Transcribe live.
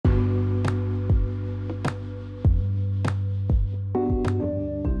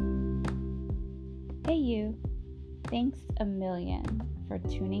Thanks a million for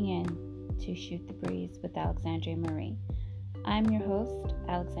tuning in to Shoot the Breeze with Alexandria Marie. I'm your host,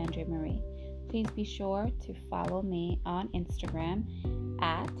 Alexandria Marie. Please be sure to follow me on Instagram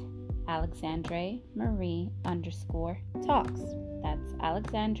at AlexandraMarie_talks. That's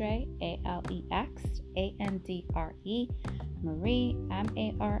Alexandre, ALEXANDRE, Marie,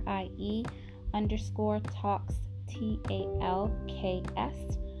 MARIE _talks,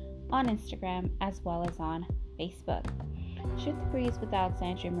 TALKS, on Instagram as well as on Facebook. Shoot the Breeze with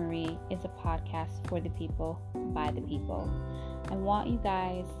Alexandria Marie is a podcast for the people, by the people. I want you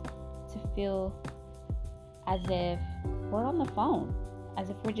guys to feel as if we're on the phone,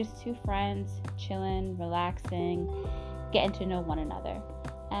 as if we're just two friends chilling, relaxing, getting to know one another.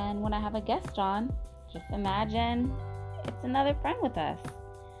 And when I have a guest on, just imagine it's another friend with us.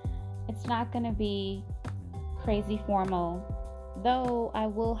 It's not going to be crazy formal, though I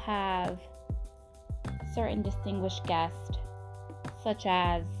will have certain distinguished guests such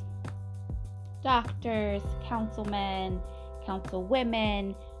as doctors, councilmen,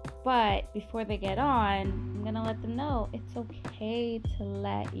 councilwomen. But before they get on, I'm going to let them know it's okay to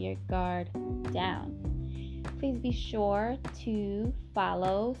let your guard down. Please be sure to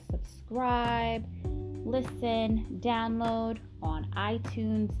follow, subscribe, listen, download on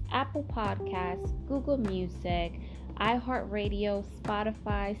iTunes, Apple Podcasts, Google Music, iHeartRadio,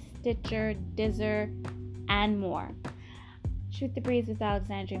 Spotify, Stitcher, Deezer, and more. Shoot the Breeze with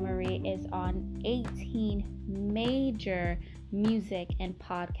Alexandria Marie is on 18 major music and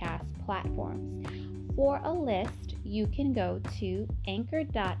podcast platforms. For a list, you can go to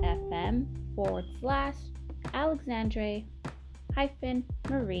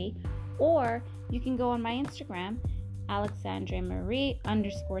anchor.fm/Alexandria-Marie, or you can go on my Instagram, Alexandria Marie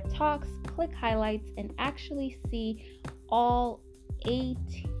 _talks, click highlights, and actually see all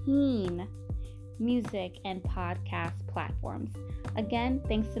 18 music and podcast platforms. Again,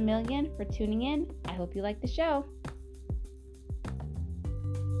 thanks a million for tuning in. I hope you like the show.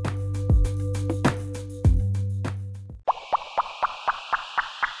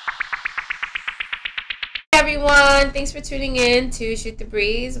 Everyone, thanks for tuning in to Shoot the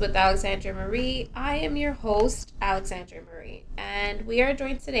Breeze with Alexandria Marie. I am your host, Alexandria Marie, and we are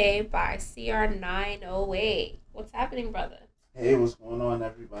joined today by CR908. What's happening, brother? Hey, what's going on,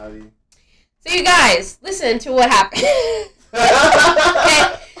 everybody? So you guys, listen to what happened.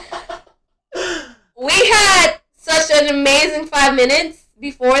 Okay. We had such an amazing 5 minutes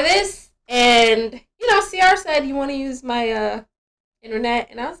before this, and CR said, "You want to use my internet?"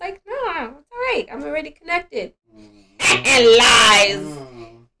 And I was like, "No, it's all right. I'm already connected." And lies.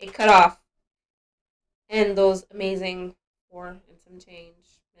 It cut off. And those amazing 4 and some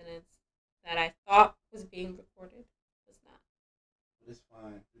change minutes that I thought was being recorded was not. But it's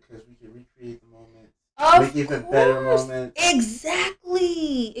fine because we can recreate the moment. Make even better moments.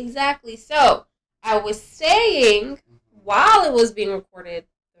 Exactly. So I was saying while it was being recorded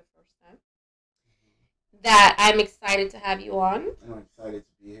the first time that I'm excited to have you on. I'm excited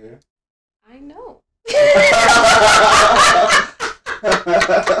to be here. I know.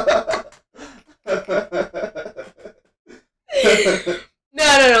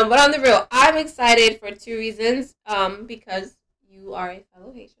 No. But on the real, I'm excited for 2 reasons. Because you are a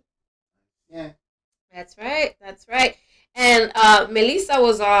fellow Haitian. Yeah. That's right. And Melissa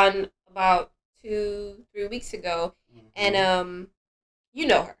was on about 2-3 weeks ago, and you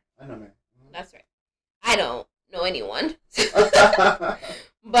know her. I know her. That's right. I don't know anyone.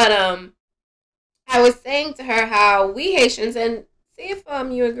 But I was saying to her how we Haitians, and see if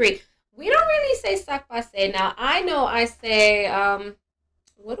you agree, we don't really say sac passe. Now I know I say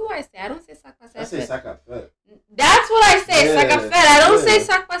what do I say? I don't say sac passe. I say sac à fait. That's what I say, sac à fait. I don't say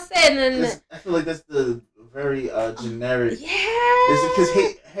sac passe, and then I feel like that's the very generic. Yeah. Because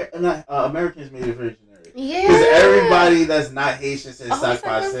Americans made it very generic. Yeah. Because everybody that's not Haitian says sac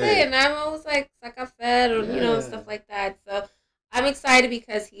passe. And I'm always like sac à fait, or stuff like that. So I'm excited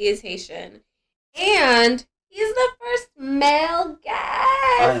because he is Haitian. And he's the first male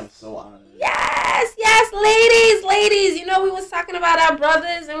guest. I am so honored. Yes, ladies. We was talking about our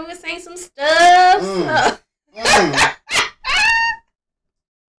brothers and we were saying some stuff. Can't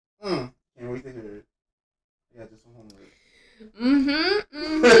wait to hear it. I got just some homework.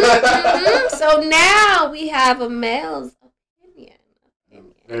 So now we have a male's opinion.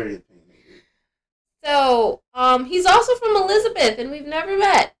 Very opinionated. So, he's also from Elizabeth and we've never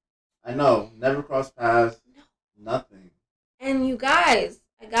met. I know. Never crossed paths. No. Nothing. And you guys,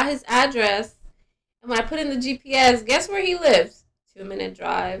 I got his address. And when I put in the GPS, guess where he lives? 2-minute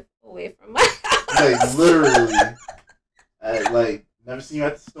drive away from my house. Like, literally. Never seen you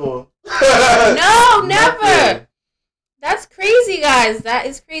at the store. No, never. That's crazy, guys. That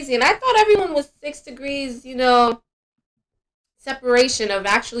is crazy. And I thought everyone was 6 degrees, separation of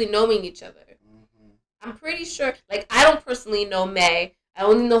actually knowing each other. Mm-hmm. I'm pretty sure. Like, I don't personally know May. I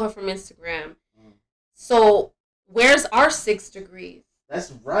only know her from Instagram. So, where's our 6 degrees?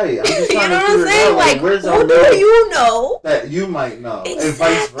 That's right. I'm just trying You know to what I'm figure it saying? out. Like, where's who our do love you know? that you might know, and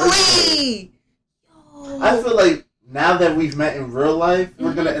vice versa. Exactly. I feel like now that we've met in real life,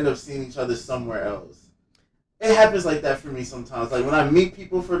 we're gonna end up seeing each other somewhere else. It happens like that for me sometimes. Like when I meet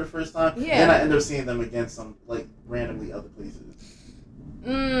people for the first time, then I end up seeing them again randomly other places.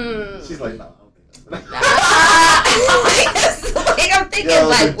 She's like, no, I don't think that's like, I'm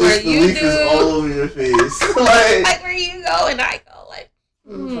thinking where you do is all over your face. like where you go and I go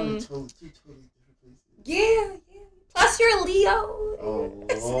two totally different places. Yeah. Plus you're a Leo. Oh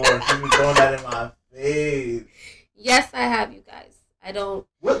Lord, you been throwing that in my face. Yes, I have, you guys. I don't.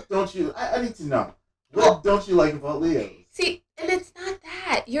 What don't you? I need to know. What don't you like about Leos? See, and it's not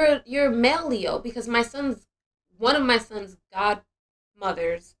that you're male Leo because one of my son's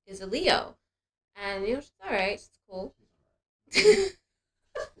godmothers is a Leo, and she's all right. She's cool.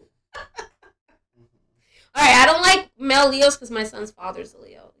 All right, I don't like male Leos because my son's father's a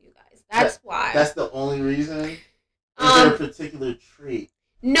Leo. You guys, that's why. That's the only reason. Is there a particular trait?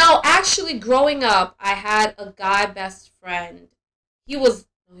 No, actually, growing up, I had a guy best friend. He was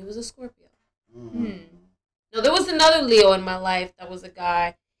a Scorpio. No, there was another Leo in my life that was a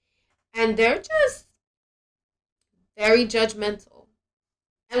guy, and they're just very judgmental.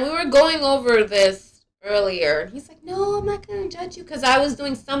 And we were going over this earlier. He's like, no, I'm not going to judge you because I was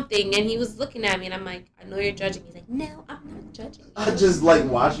doing something, and he was looking at me, and I'm like, I know you're judging. He's like, no, I'm not judging you. I just like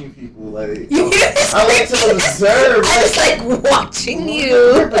watching people. I like to observe. I just like watching you.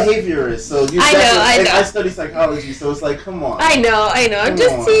 You're a behaviorist, so I know. I study psychology, so it's like, come on. I know. I'm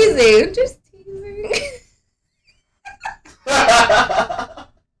just teasing.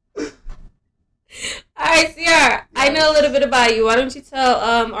 Alright, Ciara, I know a little bit about you. Why don't you tell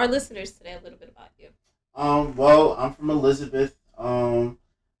our listeners today a little bit about you? Well, I'm from Elizabeth.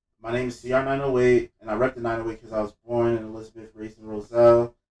 My name is CR908, and I rep the 908 because I was born in Elizabeth, raised in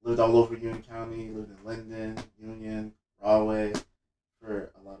Roselle, lived all over Union County, lived in Linden, Union, Rahway,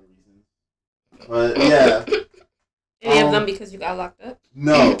 for a lot of reasons. But yeah. Any of them because you got locked up?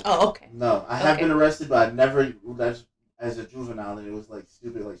 No. Oh, okay. No, I have been arrested, but I never, as a juvenile, and it was like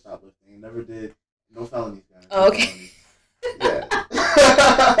stupid, like shoplifting. I never did, no felonies, guys. Oh, okay. Felonies. Yeah.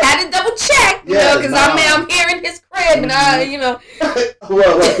 Had to double check, because I'm here in his crib, and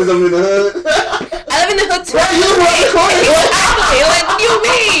What, because I'm in the hood? I live in the hood too. Right, you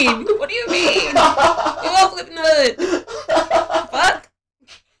Like, what do you mean? You all live in the hood. Fuck.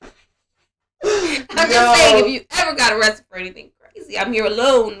 I'm just saying, if you ever got arrested for anything crazy, I'm here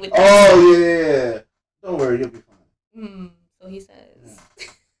alone with you. Oh, yeah. Don't worry, you'll be fine. So he says.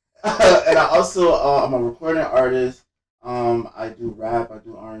 And I also, I'm a recording artist. I do rap, I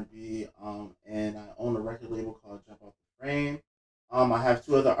do R&B, and I own a record label called Jump Off the Frame. I have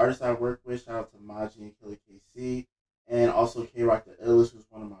 2 other artists I work with. Shout out to Maji and Killer KC, and also K-Rock the Illest, who's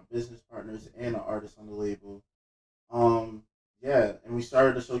one of my business partners and an artist on the label. Yeah, and we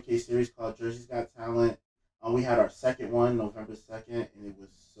started a showcase series called Jersey's Got Talent. We had our second one, November 2nd, and it was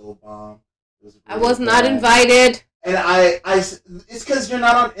so bomb. I was not invited. And it's because you're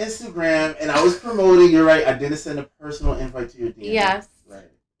not on Instagram, and I was promoting. You're right. I didn't send a personal invite to your DM. Yes.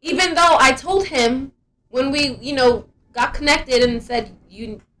 Right. Even though I told him when we, got connected and said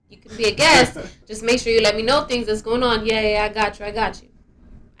you can be a guest, just make sure you let me know things that's going on. Yeah, I got you.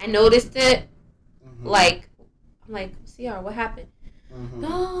 I noticed it. Mm-hmm. I'm like, CR, what happened? Mm-hmm.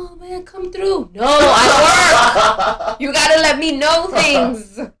 No, man, come through. No, I work. You gotta let me know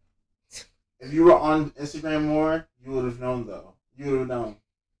things. If you were on Instagram more, you would have known, though. You would have known.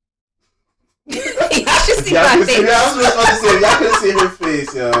 Y'all should see my face. I was just about to say, y'all can see her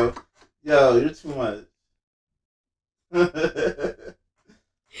face, yo. Yo, you're too much.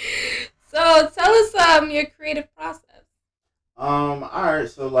 So, tell us your creative process. Alright,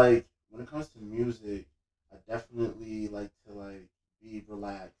 so, when it comes to music, I definitely like to, be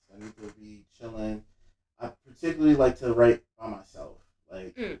relaxed. I need to be chilling. I particularly like to write by myself.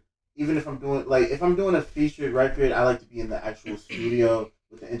 Even if I'm doing a featured record, I like to be in the actual studio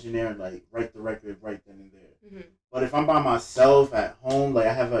with the engineer and write the record right then and there. Mm-hmm. But if I'm by myself at home, I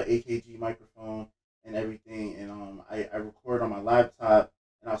have an AKG microphone and everything, and I record on my laptop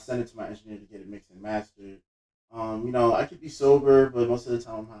and I'll send it to my engineer to get it mixed and mastered. I could be sober, but most of the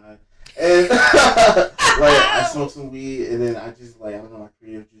time I'm high, and I smoke some weed, and then I just I don't know, my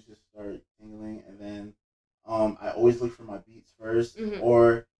creative juices start tingling, and then I always look for my beats first, mm-hmm.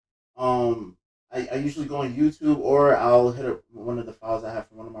 or I usually go on YouTube or I'll hit up one of the files I have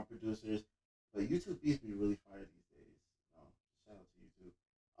from one of my producers. But YouTube beats be really fire these days. Shout out to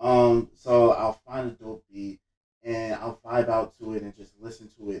YouTube. So I'll find a dope beat and I'll vibe out to it and just listen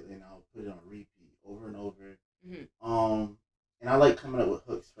to it and I'll put it on repeat over and over. And I like coming up with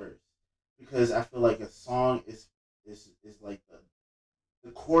hooks first because I feel like a song is like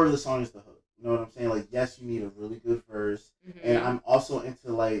the core of the song is the hook. You know what I'm saying? Like, yes, you need a really good verse, and I'm also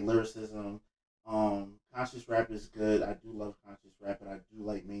into like lyricism. Conscious rap is good. I do love conscious rap, but I do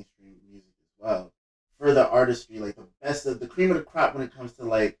like mainstream music as well. For the artistry, like the best of the cream of the crop when it comes to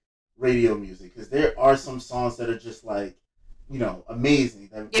like radio music, because there are some songs that are just like, amazing.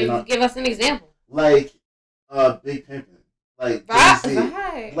 That Give us an example. Like, Big Pimpin'. Like,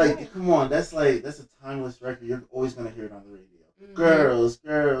 Right. Like, come on, that's a timeless record. You're always gonna hear it on the radio. Girls,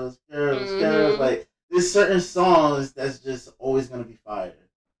 girls, girls, girls. Like, there's certain songs that's just always gonna be fire.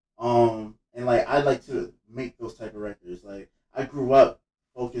 And like I like to make those type of records. Like, I grew up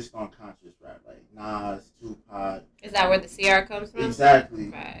focused on conscious rap, like Nas, Tupac. Is that where the CR comes from? Exactly.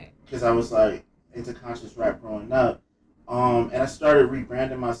 Right. Because I was like into conscious rap growing up. And I started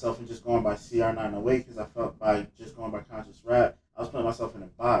rebranding myself and just going by CR908 because I felt by just going by conscious rap, I was putting myself in a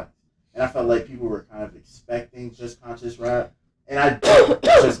box. And I felt like people were kind of expecting just conscious rap. And I don't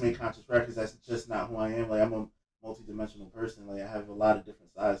just make conscious rap because that's just not who I am. Like, I'm a multi-dimensional person. Like, I have a lot of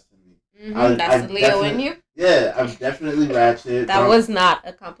different sides to me. That's the Leo in you? Yeah, I'm definitely ratchet. That was not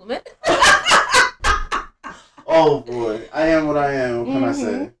a compliment. Oh, boy. I am what I am. What can I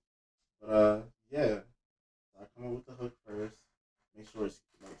say? But, yeah. I come up with the hook first. Make sure it's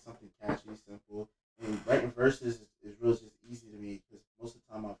like something catchy, simple. And writing verses is really just easy to me because most of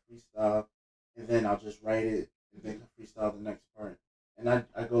the time I'll freestyle and then I'll just write it and then freestyle the next part. And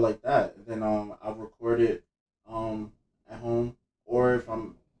I go like that. And then I'll record it at home, or if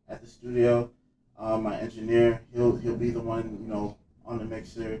I'm at the studio, my engineer he'll be the one on the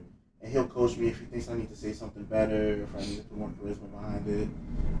mixer, and he'll coach me if he thinks I need to say something better, if I need to put more charisma behind it.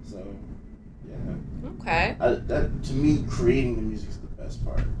 So. Yeah. Okay. That to me, creating the music is the best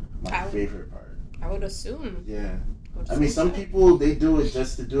part. My favorite part. I would assume. Yeah. I mean, some people they do it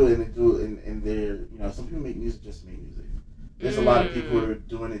just to do it, and they do it in their some people make music just to make music. There's a lot of people who are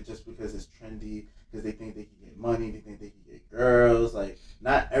doing it just because it's trendy, because they think they can get money, they think they can get girls. Like,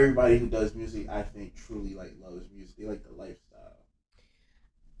 not everybody who does music, I think, truly like loves music. They like the lifestyle.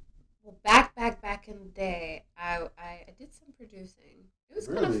 Well, back in the day, I did some producing. It was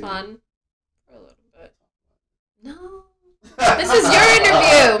kind of fun. A little bit. No. This is your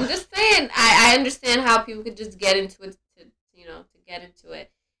interview. I'm just saying. I understand how people could just get into it to get into it.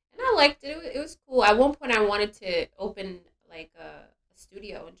 And I liked it. It was cool. At one point I wanted to open like a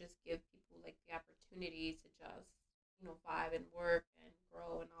studio and just give people like the opportunity to just, vibe and work and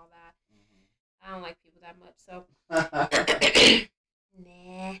grow and all that. I don't like people that much, so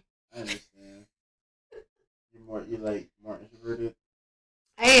nah. I understand. You're more introverted?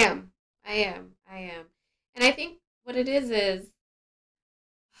 I am. And I think what it is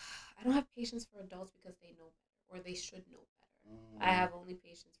I don't have patience for adults because they know better, or they should know better. I have only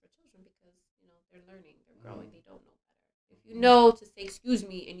patience for children because, they're learning, they're growing, they don't know better. If you know to say excuse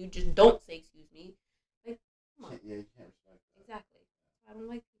me and you just don't say excuse me, like, come on. Yeah, you can't respect that. Exactly. I don't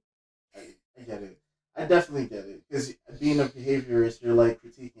like people. I get it. I definitely get it. Because being a behaviorist, you're like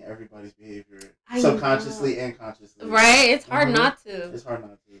critiquing everybody's behavior subconsciously and consciously. Right? It's hard not to. It's hard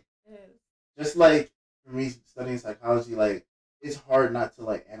not to. Just like for me studying psychology, like, it's hard not to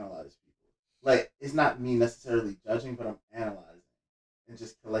like analyze people. Like, it's not me necessarily judging, but I'm analyzing and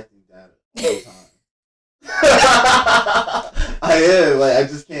just collecting data all the time. I am. Like, I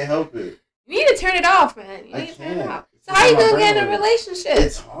just can't help it. You need to turn it off, man. You need to turn it off. So how you gonna get in a relationship?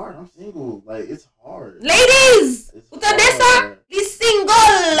 It's hard. I'm single. Like, it's hard. Ladies! Utanesa, he's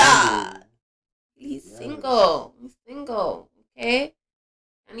single! He's single. He's single. Okay?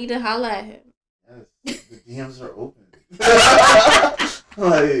 I need to holler at him. Yes. The DMs are open.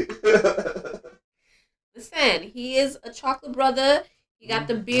 Like, listen, he is a chocolate brother. He got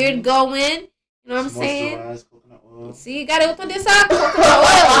the beard going. You know what I'm saying? Coconut oil. See, you got it with this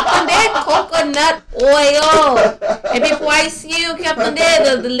coconut oil. And people I see you kept on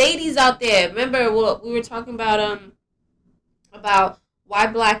there, the ladies out there. Remember what we were talking about why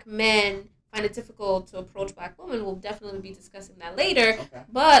black men find it difficult to approach black women. We'll definitely be discussing that later. Okay.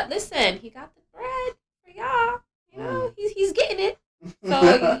 But listen, he got the bread for y'all. You know, he's getting it. So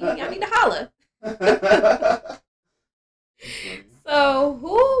y'all need to holler. So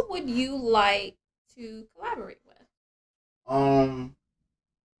who would you like to collaborate with? The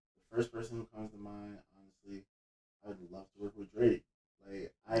first person who comes to mind, honestly, I'd love to work with Drake.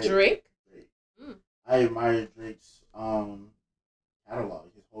 Like, Drake? Drake. I admire Drake's catalog,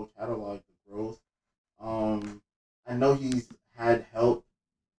 his whole catalog, the growth. Um, I know he's had help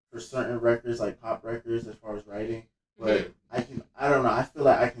for certain records, like pop records, as far as writing, but I don't know. I feel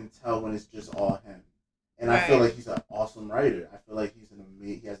like I can tell when it's just all him, and I feel Right. like he's an awesome writer. I feel like he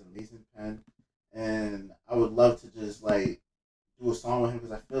has an amazing pen, and I would love to just like do a song with him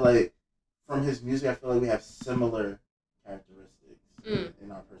because I feel like from his music, I feel like we have similar characteristics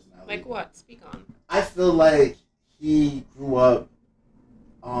in our personality. Like what? Speak on. I feel like he grew up,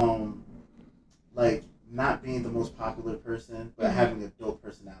 um, like not being the most popular person, but having a dope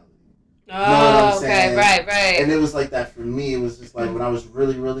personality. Oh, You know what I'm okay, saying? right. And it was like that for me. It was just like when I was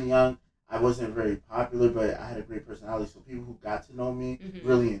really, really young, I wasn't very popular, but I had a great personality. So people who got to know me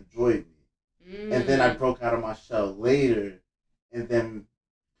really enjoyed me. And then I broke out of my shell later, and then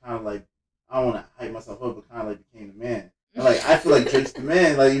kind of like, I don't want to hype myself up, but kind of like became the man. And like, I feel like Drake's the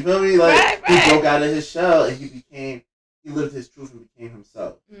man. Like, you feel me? Like, he broke out of his shell and he lived his truth and became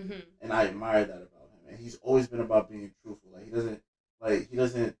himself. And I admire that about him. And he's always been about being truthful. Like, he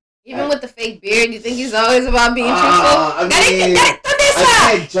doesn't. Even with the fake beard, you think he's always about being truthful? I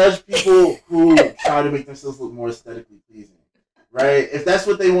can't judge people who try to make themselves look more aesthetically pleasing, right? If that's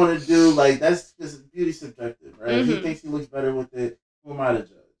what they want to do, like that's because beauty's subjective, right? If he thinks he looks better with it, who am I to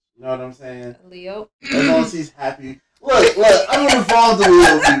judge? You know what I'm saying? Leo. As long as he's happy. Look, I'm an involved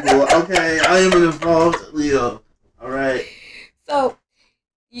Leo, people. Okay, I am an involved Leo. All right. So,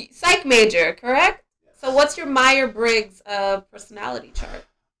 psych major, correct? So, what's your Myers-Briggs personality chart?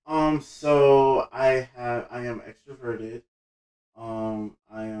 So I am extroverted. I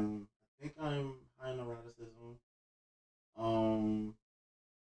think I'm high in neuroticism.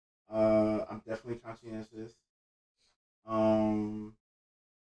 I'm definitely conscientious. Um,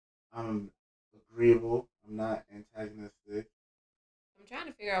 I'm agreeable. I'm not antagonistic. I'm trying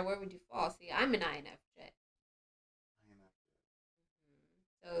to figure out where would you fall. See, I'm an INFJ.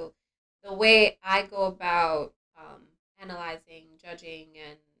 So, the way I go about analyzing, judging,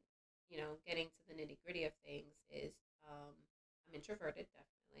 and getting to the nitty gritty of things is I'm introverted,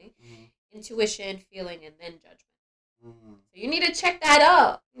 definitely. Intuition, feeling, and then judgment. So you need to check that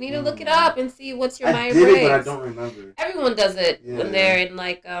up. You need to look it up and see what's your Myers Briggs. I did it, but I don't remember. Everyone does it when they're in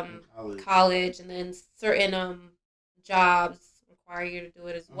like college, and then certain jobs require you to do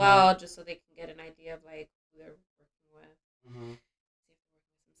it as well, just so they can get an idea of like who they're working with.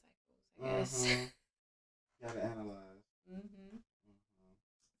 See if they're working with some cycles, I guess. Gotta analyze.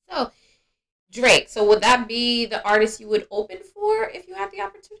 So, Drake. So, would that be the artist you would open for if you had the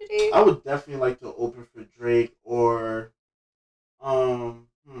opportunity? I would definitely like to open for Drake or,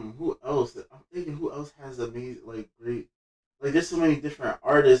 who else? I'm thinking who else has amazing, like great, like there's so many different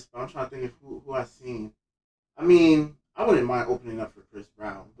artists, but I'm trying to think of who I've seen. I mean, I wouldn't mind opening up for Chris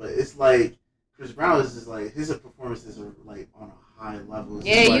Brown, but it's like Chris Brown is just like his performances are like on a high level.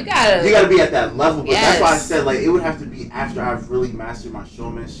 Yeah, like, you gotta be at that level. But that's why I said like it would have to be after I've really mastered my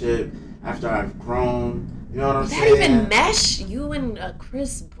showmanship, after I've grown. You know what I'm saying? That even mesh you and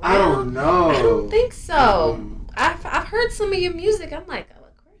Chris Brown? I don't know. I don't think so. I've heard some of your music. I'm like, oh,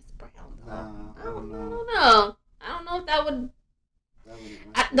 Chris Brown. Nah, I don't know. I don't know if that would.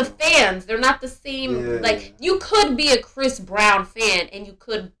 The fans, they're not the same. Yeah. Like, you could be a Chris Brown fan, and you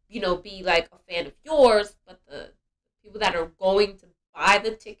could, be like a fan of yours, but the people that are going to buy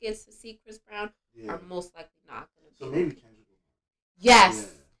the tickets to see Chris Brown are most likely not going to. So maybe Kendrick. Yes. Yeah.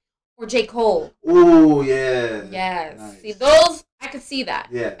 Or J. Cole. Ooh, yeah. Yes. Nice. See, those, I could see that.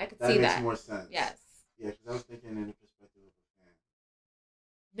 Yeah, I could that see makes that. more sense. Yes. Yeah, because I was thinking in the perspective of a fan.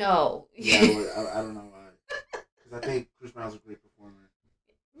 No. Yeah, I don't know why. Because I think Chris Brown's a great performer.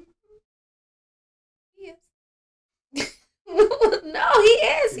 He is. No, he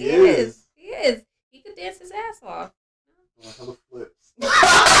is. He is. He is. He could dance his ass off. Hella flips.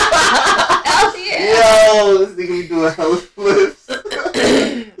 Hell yeah. Yo, this nigga be doing hella flips.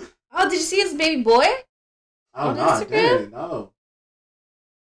 Oh, did you see his baby boy? On Instagram? No.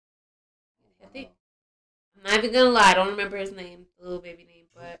 I think. I'm not even gonna lie. I don't remember his name, the little baby name,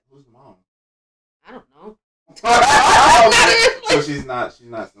 but who's the mom? I don't know. So she's not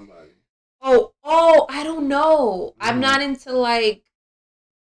somebody. Oh, I don't know. I'm not into like.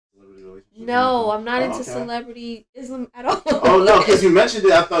 No, I'm not into celebrityism at all. Oh no, because you mentioned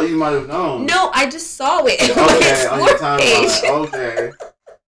it, I thought you might have known. No, I just saw it. Okay, on your timeline. Okay.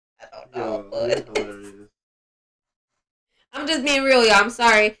 I don't know. Hilarious. I'm just being real, y'all. I'm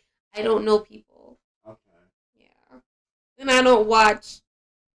sorry. I don't know people. Okay. Yeah. And I don't watch.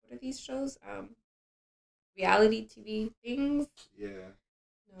 What are these shows? Reality TV things. Yeah.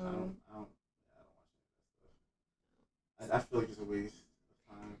 No. I don't watch that stuff. I feel like it's a waste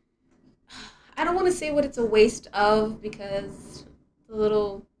of time. I don't want to say what it's a waste of because the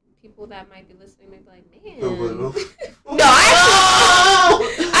little people that might be listening may be like, man. The little. No,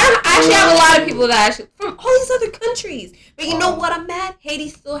 I actually have a lot of people that actually from all these other countries. But you know what? I'm mad. Haiti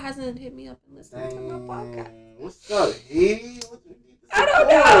still hasn't hit me up and listened to my podcast. What's up, Haiti? I don't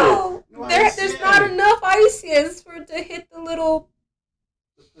know. There's not enough Haitians for to hit the little.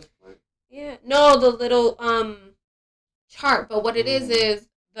 Yeah, no, the little chart. But what it is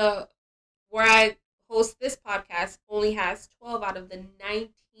the where I host this podcast only has 12 out of the 19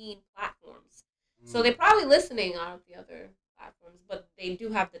 platforms. So they're probably listening out of the other platforms, but they do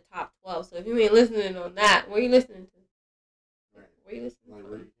have the top 12. So if you ain't listening on that, where are you listening to? Right. Where are you listening to?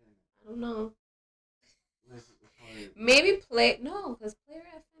 I don't know. Maybe because Player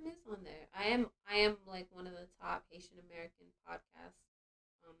FM is on there. I am like one of the top Haitian American podcasts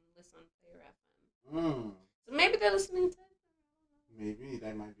list on Player FM. So maybe they're listening to it. Maybe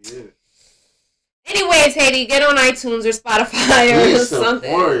that might be it. Anyways, Haiti, get on iTunes or Spotify or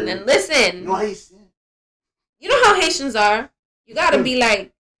something and listen. You know how Haitians are. You gotta be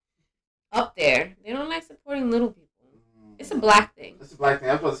like up there. They don't like supporting little people. It's a black thing. It's a black thing.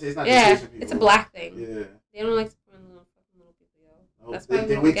 I was about to say it's not just Haitian people. It's a black thing. Yeah. They don't like supporting little people, yo. Oh, that's why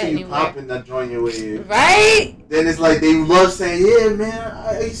they wait till you pop and not join your wave. Right? Then it's like they love saying, "Yeah, man,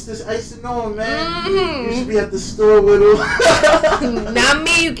 I used to know him, man. You should be at the store with him." Not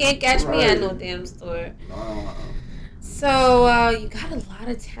me. You can't catch me at no damn store. No. So you got a lot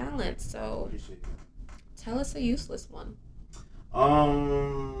of talent. So tell us a useless one.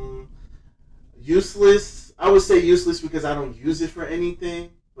 Useless. I would say useless because I don't use it for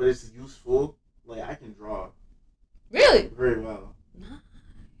anything, but it's useful. Like I can draw. Really? Very well. Nice.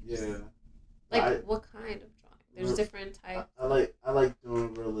 Yeah. Like what kind of drawing? There's different types. I like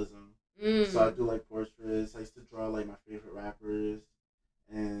doing realism. So I do like portraits. I used to draw like my favorite rappers,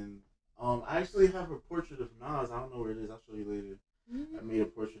 and I actually have a portrait of Nas. I don't know where it is. I'll show you later. I made a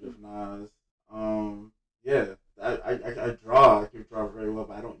portrait of Nas. Yeah, I draw. I can draw very well,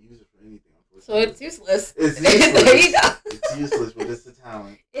 but I don't use it for anything. So it's useless. It's useless. There you go. It's useless, but it's a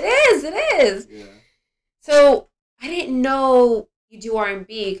talent. It is. Yeah. So I didn't know you do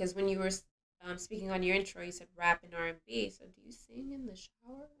R&B because when you were speaking on your intro, you said rap and R&B. So do you sing in the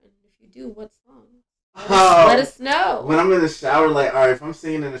shower? And if you do, what song? Let us know. When I'm in the shower, like, all right, if I'm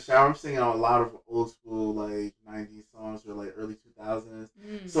singing in the shower, I'm singing a lot of old school, like, 90s songs or, like, early 2000s.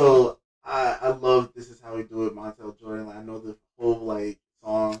 So I love This Is How We Do It, Montel Jordan. Like, I know the whole, like,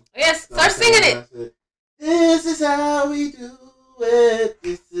 song. Yes, start singing it. This is how we do it.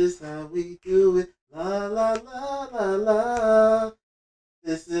 This is how we do it. La, la, la, la, la.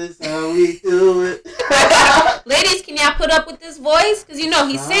 This is how we do it. Ladies, can y'all put up with this voice? Because you know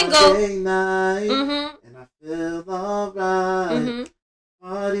he's single. Night, and I feel alright.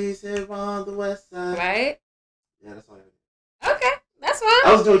 Parties here on the west side. Right? Yeah, that's all I did. Okay, that's fine.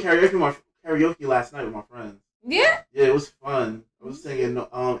 I was doing karaoke last night with my friends. Yeah? Yeah, it was fun. I was singing Ain't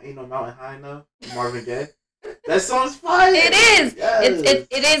No Mountain High Enough from Marvin Gaye. That song's fire. It is. Yes.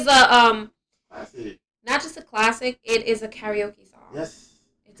 It is a classic. Not just a classic, it is a karaoke song. Yes.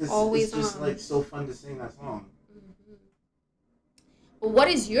 It's always it's just like so fun to sing that song. Well, what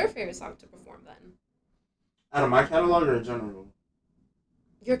is your favorite song to perform then? Out of my catalog or in general?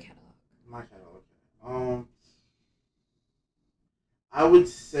 Your catalog. My catalog. I would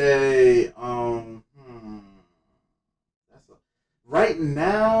say right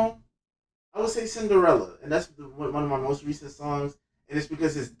now I would say Cinderella, and that's one of my most recent songs, and it's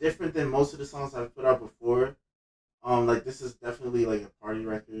because it's different than most of the songs I've put out before. Like this is definitely like a party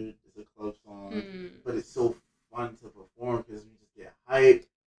record. It's a club song, but it's so fun to perform because you just get hyped,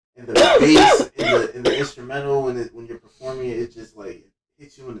 and the bass in the instrumental when you're performing it, it just like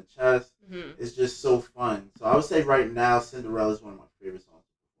hits you in the chest. It's just so fun. So I would say right now, Cinderella is one of my favorite songs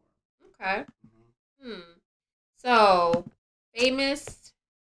to perform. Okay. So famous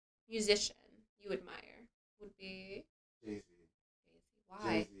musician you admire would be Jay-Z.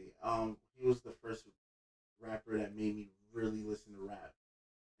 Why? Jay-Z. He was the first rapper that made me really listen to rap,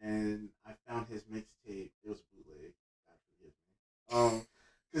 and I found his mixtape. It was bootleg. God forgive me.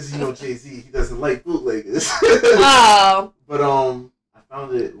 Because you know Jay-Z, he doesn't like bootleggers. Oh. But I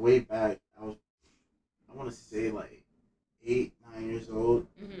found it way back. I want to say like 8, 9 years old,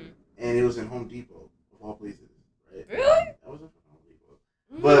 and it was in Home Depot of all places. Right? Really? That was in Home Depot.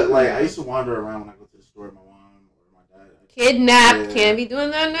 But like I used to wander around when I go to the store with my mom or my dad. Kidnapped. Yeah. Can't be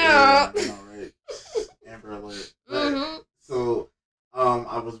doing that now. Yeah, I know, right? Amber alert. But, so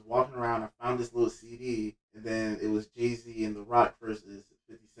I was walking around. I found this little CD, and then it was Jay-Z and The Rock versus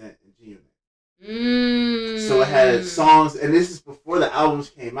 50 Cent and G-Unit. So it had songs, and this is before the albums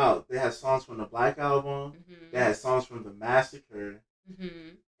came out, they had songs from the Black Album, they had songs from the Massacre,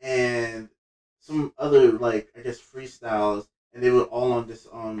 and some other like I guess freestyles, and they were all on this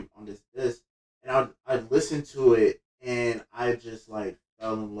disc. And I'd listen to it, and I just like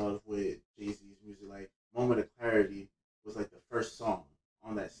fell in love with Jay-Z's music. Like Moment of Clarity was like the first song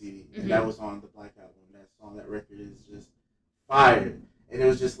on that CD, and that was on the Black Album. That record is just fire, and it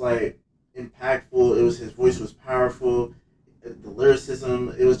was just like impactful. It was his voice was powerful, the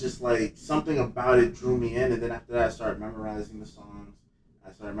lyricism. It was just like something about it drew me in, and then after that, I started memorizing the songs.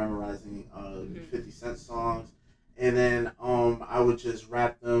 I started memorizing 50 Cent songs, and then I would just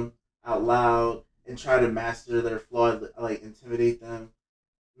rap them out loud and try to master their flaw, like imitate them,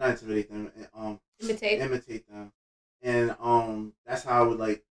 and that's how I would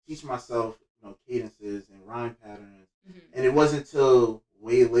like teach myself, cadences and rhyme patterns. And it wasn't until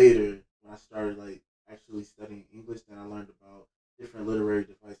way later when I started like actually studying English that I learned about different literary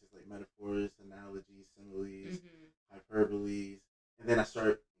devices like metaphors, analogies, similes, hyperboles, and then I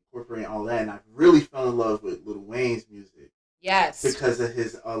started incorporating all that, and I really fell in love with Lil Wayne's music. Yes. Because of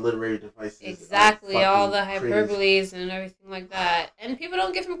his literary devices. Exactly, all the hyperboles crazy. And everything like that. And people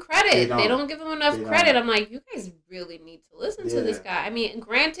don't give him credit. They don't give him enough credit. I'm like, you guys really need to listen to this guy. I mean,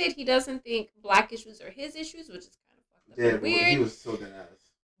 granted, he doesn't think black issues are his issues, which is kind of fucked up and weird. He was so dead ass.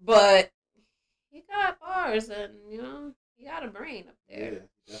 But he got bars, and, he got a brain up there. Yeah,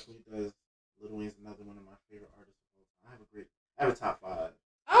 he definitely does. Lil Wayne's another one of my favorite artists. I have a top 5.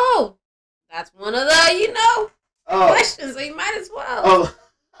 Oh, that's one of the, questions, so you might as well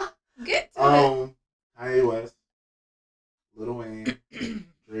get to it. Kanye West, Lil Wayne,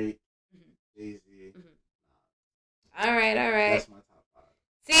 Drake, Jay-Z. All right. That's my top 5.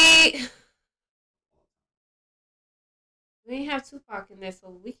 See, we ain't have Tupac in there,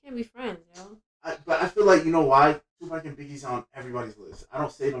 so we can't be friends, yo. But I feel like, you know why? Tupac and Biggie's on everybody's list. I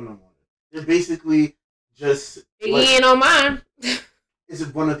don't say them no more. They're basically just... Biggie ain't on mine. It's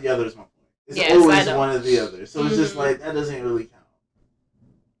one of the others, my point. It's always one of the others. So it's just like, that doesn't really count.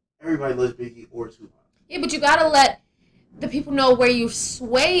 Everybody loves Biggie or Tupac. Yeah, but you gotta let the people know where you're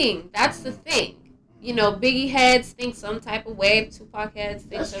swaying. That's the thing. Biggie heads think some type of way, Tupac heads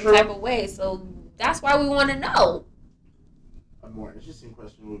think type of way. So that's why we want to know. A more interesting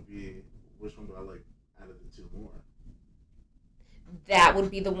question would be, which one do I like out of the two more? That would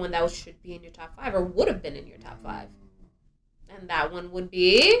be the one that should be in your top 5, or would have been in your top 5. And that one would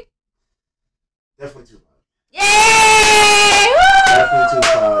be... Definitely Tupac. Yay! Definitely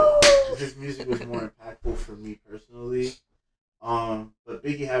Tupac. His music was more impactful for me personally. But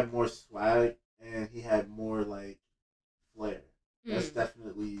Biggie had more swag, and he had more, like, flair. That's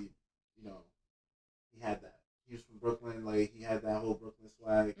definitely, he had that. He was from Brooklyn, like, he had that whole Brooklyn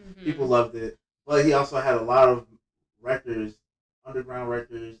swag. People loved it. But he also had a lot of records, underground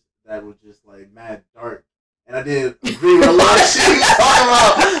records, that were just, like, mad dark. And I didn't agree with a lot of shit he was talking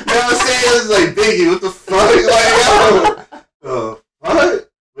about. You know what I'm saying? It was like, Biggie, what the fuck? Like, yo,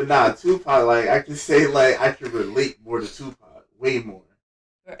 what? But nah, Tupac, like, I can say, like, I can relate more to Tupac. Way more.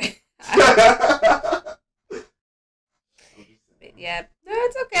 Right. Yeah. No,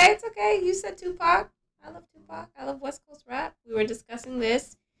 it's okay. It's okay. You said Tupac. I love Tupac. I love West Coast rap. We were discussing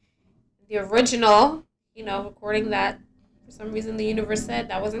this. The original, recording that, for some reason, the universe said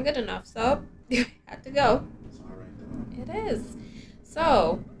that wasn't good enough. So... had to go. It is.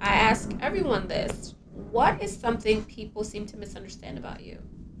 So, I ask everyone this. What is something people seem to misunderstand about you?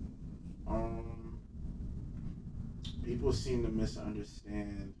 People seem to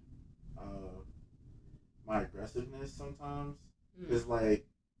misunderstand my aggressiveness sometimes. Because, like,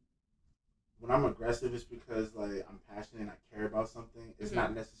 when I'm aggressive, it's because, like, I'm passionate and I care about something. It's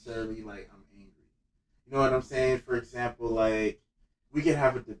not necessarily, like, I'm angry. You know what I'm saying? For example, like, we can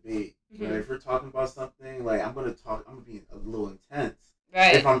have a debate. Right? If we're talking about something, like, I'm gonna be a little intense.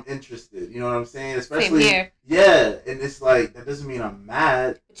 Right. If I'm interested. You know what I'm saying? Same Especially here. Yeah. And it's like, that doesn't mean I'm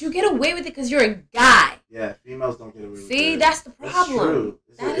mad. But you get away with it because you're a guy. Yeah, females don't get away with it. See, that's the problem. That's true.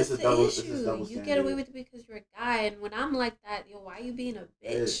 It's the issue. It's a double you standard. get away with it because you're a guy, and when I'm like that, why are you being a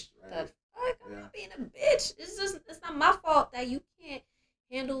bitch? Right. The fuck? I'm not being a bitch. It's not my fault that you can't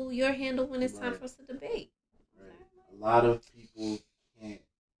handle your handle when it's time for us to debate. Right. A lot of people can't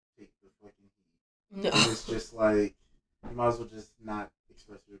take the fucking heat. No. It's just like, you might as well just not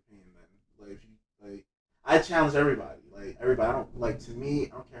express your opinion then. Like, if you, like, I challenge everybody. Like, everybody, I don't, like, to me,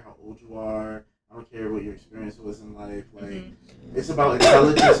 I don't care how old you are. I don't care what your experience was in life. Like, it's about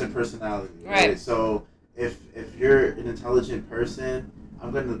intelligence and personality. Right? So, if you're an intelligent person,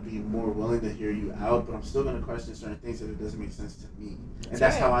 I'm going to be more willing to hear you out, but I'm still going to question certain things if it doesn't make sense to me.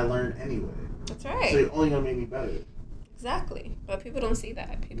 That's how I learn anyway. That's right. So you're only going to make me better. Exactly. But people don't see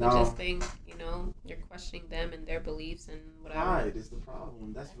that. People just think, you're questioning them and their beliefs and whatever. Pride is the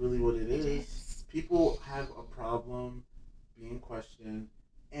problem. That's really what it is. People have a problem being questioned,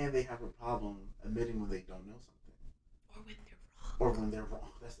 and they have a problem admitting when they don't know something. Or when they're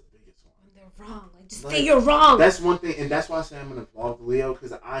wrong. That's the biggest one. When they're wrong. Like, just say you're wrong. That's one thing, and that's why I say I'm an evolved Leo,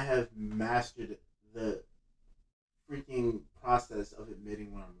 because I have mastered the freaking process of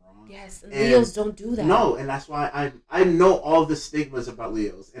admitting when I'm wrong. Yes, and Leos don't do that. No, and that's why I know all the stigmas about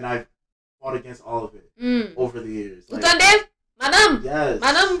Leos, and I've fought against all of it over the years. Like, Utande, madam. Yes.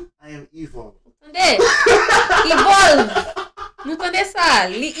 Madam. I am evil. Utande. Evolve. Utande sa.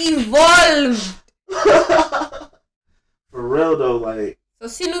 Evolve. For real though, like. So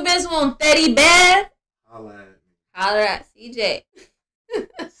si nou bezwen teddy bear. Holla at me. Holla at CJ.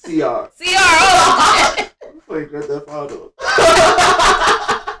 CR. Oh. Playing Grand Theft Auto.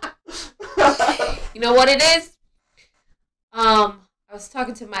 You know what it is? I was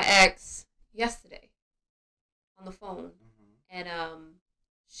talking to my ex yesterday on the phone, and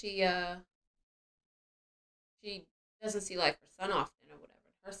she doesn't see like her son often or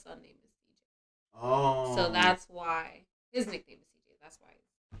whatever. Her son name is CJ. Oh. So that's why his nickname is CJ. That's why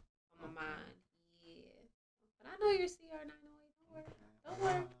it's on my mind. Yeah. But I know you're CR908. Don't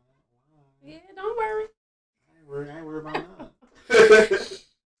worry. Yeah, don't worry. I ain't worried about that.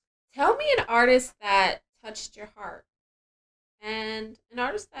 Tell me an artist that touched your heart, and an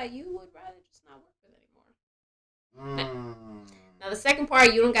artist that you would rather just not work with anymore. Now the second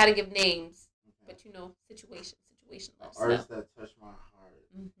part, you don't got to give names, but situation. Artist that touched my heart.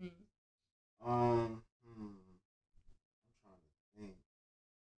 Mm-hmm. I'm trying to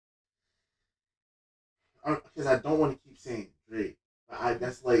think. Because I don't want to keep saying Drake, but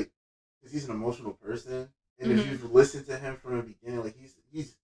that's like, because he's an emotional person, and if you've listened to him from the beginning, like he's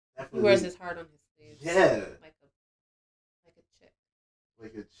definitely, he wears his heart on his sleeve. Yeah,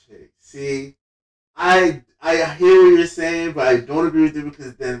 like a chick. See, I hear what you're saying, but I don't agree with you,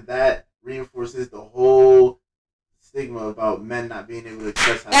 because then that reinforces the whole stigma about men not being able to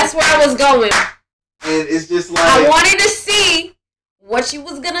express. That's where I was going. And it's just like, I wanted to see what you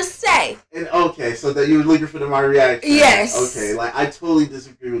was gonna say. And okay, so that you were looking for my reaction. Yes. Okay, like I totally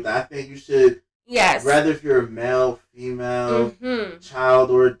disagree with that. I think you should. Yes. Rather if you're a male, female, child,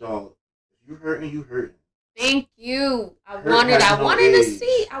 or adult, if you hurting, you hurting. Thank you. I wanted to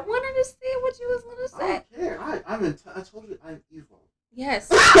see what you was gonna say. I don't care. I told you I'm evil. Yes.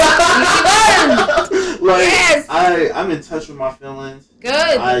 Yes. I'm in touch with my feelings. Good.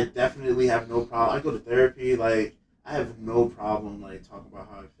 I definitely have no problem. I go to therapy. Like, I have no problem like talking about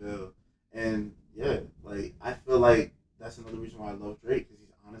how I feel. And yeah, like I feel like that's another reason why I love Drake, because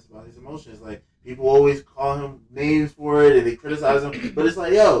he's honest about his emotions. Like, people always call him names for it and they criticize him, but it's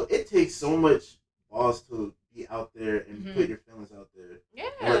like, yo, it takes so much balls to be out there and put your feelings out there. Yeah.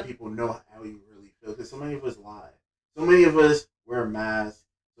 And let people know how you really feel. Because so many of us lie. So many of us wear masks.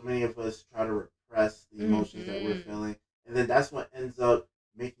 So many of us try to repress the emotions that we're feeling. And then that's what ends up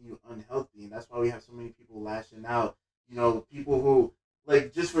making you unhealthy. And that's why we have so many people lashing out. You know, people who,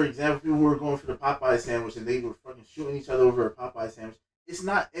 like, just for example, people who were going for the Popeye sandwich and they were fucking shooting each other over a Popeye sandwich. It's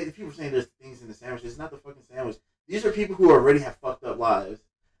not, if people are saying there's things in the sandwich, it's not the fucking sandwich. These are people who already have fucked up lives.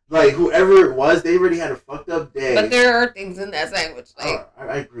 Like, whoever it was, they already had a fucked up day. But there are things in that sandwich. Like,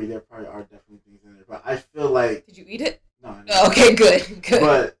 I agree, there probably are definitely things in there. But I feel like... Did you eat it? No. Oh, okay, good.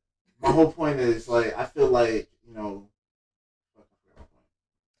 But my whole point is, like, I feel like, you know...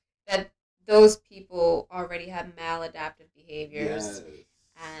 that those people already have maladaptive behaviors. Yes.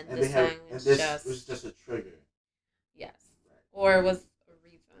 And this was just a trigger. Yes. Right. Or it was a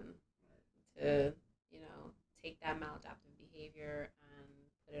reason to, take that maladaptive behavior and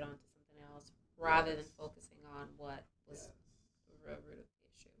put it onto something else rather than focusing on what was the real root of the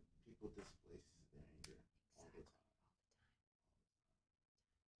issue. People displace their anger all the time.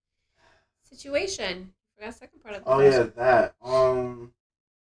 Situation. I forgot the second part of the question. Yeah, that.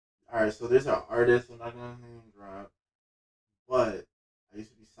 Alright, so there's an artist, I'm not gonna name drop, but I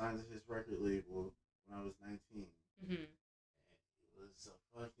used to be signed to his record label when I was 19. And he was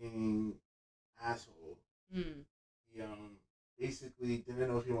a fucking asshole. He basically didn't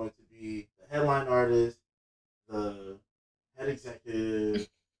know if he wanted to be the headline artist, the head executive,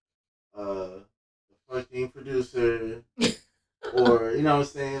 the fucking producer, or, you know what I'm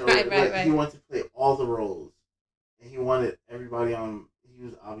saying? Right. He wanted to play all the roles. And he wanted everybody on. He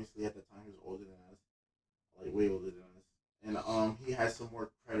was obviously, at the time, he was older than us, like way older than us, and he had some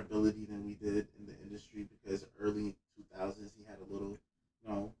more credibility than we did in the industry, because early 2000s he had a little,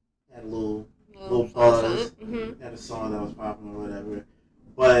 little buzz. He had a song that was popping or whatever,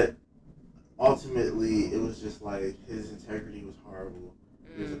 but ultimately ultimately, it was just like his integrity was horrible.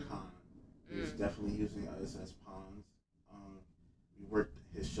 He was a con. He was definitely using us as pawns. We worked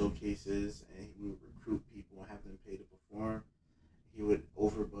his showcases, and he would recruit people and have them pay to perform. He would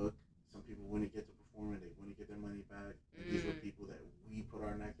overbook. Some people wouldn't get to perform, and they wouldn't get their money back. And these were people that we put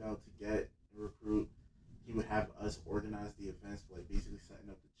our neck out to get and recruit. He would have us organize the events, like basically setting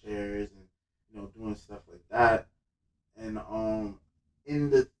up the chairs and doing stuff like that. And in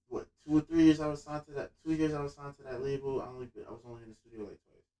the 2 or 3 years I was signed to that, 2 years I was signed to that label. I was only in the studio like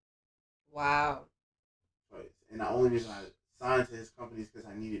twice. Wow. Twice. And the only reason I signed to his company is because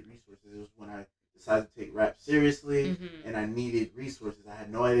I needed resources. It was when I decided to take rap seriously, and I needed resources. I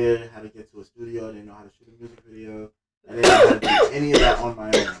had no idea how to get to a studio. I didn't know how to shoot a music video. I didn't know how to do any of that on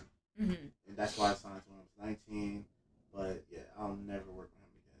my own. And that's why I signed when I was 19. But yeah, I'll never work with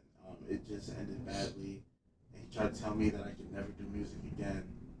him again. It just ended badly. And he tried to tell me that I could never do music again.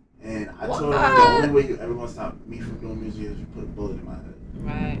 And I told him the only way you ever going to stop me from doing music is you put a bullet in my head.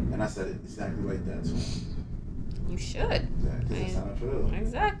 Right. And I said it exactly like that to him. You should. Yeah, because that's how I feel.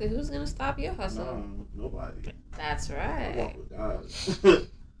 Exactly. Who's going to stop your hustle? No, nobody. That's right. I walk with God.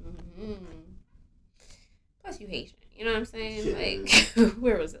 Plus, you Haitian. You know what I'm saying? Yeah. Like,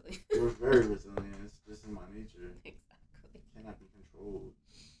 we're resilient. We're very resilient. It's just in my nature. Exactly. It cannot be controlled.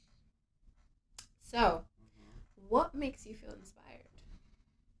 So, what makes you feel inspired?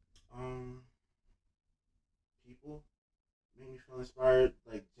 People make me feel inspired.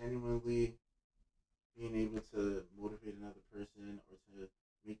 Like, genuinely being able to motivate another person or to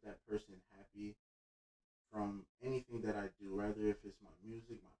make that person happy from anything that I do, whether if it's my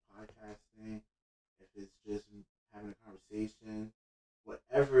music, my podcasting, if it's just having a conversation,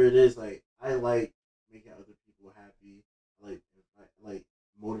 whatever it is. Like, I like making other people happy. I like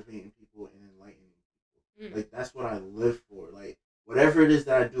motivating people and enlightening people. Like, that's what I live for. Like, whatever it is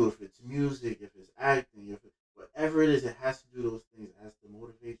that I do, if it's music, if it's acting, whatever it is, it has to do those things. It has to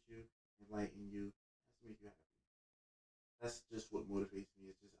motivate you, enlighten you, it has to make you happy. That's just what motivates me.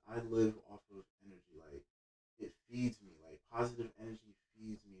 It's just I live off of energy. Like, it feeds me. Like, positive energy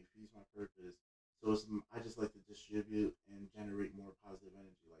feeds me. It feeds my purpose. So I just like to distribute and generate more positive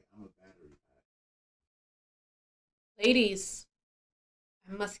energy. Like, I'm a battery pack. Ladies.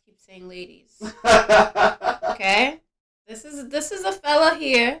 I must keep saying ladies. Okay? This is a fella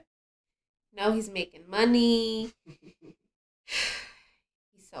here. No, he's making money.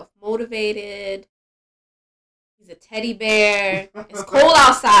 He's self-motivated. He's a teddy bear. It's cold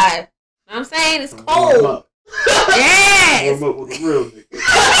outside. You know what I'm saying? It's cold. Yes. Warm up with a real nigga.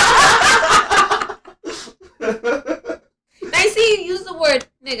 Now you see you use the word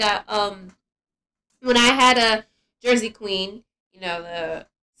nigga. When I had a Jersey Queen, the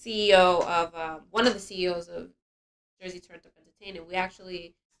CEO of one of the CEOs of Jersey Turned Up Entertainment, we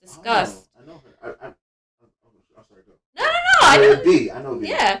actually discussed. I know her. I'm sorry, go. No. I know B. I know B.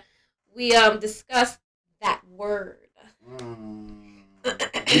 Yeah, we discussed that word.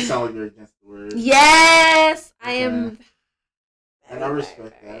 You sound like you're against the word. Yes, okay. I am. And I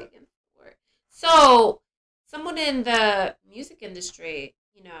respect that. Against the word. So, someone in the music industry,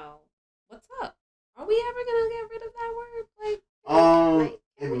 what's up? Are we ever gonna get rid of that word?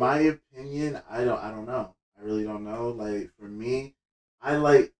 In my opinion, I don't know. I really don't know. Like, for me, I'm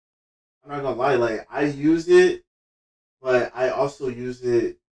not gonna lie, like, I use it, but I also use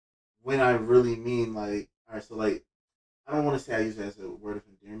it when I really mean, like, alright, so, like, I don't want to say I use it as a word of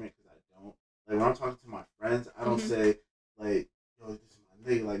endearment, because I don't. Like, when I'm talking to my friends, I don't say, like, yo, this is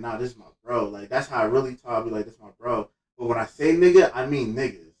my nigga, like, nah, this is my bro. Like, that's how I really talk. I'll be like, this is my bro. But when I say nigga, I mean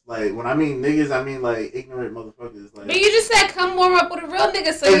niggas. Like, when I mean niggas, I mean, like, ignorant motherfuckers. Like, but you just said come warm up with a real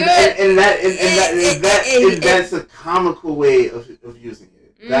nigga, so that's a comical way of using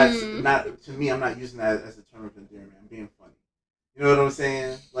it. That's not, to me, I'm not using that as a term of endearment. I'm being funny. You know what I'm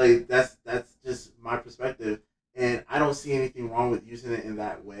saying? Like, that's just my perspective. And I don't see anything wrong with using it in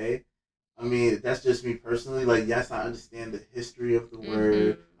that way. I mean, that's just me personally. Like, yes, I understand the history of the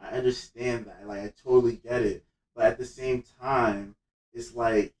word. I understand that. Like, I totally get it. But at the same time, it's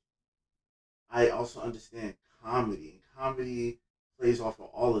like, I also understand comedy. Comedy plays off of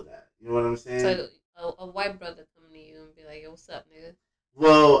all of that. You know what I'm saying? So a white brother coming to you and be like, yo, what's up, nigga?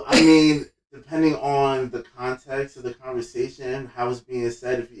 Well, I mean, depending on the context of the conversation, how it's being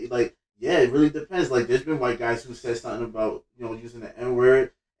said, if you, like, yeah, it really depends. Like, there's been white guys who said something about, using the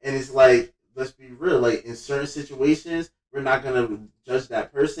N-word, and it's like, let's be real, like, in certain situations, we're not going to judge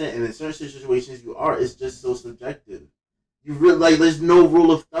that person, and in certain situations you are. It's just so subjective. You really, like, there's no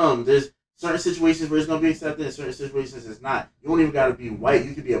rule of thumb. There's certain situations where it's going to be accepted, and certain situations it's not. You don't even got to be white.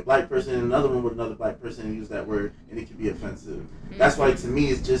 You could be a black person in another room with another black person and use that word, and it could be offensive. That's why, to me,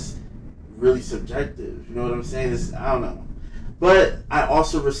 it's just really subjective. You know what I'm saying? I don't know. But I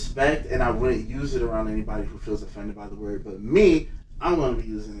also respect, and I wouldn't use it around anybody who feels offended by the word. But me, I'm going to be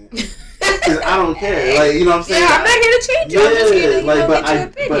using it because I don't care. Like, you know what I'm saying? Yeah, I'm not here to change you. I'm just here to get your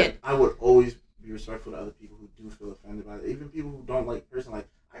opinion. But I would always be respectful to other people who do feel offended by it. Even people who don't like cursing. Like,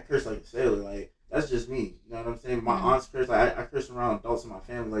 I curse like a sailor. Like, that's just me. You know what I'm saying? My aunts curse. Like, I curse around adults in my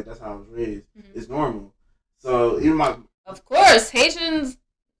family. Like, that's how I was raised. It's normal. So even my... Of course, Haitians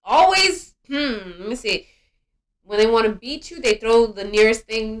always... let me see. When they want to beat you, they throw the nearest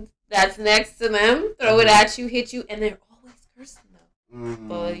thing that's next to them, throw it at you, hit you, and they're always cursing them.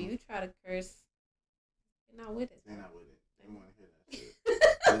 But you try to curse, they're not with it. They're not with it. They don't want to hear that shit.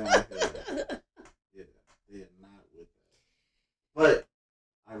 They don't want to hear that. Yeah, they are not with that. But,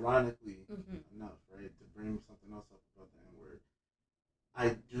 ironically enough, right, to bring something else up about the N-word,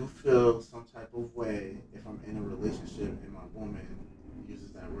 I do feel some type of way if I'm in a relationship and my woman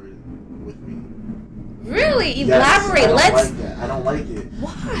uses that word with me. Really? Elaborate. I don't like it.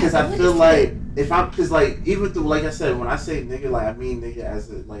 Why? Because I feel like even through, like I said, when I say nigga, like I mean nigga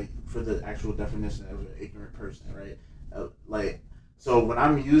as a, like, for the actual definition of an ignorant person, right? Like, so when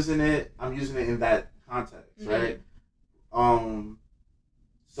I'm using it in that context, right?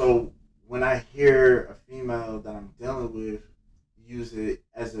 So when I hear a female that I'm dealing with use it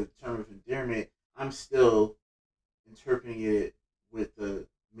as a term of endearment, I'm still interpreting it with the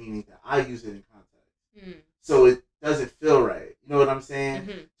meaning that I use it in context. So it doesn't feel right. You know what I'm saying?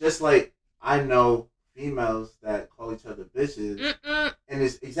 Just like I know females that call each other bitches, and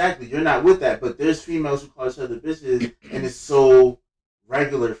it's exactly, you're not with that, but there's females who call each other bitches, and it's so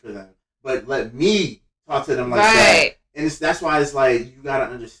regular for them. But let me talk to them like that. And that's why it's like, you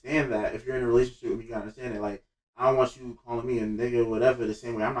gotta understand that. If you're in a relationship with me, you gotta understand it. Like, I don't want you calling me a nigga or whatever the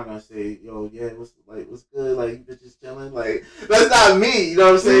same way. I'm not gonna say, yo, yeah, what's good? Like, you bitches chilling? Like, that's not me. You know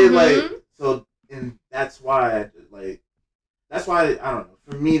what I'm saying? Like, so, and that's why, I don't know.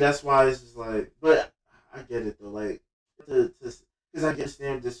 For me, that's why it's just like, but I get it though. Like, because I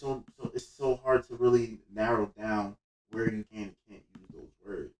understand this, so it's so hard to really narrow down where you can and can't use those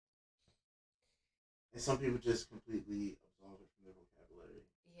words. And some people just completely absolve it from their vocabulary.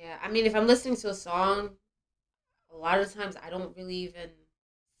 Yeah, I mean, if I'm listening to a song, a lot of times I don't really even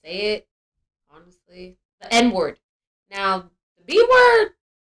say it, honestly. The N-word. Now, the B-word,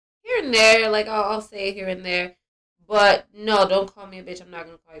 here and there, like, I'll say it here and there. But, no, don't call me a bitch. I'm not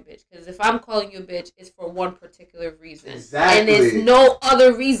going to call you a bitch. Because if I'm calling you a bitch, it's for one particular reason. Exactly. And there's no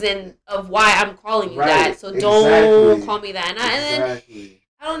other reason of why I'm calling you that. So don't call me that. And then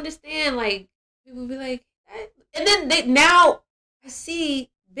I don't understand, like, people be like, and then now I see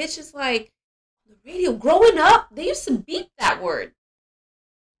bitches like on the radio growing up, they used to beep that word.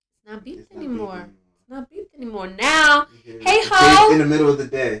 It's not beeped anymore. It's not beeped anymore. Now, hey ho, in the middle of the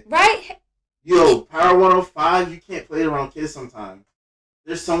day, right? Yo, Power 105, you can't play it around kids sometimes.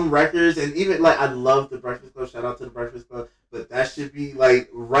 There's some records, and even like, I love the Breakfast Club. Shout out to the Breakfast Club, but that should be like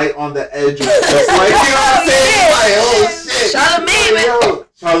right on the edge of just like, you know what I'm saying? Like, oh shit, Charlamagne, man.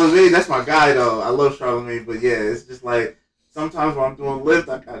 Charlamagne, that's my guy though. I love Charlamagne, but yeah, it's just like sometimes when I'm doing Lyft,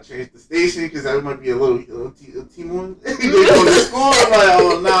 I gotta change the station because that might be a little Timon. They go to school. I'm like,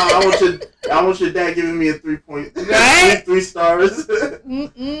 oh no, I want your dad giving me a 3 stars.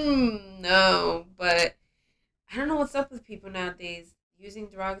 No, but I don't know what's up with people nowadays using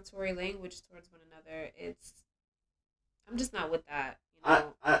derogatory language towards one another. I'm just not with that. You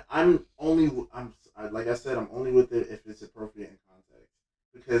know? I'm like I said, I'm only with it if it's appropriate in context.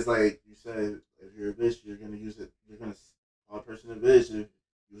 Because like you said, if you're a bitch, you're gonna use it. You're gonna call a person a bitch. If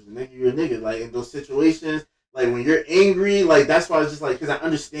you're a nigga, you're a nigga. Like in those situations, like when you're angry, like that's why it's just like, because I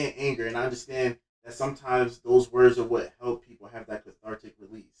understand anger and I understand that sometimes those words are what help people have that cathartic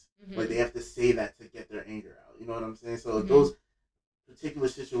release. Like they have to say that to get their anger out. You know what I'm saying? So those particular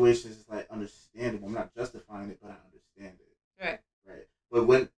situations is like understandable. I'm not justifying it, but I understand it. Right.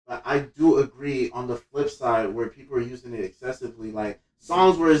 But I do agree on the flip side where people are using it excessively, like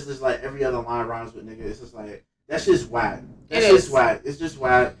songs where it's just like every other line rhymes with nigga. It's just like, that's just whack. It's just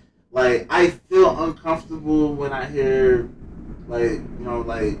whack. Like I feel uncomfortable when I hear like, you know,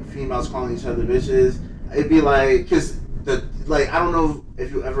 like females calling each other bitches. It'd be like, cause I don't know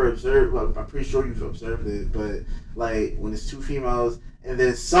if you ever observed, well, I'm pretty sure you've observed it, but like when it's two females and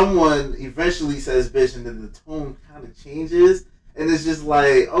then someone eventually says bitch and then the tone kind of changes and it's just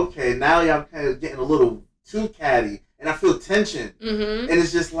like, okay, now y'all kind of getting a little too catty and I feel tension and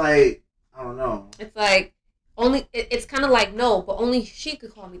it's just like, I don't know. It's like, it's kind of like, no, but only she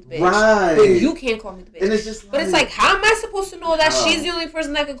could call me the bitch. Right. But you can't call me the bitch. And it's just like, but it's like, how am I supposed to know that she's the only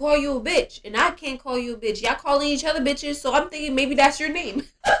person that can call you a bitch? And I can't call you a bitch. Y'all calling each other bitches, so I'm thinking maybe that's your name.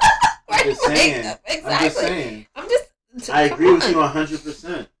 Right? I'm just saying. Exactly. I'm just saying. I Come agree with on. you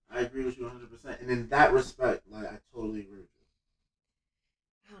 100%. I agree with you 100%. And in that respect, like, I totally agree with you.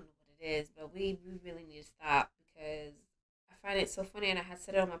 I don't know what it is, but we really need to stop because I find it so funny, and I had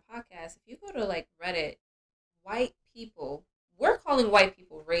said it on my podcast. If you go to like Reddit, white people, we're calling white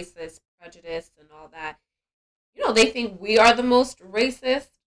people racist, prejudiced, and all that. You know, they think we are the most racist,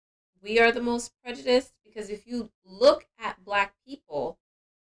 we are the most prejudiced because if you look at black people,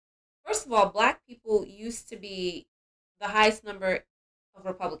 first of all, black people used to be the highest number of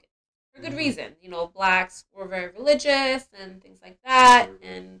Republicans for good Mhm. reason. You know, blacks were very religious and things like that,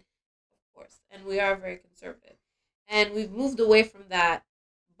 and of course, and we are very conservative, and we've moved away from that,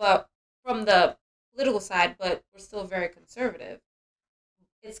 but from the political side, but we're still very conservative.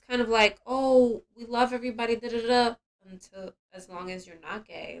 It's kind of like, oh, we love everybody, da da da, until as long as you're not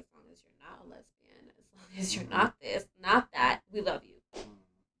gay, as long as you're not a lesbian, as long as you're not this, not that, we love you. Mm.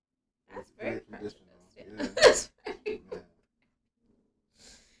 That's It's very conditional. prejudiced. Yeah. That's very. Yeah.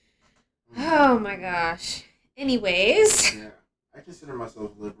 Oh my gosh. Anyways, Yeah. I consider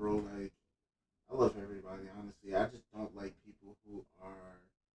myself liberal. Like, I love everybody, honestly. I just don't like people who are,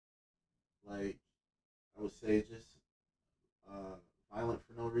 like, I would say just uh, violent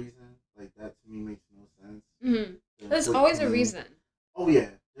for no reason. Like, that to me makes no sense. mm-hmm. To There's inflict always a pain. reason. Oh, yeah.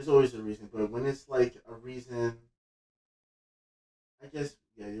 There's always a reason. But when it's, like, a reason, I guess,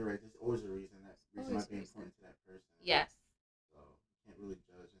 yeah, you're right. There's always a reason. That reason Always might be a reason. important to that person. Yes, So, you can't really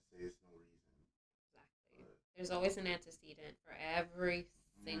judge and say it's no reason. exactly. But, There's always an antecedent for every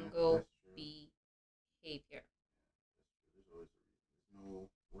yeah, single that's true. behavior. There's always a reason. There's no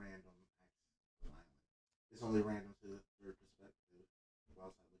random acts of violence. It's only random to the third perspective.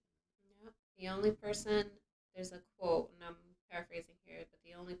 Outside looking Yep. The only person, there's a quote, and I'm paraphrasing here, but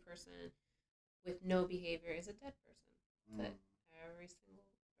the only person with no behavior is a dead person. at That's it. it. Every single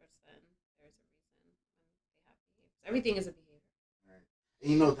person, there's a reason when they have behaviors. Everything is a behavior. Right.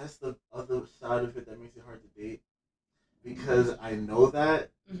 And you know, that's the other side of it that makes it hard to date. Because I know that,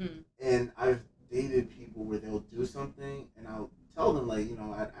 Mm-hmm. and I've dated people where they'll do something, and I'll tell them, like, you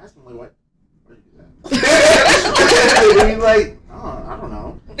know, I'd ask them, like, why'd you do that? And be like, oh, I don't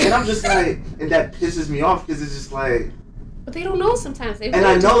know. And I'm just like, and that pisses me off because it's just like, But they don't know sometimes. They really and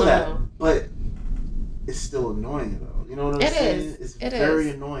I just know don't that, know. but it's still annoying though. You know what I'm It saying? is. It's It very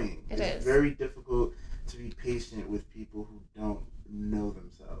is. annoying. It It's is. very difficult to be patient with people who don't know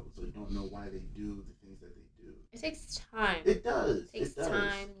themselves or don't know why they do the things that they do. It takes time. It does. It takes It does.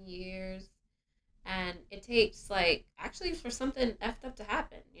 time, years, and it takes like actually for something effed up to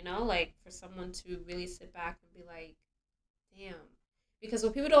happen. You know, like for someone to really sit back and be like, "Damn," because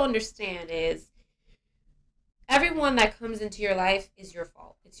what people don't understand is everyone that comes into your life is your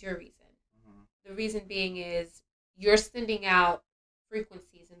fault. It's your reason. Mhm. The reason being is you're sending out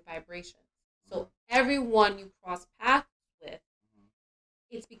frequencies and vibrations. So everyone you cross paths with, Mhm.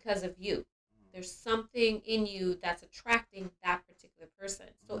 it's because of you. Mhm. There's something in you that's attracting that particular person.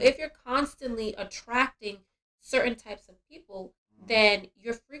 So Mhm. if you're constantly attracting certain types of people, Mhm. then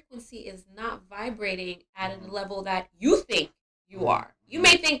your frequency is not vibrating at a Mhm. level that you think you Mhm. are. You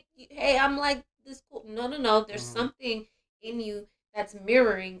may think, hey, I'm like this cool. No, no, no. There's Mhm. something in you that's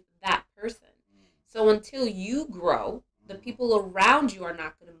mirroring that person. Mhm. So until you grow, the Mhm. people around you are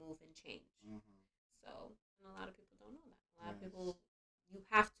not going to move and change. Mhm. So, and a lot of people don't know that. A lot of Yes. people, you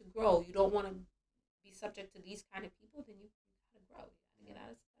have to grow. You don't want to be subject to these kind of people, then you gotta grow. You gotta get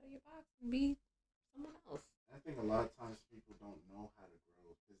out of your box and be someone else. I think a lot of times people don't know how to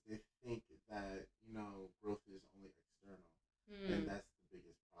grow because they think that, you know, growth is only external. And that's the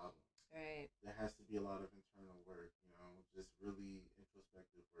biggest problem. Right. There has to be a lot of internal work, you know, just really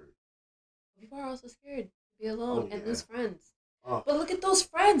introspective work. People are also scared to be alone and lose friends. Oh. But look at those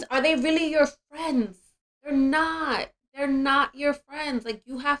friends. Are they really your friends? They're not. They're not your friends. Like,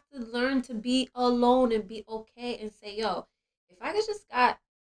 you have to learn to be alone and be okay and say, yo, if I could just got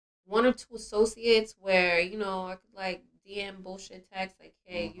one or two associates where, you know, I could like DM bullshit text like,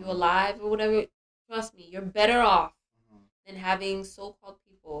 hey, you alive or whatever, trust me, you're better off than having so-called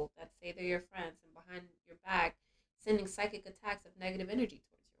people that say they're your friends and behind your back sending psychic attacks of negative energy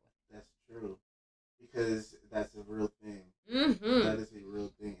towards you. That's true. Because that's a real thing. Mm-hmm. That is a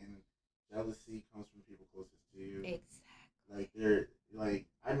real thing. And jealousy comes from people closest to you. Exactly. Like, they're, like,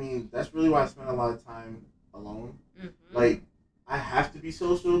 I mean, that's really why I spend a lot of time alone. Mm-hmm. Like, I have to be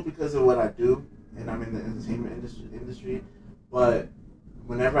social because of what I do, and I'm in the entertainment industry. But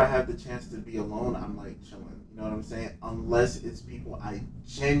whenever I have the chance to be alone, I'm like chilling. You know what I'm saying? Unless it's people I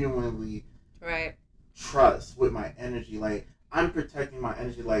genuinely trust with my energy. Like, I'm protecting my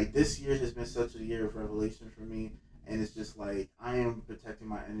energy. Like, this year has been such a year of revelation for me, and it's just like I am protecting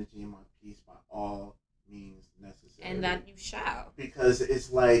my energy and my peace by all means necessary. And that you shall. Because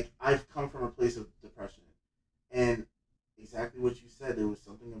it's like I've come from a place of depression. And exactly what you said, there was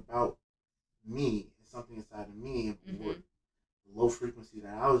something about me, something inside of me, the low frequency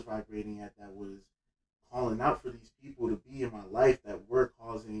that I was vibrating at that was calling out for these people to be in my life that were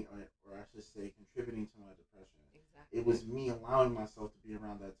causing, or I should say, contributing to my depression. Exactly. It was me allowing myself to be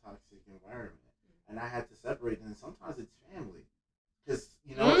around that toxic environment. And I had to separate them. And sometimes it's family. Because,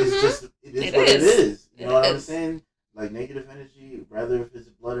 you know, it's just, it is what it is. You know what I'm saying? Like, negative energy, whether if it's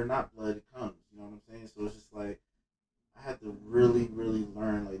blood or not blood, it comes. You know what I'm saying? So it's just like, I had to really, really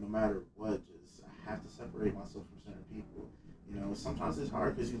learn, like, no matter what, just, I have to separate myself from certain people. You know, sometimes it's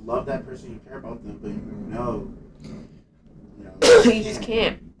hard because you love that person, you care about them, but you know, you just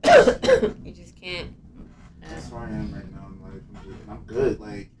can't. You just can't. That's where I am right now in life. I'm good.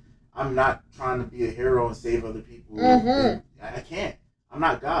 Like, I'm not trying to be a hero and save other people. I can't. I'm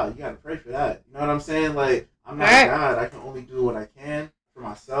not God. You got to pray for that. You know what I'm saying? Like, I'm not God. I can only do what I can for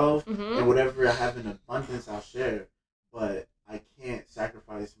myself, and whatever I have in abundance, I'll share. But I can't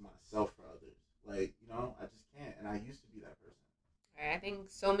sacrifice myself for others. Like, you know, I just can't. And I used to be that person. I think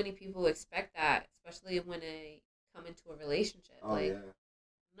so many people expect that, especially when they come into a relationship. Oh, like,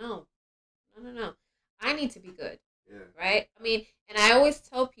 no. I need to be good. Yeah. Right? I mean, and I always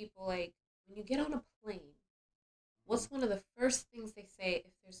tell people, like, when you get on a plane, what's one of the first things they say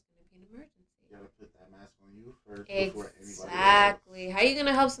if there's going to be an emergency? You got to put that mask on you first before anybody else. Exactly. How are you going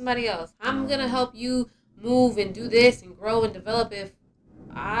to help somebody else? I'm going to help you move and do this and grow and develop if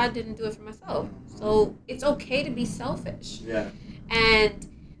I didn't do it for myself. So it's okay to be selfish. Yeah. And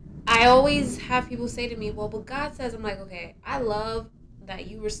I always have people say to me, well, but God says, I'm like, okay, I love that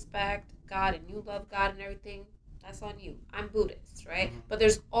you respect God and you love God and everything. That's on you. I'm Buddhist, right? But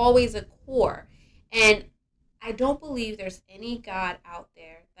there's always a core. And I don't believe there's any God out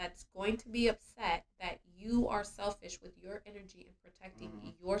there that's going to be upset that you are selfish with your energy and protecting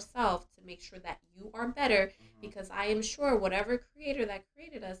yourself to make sure that you are better, because I am sure whatever creator that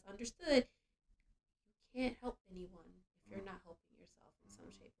created us understood you can't help anyone if you're not helping yourself in some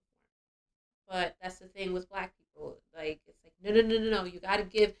shape or form. But that's the thing with Black people. Like, it's like, no, you got to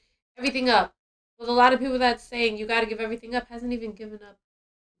give everything up. Well, a lot of people that's saying you got to give everything up hasn't even given up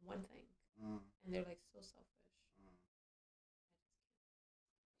one thing. And they're like so selfish.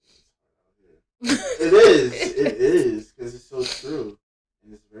 It is, because it's so true,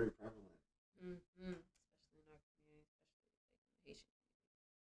 and it's very prevalent. Especially in our community,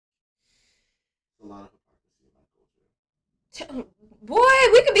 a lot of hypocrisy in our culture. Boy,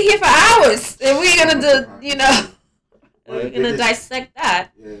 we could be here for hours, and we're gonna we're gonna dissect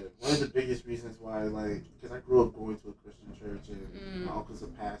that. Yeah, one of the biggest reasons why, like, because I grew up going to a Christian church, and my uncle's a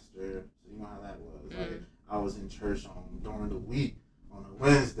pastor, so you know how that was. Like, I was in church during the week on a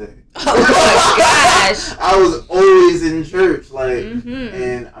Wednesday. Oh my gosh! I was always in church, like,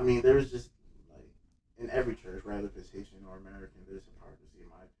 and I mean, there was just like in every church, rather if it's Haitian or American, there's hypocrisy in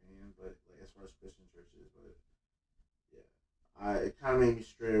my opinion. But like as far as Christian churches, but yeah, it kind of made me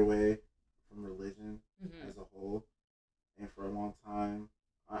stray away from religion as a whole. And for a long time,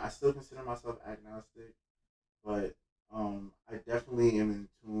 I still consider myself agnostic, but I definitely am in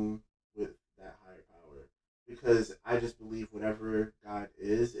tune with that higher power, because I just believe whatever God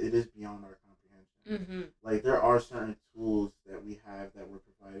is, it is beyond our comprehension. Like, there are certain tools that we have that were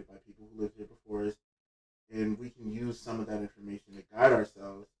provided by people who lived here before us, and we can use some of that information to guide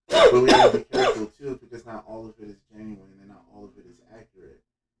ourselves, but we have to be careful too, because not all of it is genuine and not all of it is accurate.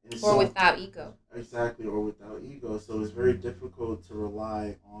 Or without ego. Exactly, or without ego. So it's very difficult to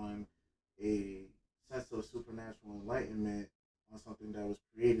rely on a sense of supernatural enlightenment on something that was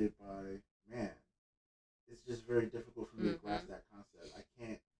created by man. It's just very difficult for me to grasp that concept. I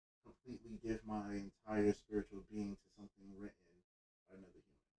can't completely give my entire spiritual being to something written by another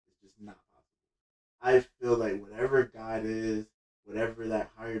human. It's just not possible. I feel like whatever God is, whatever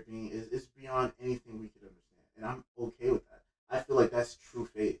that higher being is, it's beyond anything we could understand. And I'm okay with that. I feel like that's true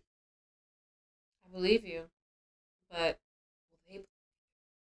faith. I believe you, but doesn't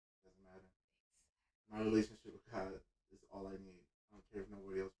matter. My relationship with God is all I need. I don't care if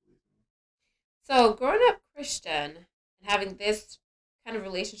nobody else believes me. So, growing up Christian and having this kind of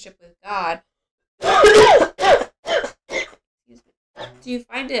relationship with God, do you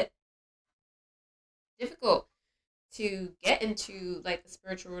find it difficult to get into like a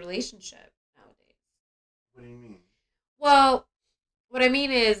spiritual relationship nowadays? What do you mean? Well, what I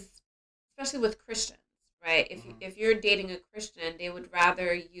mean is, especially with Christians, right? If you're dating a Christian, they would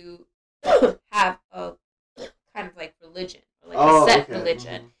rather you have a kind of like religion, or like a set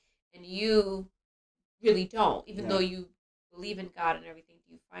religion, and you really don't, even though you believe in God and everything.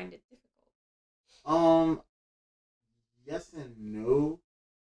 Do you find it difficult? Um, yes and no.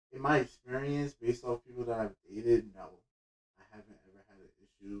 In my experience, based off people that I've dated, no, I haven't ever had an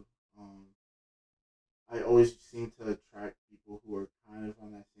issue. Um, I always seem to attract people who are kind of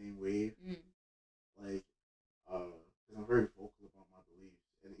on that same wave, Mm. like, because I'm very vocal about my beliefs,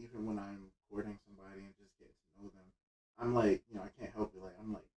 and even when I'm courting somebody and just getting to know them, I'm like, I can't help it. Like,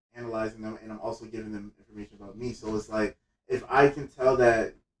 I'm like analyzing them, and I'm also giving them information about me. So it's like, if I can tell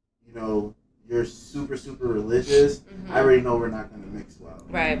that, you know, you're super super religious, I already know we're not gonna mix well.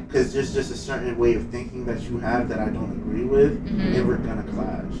 Right. Because there's just a certain way of thinking that you have that I don't agree with, and we're gonna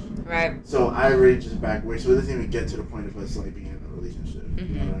clash. Right. So I already just back away. So it doesn't even get to the point of us like being in a relationship. You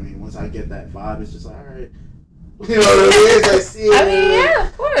know what I mean? Once I get that vibe, it's just like, all right. You know what I mean? I see it. I mean, yeah,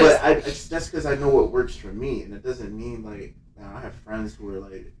 of course. But that's because I know what works for me, and it doesn't mean like I have friends who are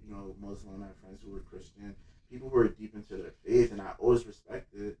like Muslim. I have friends who are Christian. People who are deep into their faith, and I always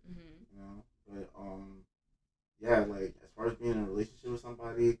respect it. But yeah, like as far as being in a relationship with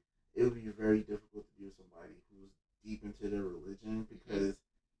somebody, it would be very difficult to be with somebody who's deep into their religion because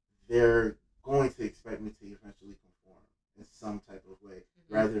they're going to expect me to eventually conform in some type of way,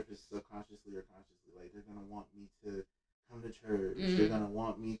 rather if it's subconsciously or consciously. Like they're gonna want me to come to church. They're gonna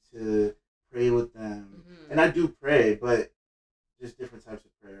want me to pray with them, and I do pray, but just different types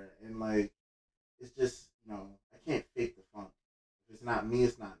of prayer. And like it's just I can't fake the funk. If it's not me,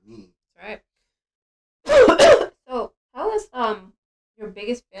 it's not me. That's right. So tell us your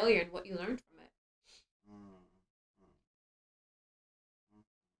biggest failure and what you learned from it.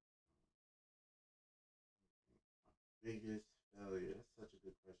 Biggest failure. That's such a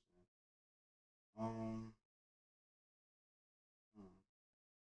good question. Um,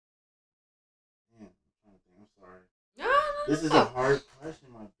 Man, I'm trying to think. I'm sorry. No. This is a hard question.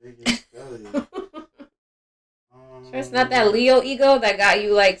 My biggest failure. Sure, it's not that Leo ego that got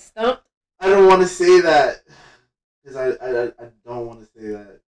you like stumped. I don't want to say that because I don't want to say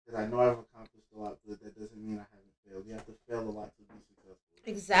that because I know I've accomplished a lot, but that doesn't mean I haven't failed. You have to fail a lot to be successful.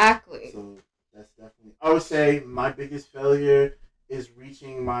 Exactly. So that's definitely. I would say my biggest failure is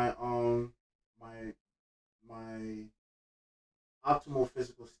reaching my my optimal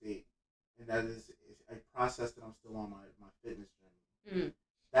physical state, and that is a process that I'm still on my fitness journey.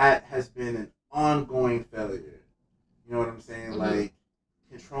 That has been an ongoing failure. You know what I'm saying? Like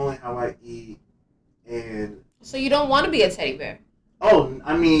controlling how I eat, and so you don't want to be a teddy bear. Oh,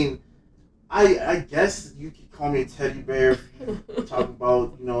 I mean, I guess you could call me a teddy bear if you talk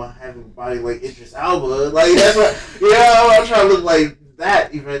about having a body like Idris Elba. Like that's what I'm trying to look like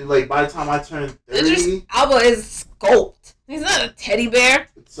that. Even like by the time I turn 30, Idris Elba is sculpt. He's not a teddy bear.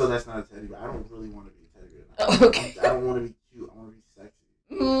 So that's not a teddy bear. I don't really want to be a teddy bear. Oh, okay. I don't want to be cute. I want to be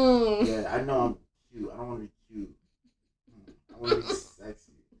sexy. Yeah, I know I'm cute. I don't want to be cute. I want to be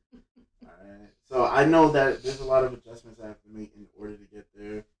sexy. Alright. So I know that there's a lot of adjustments I have to make in order to get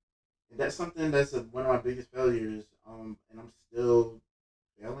there. And that's something that's one of my biggest failures. And I'm still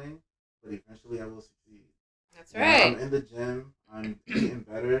failing, but eventually I will succeed. That's right. I'm in the gym. I'm getting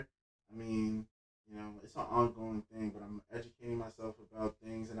better. I mean, it's an ongoing thing, but I'm educating myself about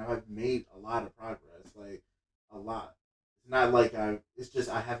things, and I've made a lot of progress, like a lot. It's not like it's just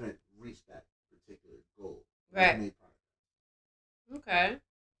I haven't reached that particular goal. Right. I've made progress. Okay.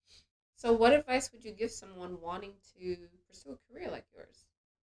 So what advice would you give someone wanting to pursue a career like yours?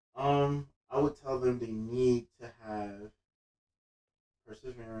 I would tell them they need to have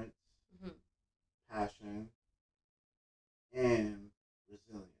perseverance, passion, and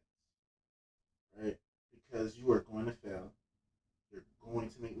resilience. Right? Because you are going to fail. You're going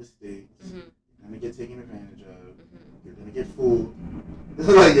to make mistakes. You're going to get taken advantage of. You're going to get fooled.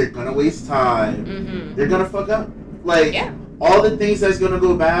 Like, you're going to waste time. You're going to fuck up. Like, all the things that's going to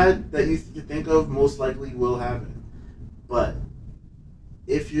go bad that you think of most likely will happen. But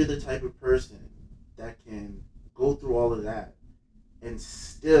if you're the type of person that can go through all of that and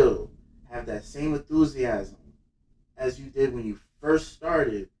still have that same enthusiasm as you did when you first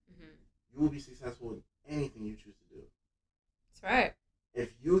started, you will be successful in anything you choose to do. That's right.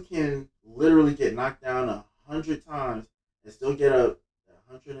 If you can literally get knocked down 100 times and still get up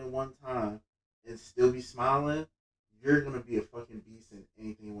 101 times and still be smiling, you're going to be a fucking beast in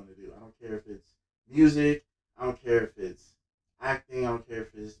anything you want to do. I don't care if it's music. I don't care if it's acting. I don't care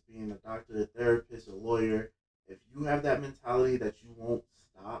if it's being a doctor, a therapist, a lawyer. If you have that mentality that you won't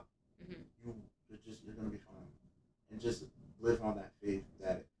stop, you're going to be fine. And just live on that faith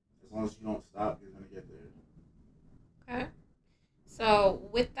that as long as you don't stop, you're going to get there. Okay. So,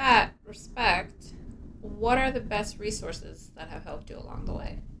 with that respect, what are the best resources that have helped you along the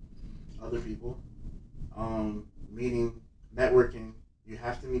way? Other people. Meeting, networking. You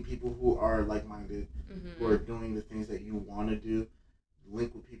have to meet meet people who are like-minded, who are Mm-hmm. doing the things that you want to do.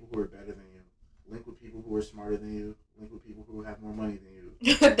 Link with people who are better than you. Link with people who are smarter than you. Link with people who have more money than you.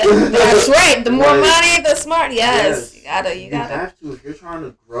 That's right. The more Like, money, the smart. Yes, yes, you you gotta. have to. If you're trying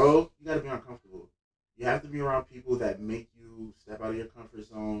to grow, you got to be uncomfortable. You have to be around people that make you step out of your comfort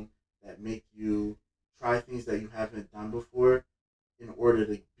zone, that make you try things that you haven't done before in order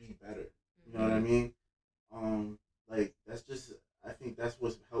to be better. You know what I Mm-hmm. mean? Like that's just I think that's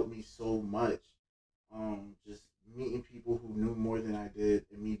what's helped me so much. Just meeting people who knew more than I did,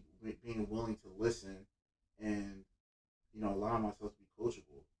 and me being willing to listen, and allowing myself to be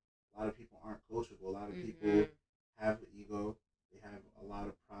coachable. A lot of people aren't coachable. A lot of Mm-hmm. people have an ego. They have a lot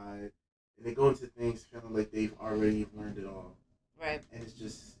of pride, and they go into things feeling like they've already learned it all. Right. And it's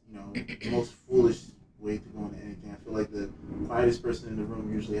just the most foolish way to go into anything. I feel like the quietest person in the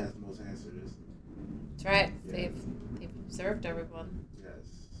room usually has the most answers. That's right. Yeah. They've observed everyone. Yes.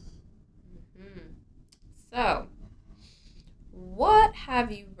 Mm-hmm. So, what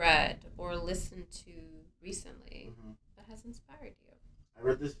have you read or listened to recently that has inspired you? I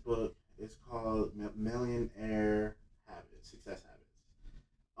read this book. It's called Millionaire Habits, Success Habits.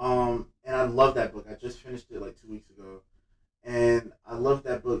 And I love that book. I just finished it like 2 weeks ago, and I love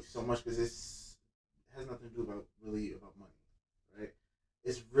that book so much because it has nothing to do about money, right?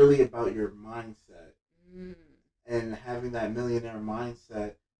 It's really about your mindset, Mm. and having that millionaire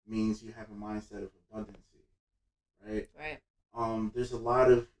mindset means you have a mindset of abundancy, right? Right. There's a lot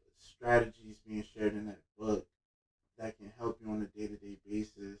of strategies being shared in that book that can help you on a day-to-day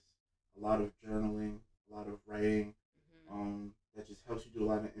basis. A lot of journaling, a lot of writing, that just helps you do a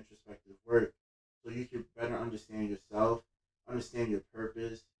lot of introspective work, so you can better understand yourself, understand your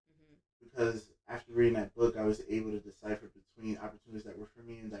purpose. Because after reading that book, I was able to decipher between opportunities that were for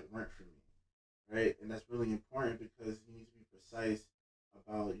me and that weren't for me, right? And that's really important because you need to be precise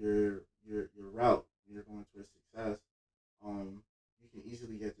about your route when you're going towards success. You can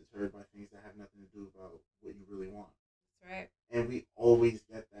easily get deterred by things that have nothing to do about what you really want. That's right. And we always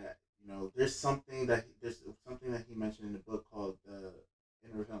get that. There's something that he mentioned in the book called the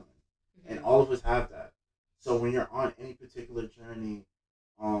inner villain, and all of us have that. So when you're on any particular journey,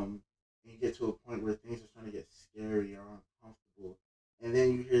 and you get to a point where things are starting to get scary or uncomfortable, and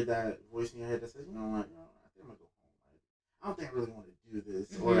then you hear that voice in your head that says, I think I'm gonna go home. Like, I don't think I really want to do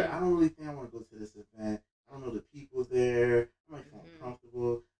this, or I don't really think I want to go to this event. I don't know the people there. I might feel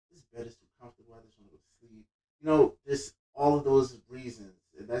uncomfortable. This bed is too comfortable. I just want to go to sleep. There's all of those reasons.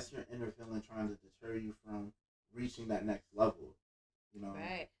 And that's your inner villain trying to deter you from reaching that next level.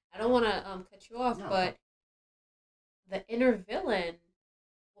 Right. I don't want to cut you off, No. but the inner villain,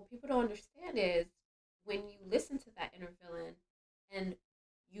 what people don't understand is when you listen to that inner villain and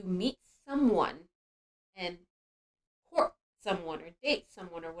you meet someone and court someone or date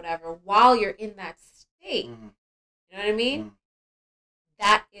someone or whatever while you're in that state, you know what I mean?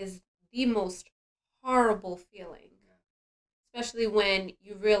 That is the most horrible feeling, especially when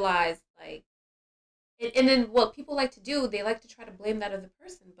you realize, like, and then what people like to do, they like to try to blame that other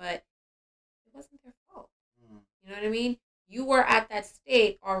person, but it wasn't their fault. You know what I mean? You were at that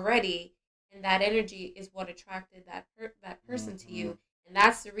state already, and that energy is what attracted that person to you, and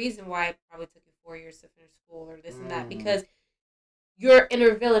that's the reason why it probably took you 4 years to finish school or this and that, because your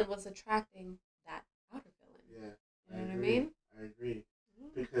inner villain was attracting that outer villain. Yeah, you know what I mean? I agree.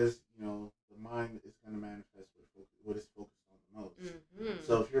 Because the mind is going to manifest what it's focused on the most.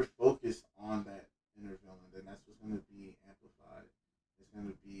 So if you're focused on that inner villain, then that's what's going to be amplified. It's going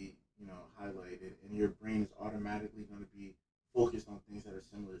to be highlighted, and your brain is automatically going to be focused on things that are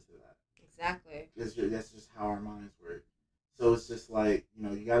similar to that. Exactly. Because that's just how our minds work. So it's just like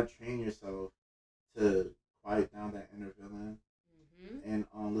you got to train yourself to quiet down that inner villain and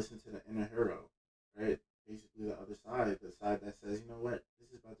listen to the inner hero, right? Basically the other side, the side that says, you know what, this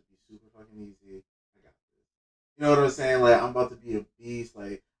is about to be super fucking easy. I got this. You know what I'm saying? Like, I'm about to be a beast.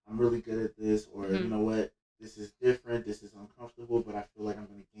 Like, I'm really good at this. Or, you know what, this is different. This is uncomfortable, but I feel like I'm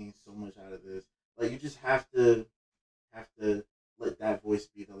going to gain so much out of this. Like, you just have to let that voice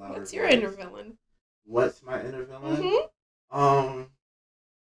be the louder What's your voice. inner villain? What's my inner villain? I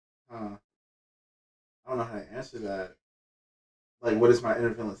don't know how to answer that. Like, what does my inner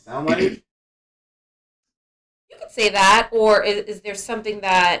villain sound like? You could say that, or is there something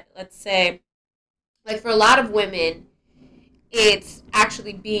that, let's say, like for a lot of women, it's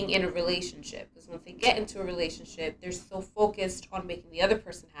actually being in a relationship. Because once they get into a relationship, they're so focused on making the other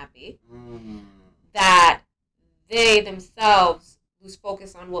person happy that they themselves lose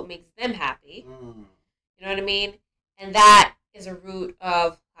focus on what makes them happy. You know what I mean? And that is a root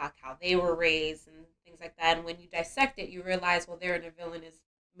of how they were raised and things like that. And when you dissect it, you realize, well, their inner villain is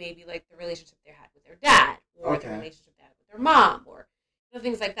maybe like the relationship they had with their dad, or the relationship they had with their mom, or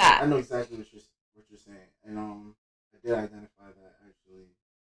things like that. I know exactly what you're saying, and I did identify that actually,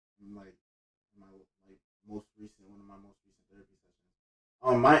 in like my one of my most recent therapy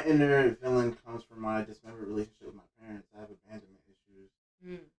sessions. My inner villain comes from my dismembered relationship with my parents. I have abandonment issues.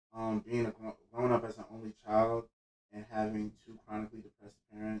 Being growing up as an only child and having two chronically depressed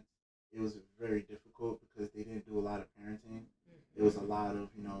parents, it was very difficult because they didn't do a lot of parenting. It was a lot of,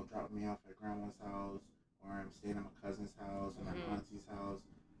 dropping me off at grandma's house, or I'm staying at my cousin's house or my auntie's house.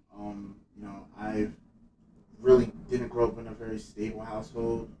 I really didn't grow up in a very stable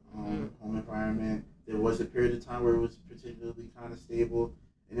household, home environment. There was a period of time where it was particularly kind of stable,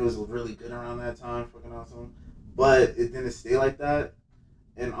 and it was really good around that time, fucking awesome. But it didn't stay like that,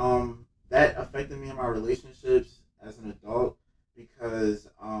 and that affected me in my relationships as an adult because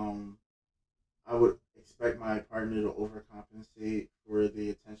I would expect my partner to overcompensate for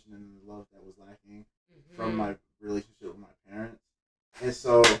the attention and the love that was lacking from my relationship with my parents. And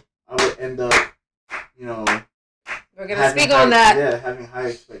so I would end up, we're going to speak on that. Yeah, having high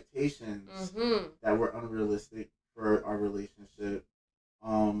expectations that were unrealistic for our relationship.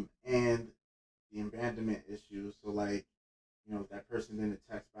 And the abandonment issue. So, like, if that person didn't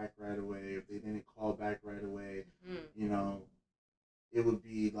text back right away, if they didn't call back right away, it would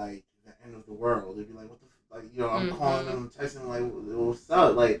be like the end of the world. It'd be like, what the I'm calling them, texting them, like, what's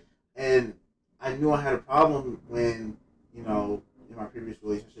up? Like, and I knew I had a problem when, in my previous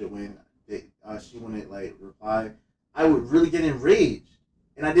relationship, when she wouldn't, like, reply, I would really get enraged.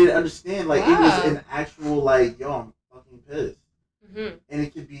 And I didn't understand, like, it was an actual, like, yo, I'm fucking pissed. And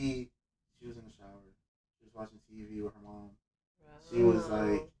it could be, she was in the shower, she was watching TV with her mom. She was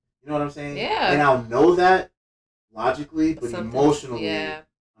like, you know what I'm saying? Yeah. And I'll know that logically, but emotionally,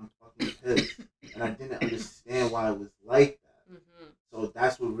 I'm fucking pissed. And I didn't understand why it was like that. So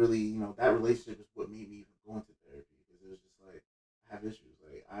that's what really, that relationship is what made me even go into therapy. Because it was just like, I have issues.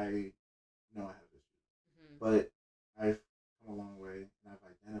 Like, I know I have issues. But I've come a long way, and I've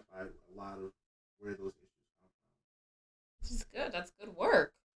identified a lot of where those issues come from. Which is good. That's good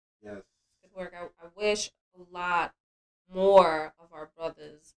work. Yes. Good work. I wish a lot more of our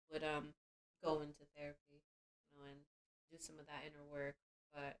brothers would go into therapy, and do some of that inner work.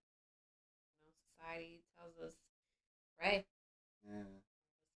 But society tells us, pray. Yeah.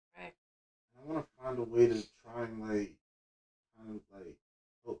 Pray. I want to find a way to try and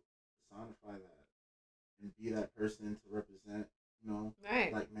help personify that and be that person to represent,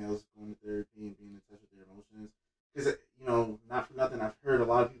 like males going to therapy and being in touch with their emotions. Because not for nothing, I've heard a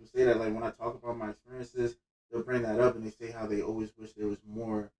lot of people say that, like, when I talk about my experiences, they'll bring that up and they say how they always wish there was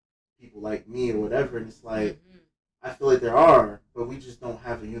more people like me or whatever, and it's like, I feel like there are, but we just don't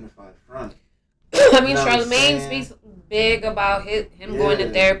have a unified front. I mean, Charlamagne speaks big about him going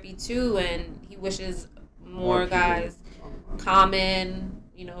to therapy too, and he wishes more guys. Common,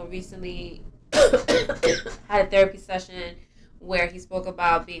 recently had a therapy session where he spoke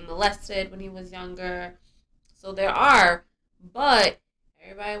about being molested when he was younger. So there are, but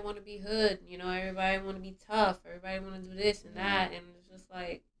everybody want to be hood, everybody want to be tough, everybody want to do this and that, and it's just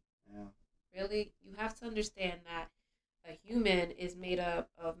like, really? You have to understand that a human is made up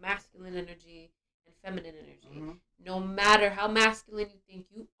of masculine energy and feminine energy. No matter how masculine you think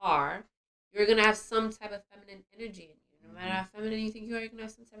you are, you're going to have some type of feminine energy in you. No matter how feminine you think you are, you're going to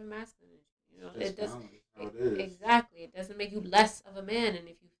have some type of masculine energy. It doesn't, exactly. It doesn't make you less of a man, and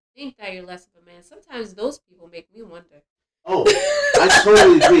if you think that you're less of a man, sometimes those people make me wonder. Oh, I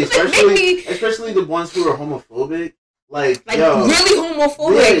totally agree. Especially the ones who are homophobic. Like really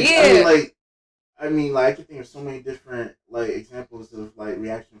homophobic, yeah. I mean, I can think of so many different, examples of,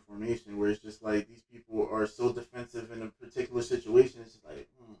 reaction formation where it's just, these people are so defensive in a particular situation. It's just like,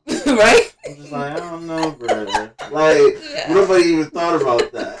 right? I'm just like, I don't know, bro. Nobody even thought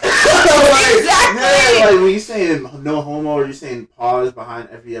about that. Exactly. Yeah, when you're saying no homo or you're saying pause behind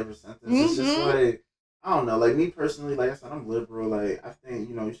every sentence, it's just like, I don't know. Me personally, like I said, I'm liberal. I think,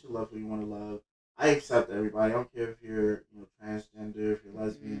 you should love who you want to love. I accept everybody. I don't care if you're, transgender, if you're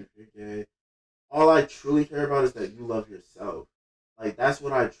lesbian, if you're gay. All I truly care about is that you love yourself. That's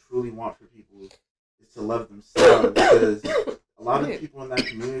what I truly want for people, is to love themselves. Because a lot of people in that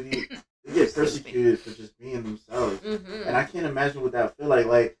community, they get persecuted for just being themselves. And I can't imagine what that would feel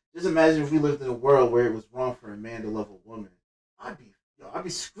like. Just imagine if we lived in a world where it was wrong for a man to love a woman. I'd be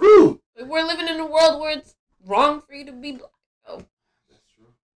screwed. We're living in a world where it's wrong for you to be black. Oh, that's true.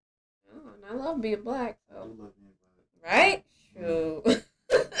 Oh, and I love being black. So. I do love being black. Right? True.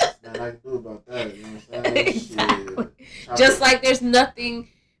 There's nothing I can do about that. You know what I'm saying? Exactly. Just like there's nothing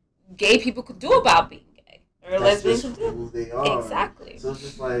gay people could do about being gay. or that's lesbians just who do. who they are. Exactly. So it's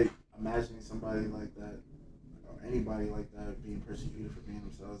just like imagining somebody like that, or anybody like that, being persecuted for being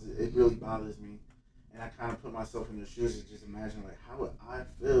themselves. It really bothers me, and I kind of put myself in their shoes and just imagine like how would I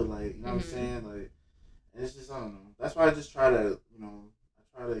feel, like, you know what I'm saying, like, and it's just, I don't know. That's why I just try to, I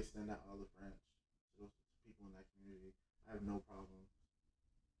try to extend that olive branch to those people in that community. I have no problem.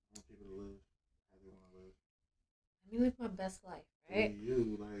 I want people to live how they want to live. Let me live my best life, right?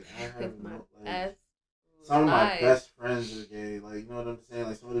 You, like, I have Live my no, like, best some of my life. best friends are gay. Like, you know what I'm saying?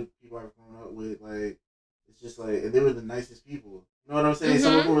 Like, some of the people I've grown up with, like, it's just like, and they were the nicest people. You know what I'm saying?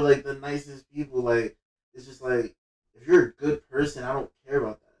 Some of them were like the nicest people. Like, it's just like, if you're a good person, I don't care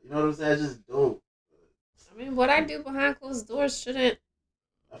about that. You know what I'm saying? I just don't. I mean, what I do behind closed doors shouldn't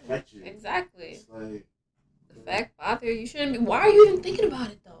affect you. Exactly. It's like, affect, bother you. Shouldn't be. Why are you even thinking about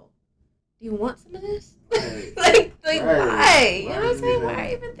it though? Do you want some of this? Right. like right. why? You Why know what I'm saying? even... Why are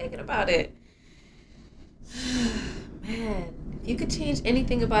you even thinking about it? Man, if you could change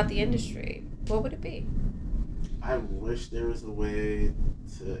anything about the industry, what would it be? I wish there was a way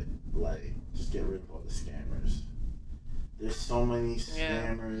to, like, just get rid of all the scammers. There's so many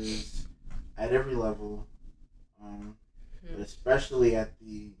scammers at every level, but especially at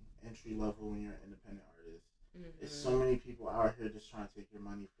the entry level when you're an independent artist. There's so many people out here just trying to take your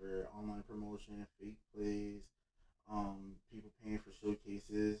money for online promotion, fake plays, people paying for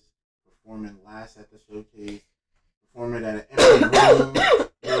showcases, performing last at the showcase, performing at an empty room.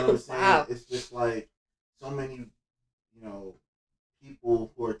 You know what I'm saying? Wow. It's just like so many,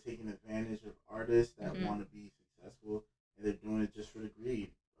 people who are taking advantage of artists that want to be successful, and they're doing it just for the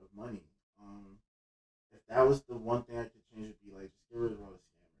greed of money. If that was the one thing I could change, it'd be like, just get rid of all the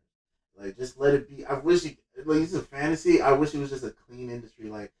scammers. Like, just let it be. I wish it's a fantasy. I wish it was just a clean industry.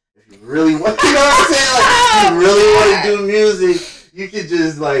 Like, if you really want, you know what I'm saying? Like, if you really want to do music, you could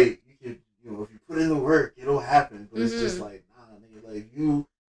just, like, if you put in the work, it'll happen. But it's just like, nah, nigga, like, if you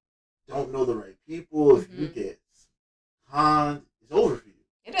don't know the right people, if you get conned, it's over for you.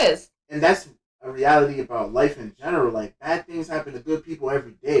 It is. And that's a reality about life in general. Like, bad things happen to good people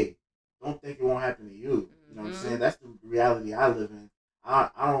every day. Don't think it won't happen to you. You know what I'm saying? That's the reality I live in. I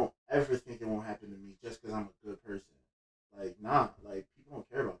don't ever think it won't happen to me just because I'm a good person. Like, nah. Like, people don't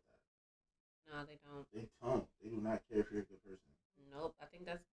care about that. No, they don't. They don't. They do not care if you're a good person. Nope. I think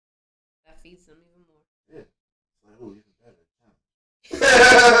that feeds them even more. Yeah. It's like, oh, even better.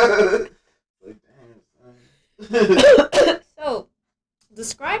 Like, damn, son. So,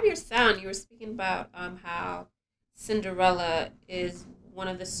 describe your sound. You were speaking about how Cinderella is one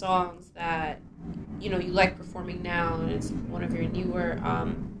of the songs that you like performing now, and it's one of your newer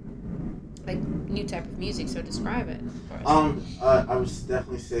new type of music. So describe it for us. I would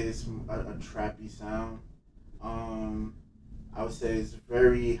definitely say it's a trappy sound. I would say it's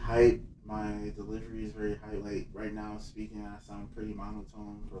very hype. My delivery is very hype. Like, right now speaking, I sound pretty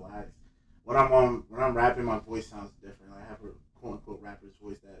monotone, relaxed. When I'm rapping, my voice sounds different. I have a quote unquote rapper's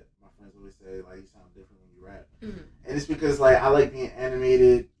voice that my friends always say, like, you sound different when you rap. And it's because, like, I like being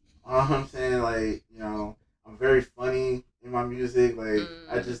animated. You know what I'm saying? Like, I'm very funny in my music. Like,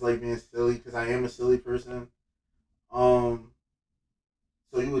 I just like being silly because I am a silly person. So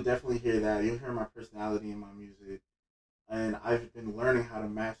you would definitely hear that. You'll hear my personality in my music. And I've been learning how to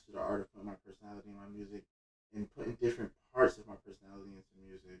master the art of putting my personality in my music and putting different parts of my personality into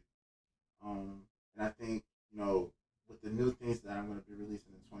music. And I think, with the new things that I'm going to be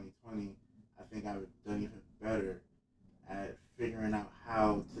releasing in 2020, I think I've done even better at figuring out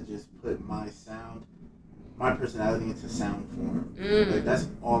how to just put my sound, my personality into sound form. Like, that's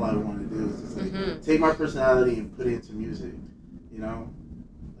all I want to do is just like take my personality and put it into music.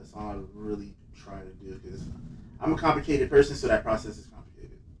 That's all I really try to do, because I'm a complicated person, so that process is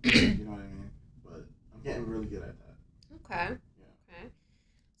complicated. You know what I mean? But I'm getting really good at that. Okay. Yeah. Okay.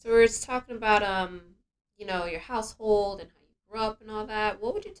 So we're just talking about your household and how you grew up and all that.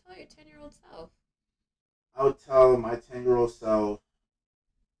 What would you tell your 10-year-old self? I would tell my 10-year-old self,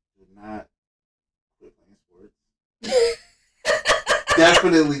 do not quit playing sports.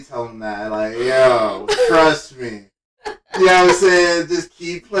 Definitely tell him that. Like, yo, trust me. You know what I'm saying? Just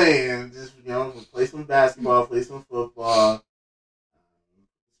keep playing. Just, play some basketball, play some football.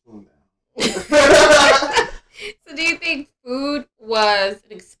 Spoon down. So do you think food was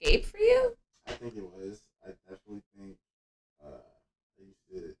an escape for you? I think it was. I definitely think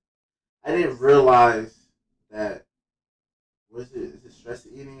I didn't realize that, is it stress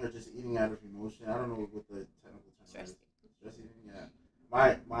eating or just eating out of emotion? I don't know what the technical term is. Stress eating, yeah.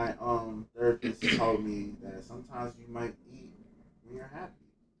 My therapist told me that sometimes you might eat when you're happy.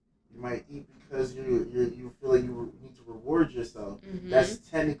 You might eat because you feel like you need to reward yourself. Mm-hmm. That's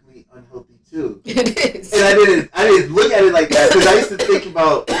technically unhealthy too. It is. And I didn't look at it like that because I used to think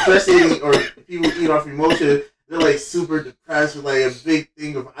about stress eating or people eat off emotion. They're like super depressed with like a big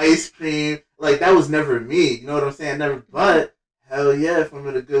thing of ice cream. Like that was never me. You know what I'm saying? Never. But hell yeah, if I'm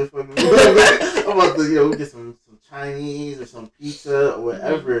in a good fucking mood, I'm about to get some Chinese or some pizza or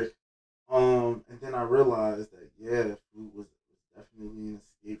whatever. And then I realized that yeah, food was definitely an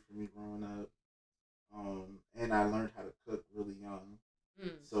escape for me growing up. And I learned how to cook really young.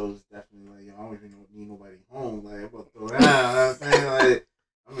 So it's definitely like, yo, I don't even need nobody home. Like, I'm about to throw down. You know what I'm saying? Like,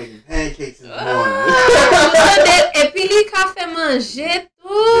 I'm making pancakes in the morning. Et puis, les cafés manger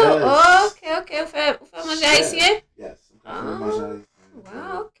tout. Yes. Okay. Vous faites manger haïtien? Yes. I'm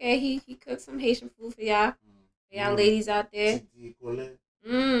wow, okay. He cooked some Haitian food for y'all. For y'all ladies out there.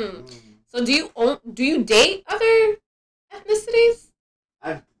 So do you date other ethnicities?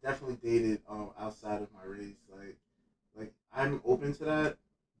 I've definitely dated outside of my race. Like I'm open to that.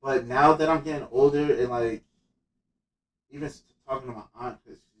 But now that I'm getting older and like even talking to my aunt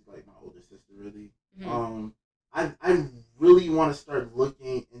because she's like my older sister really. I really want to start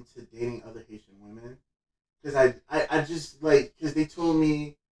looking into dating other Haitian women because I just like because they told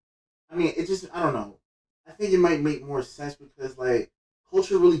me. I mean, it just I don't know. I think it might make more sense because like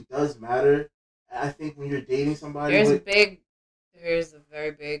culture really does matter. I think when you're dating somebody, there's a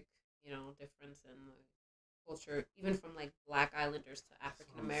very big difference in culture, even from like Black Islanders to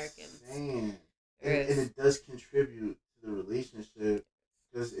African Americans. And it does contribute to the relationship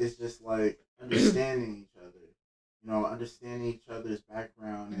because it's just like understanding each other, understanding each other's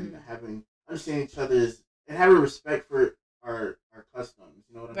background and understanding each other's and having respect for our customs.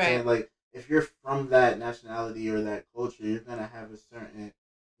 You know what I'm saying? Like if you're from that nationality or that culture, you're gonna have a certain,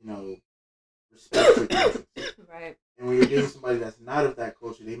 respect for things. Right. And when you're dating somebody that's not of that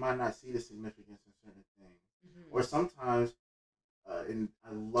culture, they might not see the significance in certain things. Or sometimes, and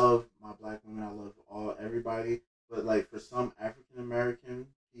I love my Black women, I love everybody, but like for some African American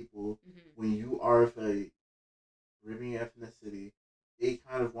people, when you are of a Caribbean ethnicity, they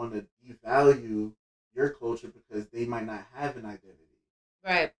kind of want to devalue your culture because they might not have an identity.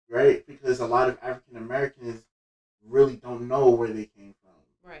 Right. Right? Because a lot of African Americans really don't know where they came from.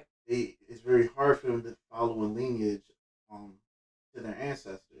 Right. It's very hard for them to follow a lineage to their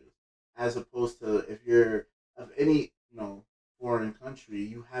ancestors. As opposed to if you're of any, foreign country,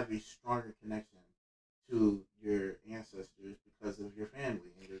 you have a stronger connection to your ancestors because of your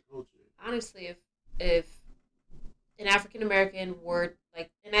family and your culture. Honestly, if an African American were like,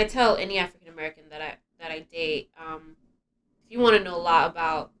 and I tell any African American that I date, if you want to know a lot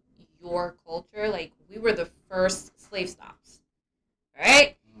about your culture, like we were the first slave stops,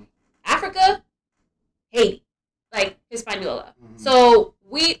 right? Africa, Haiti, like Hispaniola. So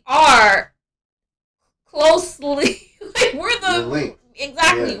we are closely like we're the link.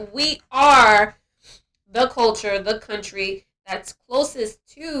 Exactly. Yeah. We are the culture, the country that's closest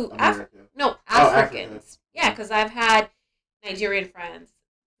to Africans. Yeah, because I've had Nigerian friends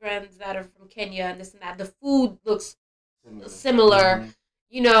that are from Kenya and this and that. The food looks similar.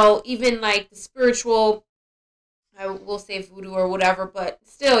 Even like the spiritual, I will say voodoo or whatever, but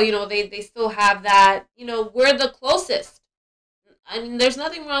still, they still have that. We're the closest. I mean, there's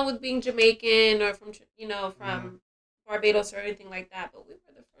nothing wrong with being Jamaican or from from Barbados or anything like that, but we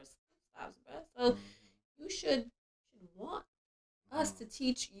were the first stops, so you should want us to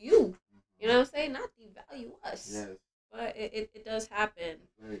teach you. You know what I'm saying? Not devalue us. Yes. But it does happen.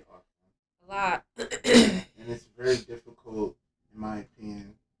 Very often. A lot. And it's very difficult, in my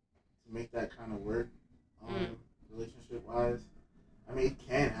opinion, to make that kind of work, relationship wise. I mean, it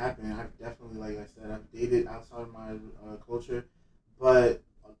can happen. I've definitely, like I said, I've dated outside of my culture, but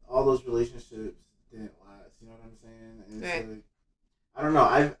all those relationships didn't last. You know what I'm saying? And it's like, I don't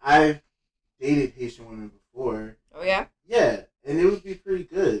know. I've dated Haitian women before. Oh yeah. Yeah, and it would be pretty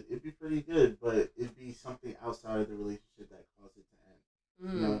good. It'd be pretty good, but it'd be something outside of the relationship that caused it to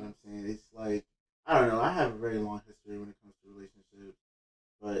end. You know what I'm saying? It's like I don't know. I have a very long history when it comes to relationships,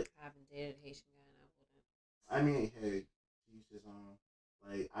 but I haven't dated a Haitian guy, and I wouldn't. I mean, hey, he's just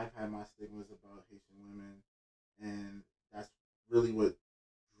like I've had my stigmas about Haitian women, and that's really what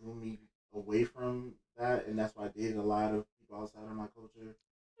drew me away from that, and that's why I dated a lot of people outside of my culture.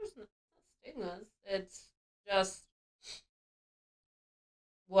 There's no stigmas. It's just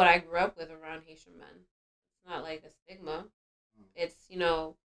what I grew up with around Haitian men. It's not like a stigma. It's,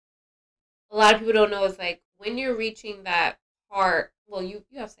 a lot of people don't know. It's like when you're reaching that part, well, you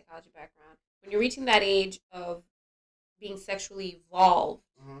have psychology background. When you're reaching that age of being sexually evolved,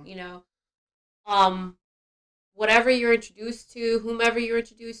 whatever you're introduced to, whomever you're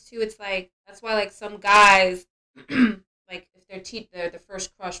introduced to, it's like that's why like some guys, like if their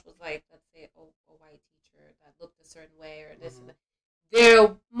first crush was like, let's say a white teacher that looked a certain way or this and that,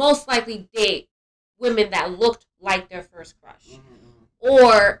 they'll most likely date women that looked like their first crush.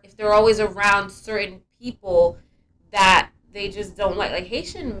 Or if they're always around certain people that they just don't like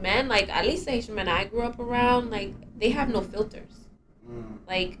Haitian men, like at least the Haitian men I grew up around, like they have no filters.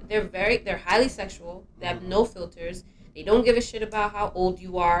 Like they're highly sexual. They have no filters. They don't give a shit about how old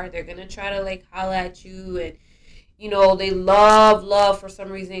you are. They're gonna try to like holler at you, and you know they love for some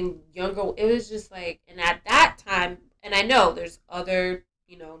reason younger. It was just like, and at that time, and I know there's other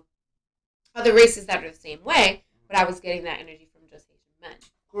other races that are the same way, but I was getting that energy from just Haitian men.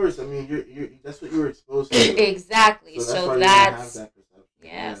 Of course, I mean you're that's what you were exposed to. Exactly. So that's have that perception.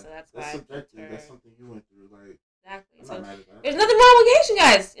 Yeah, so that's why subjective. Her. That's something you went through, like. Exactly. So there's nothing wrong with Asian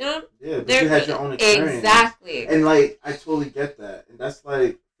guys, you know. Yeah, but you had your own experience. Exactly. And like I totally get that, and that's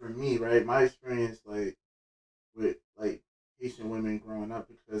like for me, right? My experience, like with like Haitian women growing up,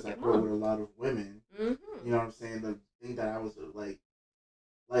 because I grew up with a lot of women. Mm-hmm. You know what I'm saying? The thing that I was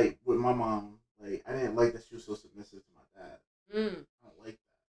like with my mom, like I didn't like that she was so submissive to my dad. I don't like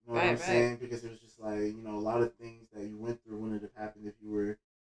that. You know what I'm saying? Because it was just like, you know, a lot of things that you went through wouldn't have happened if you were,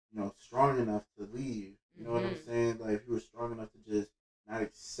 you know, strong enough to leave. You know what I'm saying? Like if you were strong enough to just not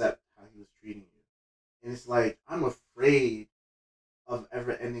accept how he was treating you. And it's like, I'm afraid of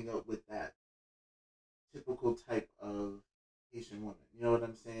ever ending up with that typical type of Haitian woman. You know what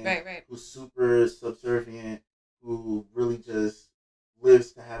I'm saying? Right. Who's super subservient, who really just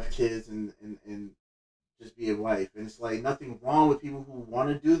lives to have kids and just be a wife. And it's like nothing wrong with people who want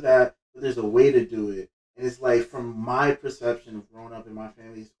to do that, but there's a way to do it. And it's like, from my perception of growing up in my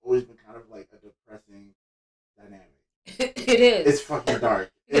family, it's always been kind of like a depressing dynamic. It is. It's fucking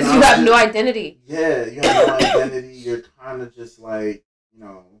dark. Because you have no identity. Yeah, you have no identity. You're kind of just like, you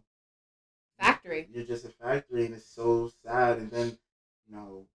know, factory. You're just a factory, and it's so sad. And then, you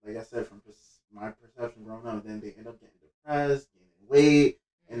know, like I said, from my perception growing up, then they end up getting depressed, gaining weight,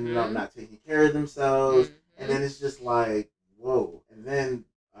 ending up not taking care of themselves. And then it's just like, whoa. And then,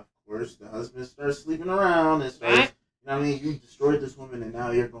 of course, the husband starts sleeping around and starts, you know what I mean? You destroyed this woman, and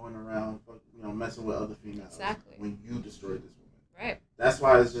now you're going around, you know, messing with other females. Exactly. When you destroyed this woman. Right. That's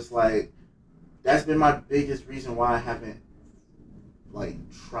why it's just like, that's been my biggest reason why I haven't, like,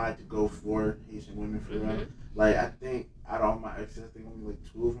 tried to go for Haitian women for real. Like, I think out of all my exes, I think only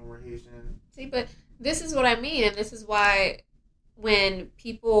like 2 of them were Haitian. See, but this is what I mean, and this is why when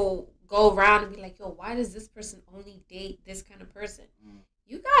people go around and be like, yo, why does this person only date this kind of person?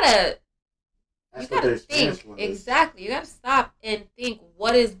 You gotta think. Exactly. You gotta stop and think,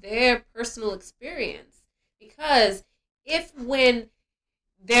 what is their personal experience? Because if when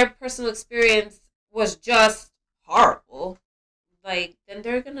their personal experience was just horrible, like, then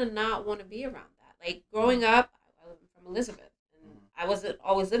they're gonna not want to be around that. Like, growing up, I live from Elizabeth, and I wasn't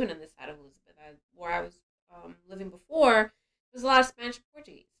always living in this side of Elizabeth. Where I was living before, there's a lot of Spanish and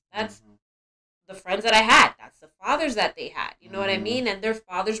Portuguese. That's the friends that I had. That's the fathers that they had. You know what I mean? And their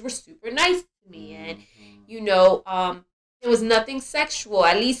fathers were super nice to me, and you know, there was nothing sexual.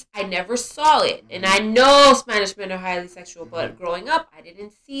 At least I never saw it. And I know Spanish men are highly sexual, but growing up, I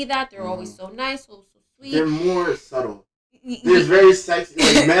didn't see that. They're always so nice, so sweet. They're more subtle. There's very sexy,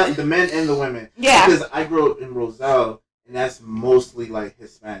 like the men and the women. Yeah. Because I grew up in Roselle, and that's mostly like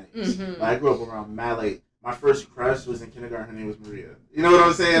Hispanics. Like, I grew up around Malay. My first crush was in kindergarten. Her name was Maria. You know what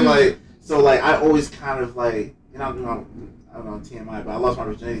I'm saying? Like, so like I always kind of like, you know, I don't know TMI, but I lost my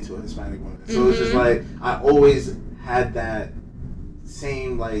virginity to a Hispanic woman. So it's just like I always had that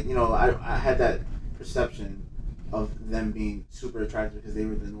same, like, you know, I had that perception of them being super attractive because they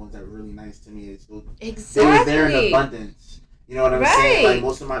were the ones that were really nice to me. They were there in abundance. You know what I'm saying? Like,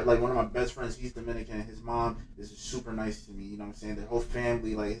 most of my, like, one of my best friends, he's Dominican. His mom is super nice to me. You know what I'm saying? Their whole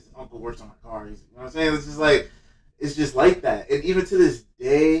family, like, his uncle works on my car. You know what I'm saying? It's just like that. And even to this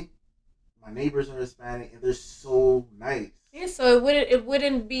day, my neighbors are Hispanic, and they're so nice. Yeah, so it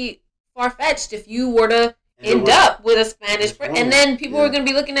wouldn't be far-fetched if you were to end up with a Spanish person, and then people are going to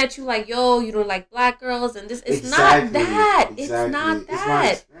be looking at you like, yo, you don't like black girls, and this, it's not that. It's not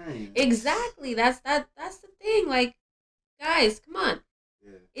that. Exactly. That's the thing. Like, guys, come on.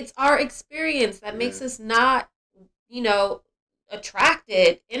 Yeah. It's our experience that makes us not, you know,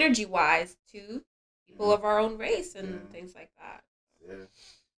 attracted energy-wise to people of our own race and things like that. Yeah.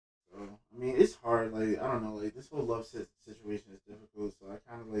 So, I mean, it's hard. Like, I don't know. Like, this whole love situation is difficult, so I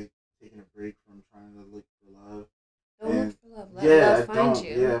kind of like taking a break from trying to look for love. Don't look for love. Let love find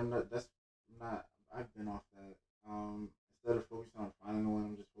you. Yeah, I've been off that. Instead of focusing on finding the one,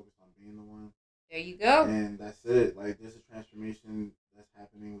 I'm just focused on being the one. There you go. And that's it. Like, there's a transformation that's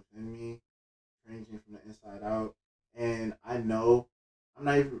happening within me, changing from the inside out. And I know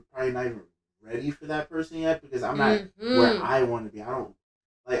I'm probably not even ready for that person yet because I'm not where I want to be. I don't,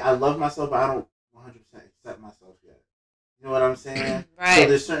 like, I love myself, but I don't 100% accept myself yet. You know what I'm saying? Right. So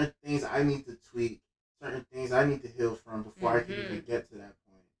there's certain things I need to tweak, certain things I need to heal from before I can even get to that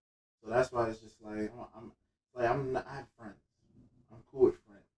point. So that's why it's just like, I have friends. I'm cool with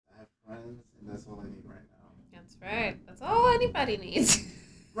friends. I have friends, and that's all I need right now. That's right. That's all anybody needs.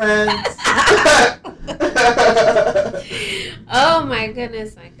 Friends. Oh my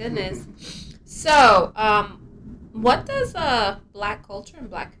goodness, my goodness. So, what does Black culture and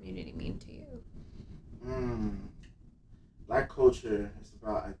Black community mean to you? Black culture is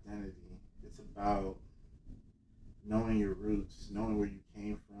about identity. It's about knowing your roots, knowing where you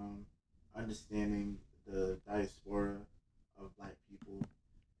came from, understanding the diaspora of Black people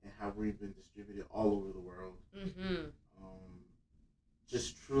and how we've been distributed all over the world.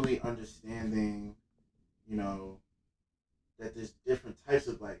 Just truly understanding, that there's different types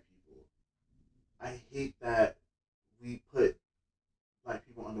of Black people. I hate that we put Black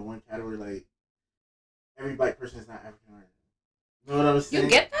people under one category. Like, every Black person is not African American. You know what I'm saying? You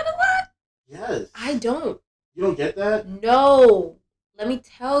get that a lot? Yes. I don't. You don't get that? No. Let me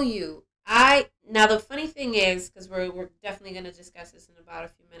tell you. Now the funny thing is, because we're definitely going to discuss this in about a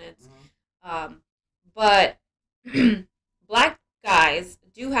few minutes, but Black guys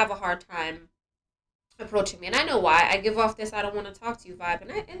do have a hard time approaching me, and I know why. I give off this "I don't want to talk to you" vibe,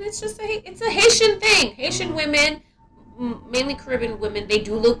 and it's just it's a Haitian thing. Haitian women, mainly Caribbean women, they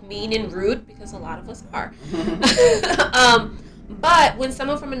do look mean and rude because a lot of us are. But when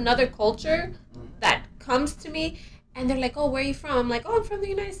someone from another culture that comes to me and they're like, "Oh, where are you from?" I'm like, "Oh, I'm from the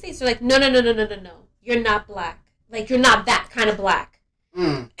United States." They're like, "No. You're not Black. Like, you're not that kind of Black."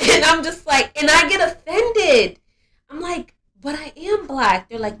 And I'm just like, and I get offended. I'm like, "But I am Black."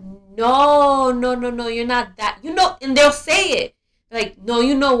 They're like, no, you're not that. And they'll say it. They're like, "No,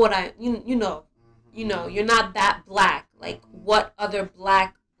 you know what you know, you're not that Black. Like, what other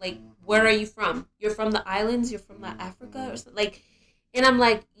Black, like, where are you from? You're from the islands? You're from Africa or something?" Like, and I'm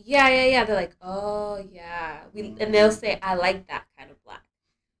like, yeah. They're like, "Oh, yeah." And they'll say, "I like that kind of Black."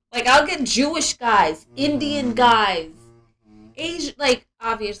 Like, I'll get Jewish guys, Indian guys, Asian, like,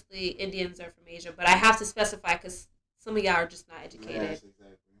 obviously Indians are from Asia, but I have to specify because some of y'all are just not educated. Yes,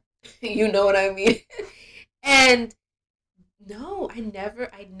 exactly. You know what I mean? And no,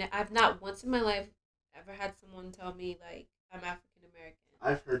 I've not once in my life ever had someone tell me, like, I'm African American.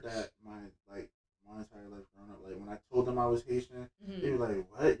 I've heard that my entire life growing up. Like, when I told them I was Haitian, they were like,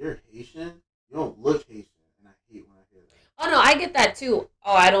 "What? You're Haitian? You don't look Haitian." And I hate when I hear that. Oh, no, I get that too.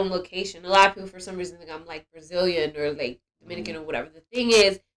 "Oh, I don't look Haitian." A lot of people, for some reason, think I'm, like, Brazilian or, like, Dominican or whatever. The thing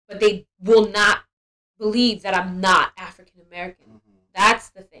is, but they will not believe that I'm not African American. That's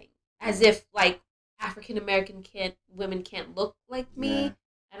the thing. As if, like, African American women can't look like me. Yeah.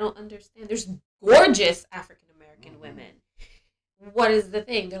 I don't understand. There's gorgeous African American women. What is the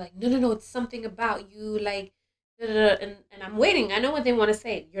thing? They're like, no, it's something about you, like, and I'm waiting. I know what they want to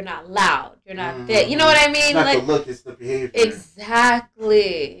say. You're not loud. You're not that. You know what I mean? It's not like, the look, it's the behavior.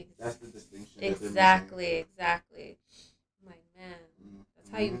 Exactly. That's the distinction. Exactly. I'm like, man, that's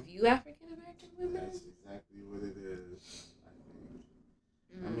how you view African American women? That's exactly what it is, I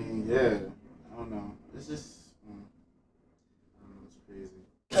think. I mean, yeah. I don't know. It's just, I don't know, it's crazy.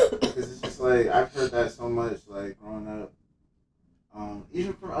 Because it's just like, I've heard that so much, like, growing up.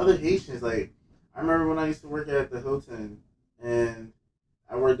 Even from other Haitians, like, I remember when I used to work at the Hilton, and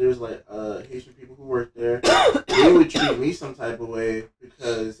there was, like, Haitian people who worked there. They would treat me some type of way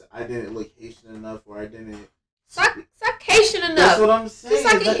because I didn't look Haitian enough, or I didn't... Suck Haitian enough. That's what I'm saying.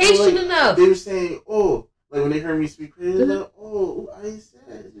 Suck Haitian enough. They were saying, "Oh," like, when they heard me speak Creole, they're like, "Oh, I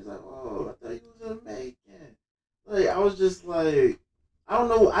said." She's like, "Oh, I thought you was American." Like, I was just like, I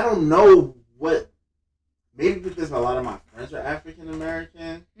don't know what. Maybe because a lot of my friends are African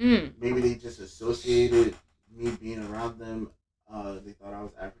American. Maybe they just associated me being around them. They thought I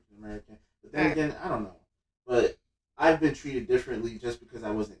was African American. But then again, I don't know. But I've been treated differently just because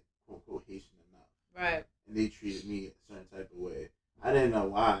I wasn't quote unquote Haitian enough. Right. And they treated me a certain type of way. I didn't know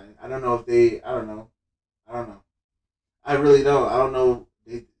why. I don't know if they. I don't know. I really don't. I don't know.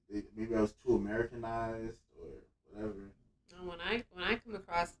 They maybe I was too Americanized or whatever. When I come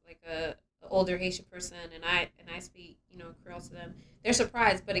across, like, a older Haitian person and I speak, Creole to them, they're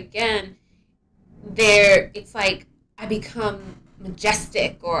surprised. But again, it's like I become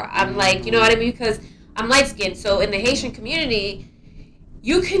majestic, or I'm like, you know what I mean? Because I'm light skinned. So in the Haitian community,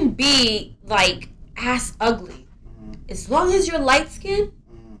 you can be, like, ass ugly. As long as you're light skinned,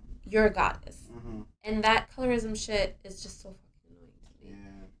 you're a goddess. And that colorism shit is just so fucking annoying to me.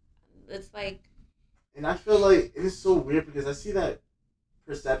 Yeah. It's like... And I feel like it is so weird because I see that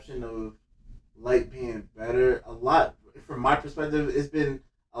perception of light being better a lot. From my perspective, it's been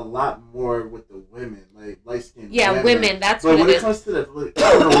a lot more with the women, like light skinned women. That's but what when it it is. comes to the,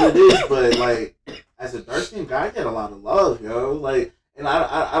 I don't know what it is, but like as a dark skinned guy, I get a lot of love, yo. Like, and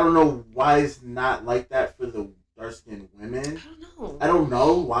I don't know why it's not like that for the dark skinned women. I don't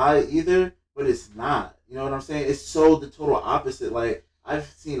know why either, but it's not. You know what I'm saying? It's so the total opposite. Like, I've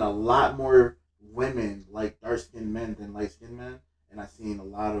seen a lot more women like dark skinned men than light skinned men, and I've seen a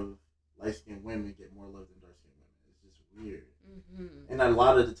lot of light skinned women get more love than dark skinned women. It's just weird. Mm-hmm. And a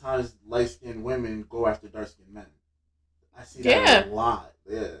lot of the times, light skinned women go after dark skinned men. I see that a lot.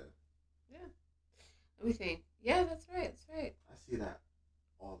 Yeah. Yeah. Let me think. Yeah, that's right. That's right. I see that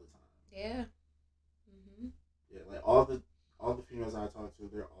all the time. Yeah. Mm-hmm. Yeah, like all the females I talk to,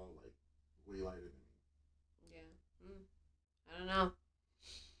 they're all like way lighter than me. Yeah. I don't know.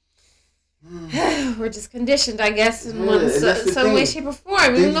 We're just conditioned, I guess, in some way, shape, or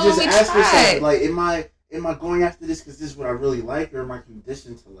form. Even though we try. Like, am I going after this because this is what I really like, or am I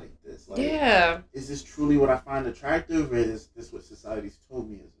conditioned to like this? Like, is this truly what I find attractive, or is this what society's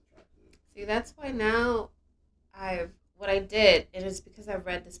told me is attractive? See, that's why now what I did, and it's because I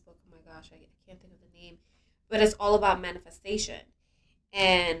read this book. Oh my gosh, I can't think of the name, but it's all about manifestation.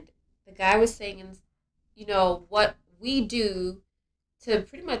 And the guy was saying, you know, what we do to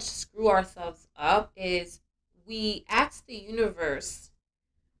pretty much screw ourselves up is we ask the universe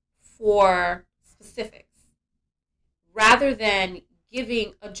for specifics rather than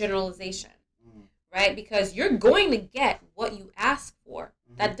giving a generalization, right? Because you're going to get what you ask for.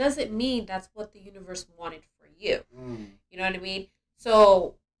 Mm-hmm. That doesn't mean that's what the universe wanted for you. You know what I mean?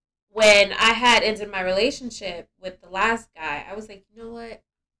 So when I had ended my relationship with the last guy, I was like, you know what?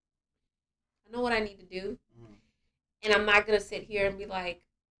 I know what I need to do. And I'm not going to sit here and be like,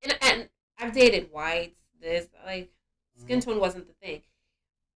 and I've dated whites, skin tone wasn't the thing.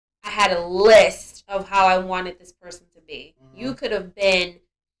 I had a list of how I wanted this person to be. Mm-hmm. You could have been,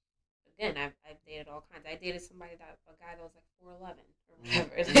 again, I've dated all kinds. I dated a guy that was like 4'11" or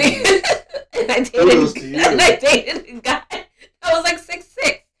whatever. And I dated a guy that was like 6'6".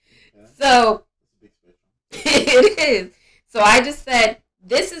 Yeah. So, it is. So I just said,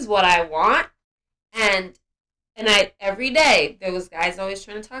 this is what I want. And every day, there was guys always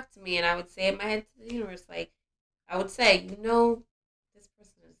trying to talk to me, and I would say in my head to the universe, like, I would say, you know, this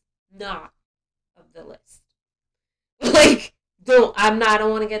person is not of the list. Like, I don't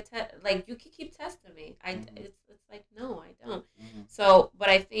want to get like, you can keep testing me. It's like, no, I don't. Mm-hmm. So, but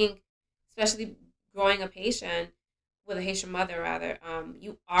I think, especially growing up Haitian, with a Haitian mother rather,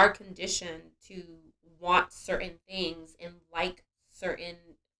 you are conditioned to want certain things and like certain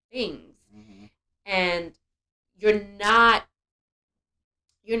things. Mm-hmm. And you're not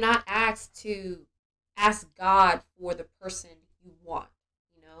asked to ask God for the person you want.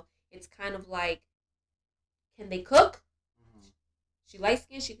 You know, it's kind of like, can they cook? Mm-hmm. She light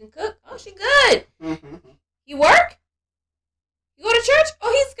skinned, she can cook. Oh, she good. Mm-hmm. You work? You go to church?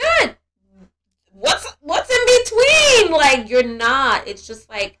 Oh, he's good. What's in between? Like, you're not. It's just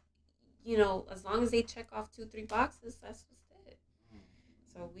like, you know, as long as they check off 2-3 boxes, that's just it.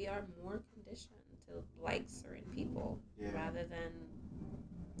 So we are more conditioned to like certain people rather than,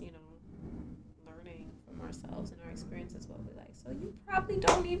 you know, learning from ourselves and our experiences what we like. So you probably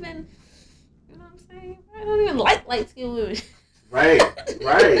don't even, you know what I'm saying? I don't even like light-skinned women. Right.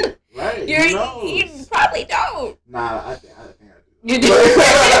 You probably don't. Nah, I think I do. You do?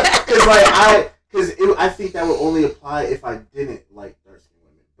 Because I think that would only apply if I didn't like dark-skinned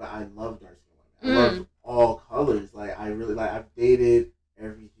women. But I love dark-skinned women. I love all colors. Like, I really, like, I've dated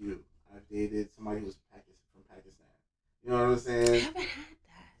every hue. I've dated somebody who was from Pakistan. You know what I'm saying? I haven't had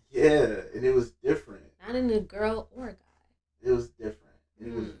that. Yeah, and it was different. Not in a girl or a guy. It was different.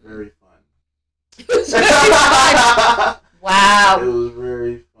 And it was very fun. It was very fun. Wow. It was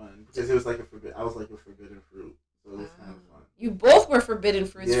very fun. Because it was like I was like a forbidden fruit. So it was kind of fun. You both were forbidden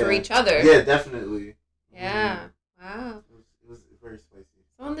fruits for each other. Yeah, definitely. Yeah. Wow. It was very spicy.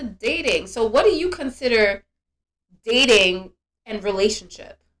 So on the dating, so what do you consider dating and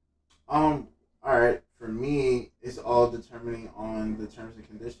relationship? All right. For me, it's all determining on the terms and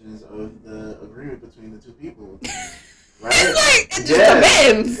conditions of the agreement between the two people. Right? It just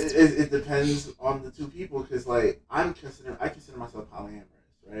depends. It depends on the two people because, like, I consider myself polyamorous,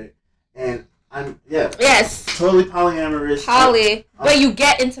 right? And yes, totally polyamorous. But you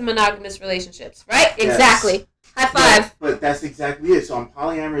get into monogamous relationships, right? Yes. Exactly. High five. But that's exactly it. So I'm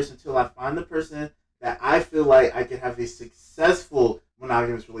polyamorous until I find the person that I feel like I can have a successful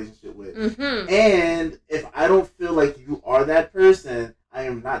monogamous relationship with. Mm-hmm. And if I don't feel like you are that person, I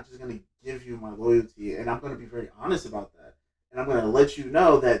am not just going to give you my loyalty. And I'm going to be very honest about that. And I'm going to let you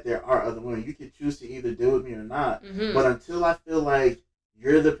know that there are other women. You can choose to either deal with me or not. Mm-hmm. But until I feel like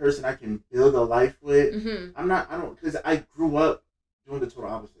you're the person I can build a life with, because I grew up doing the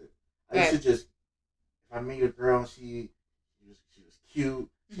total opposite. I used to just, if I meet a girl and she was cute,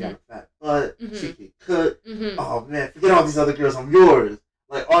 she had a fat butt, she could cook, oh man, forget all these other girls, I'm yours.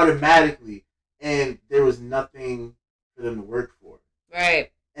 Like automatically. And there was nothing for them to work for.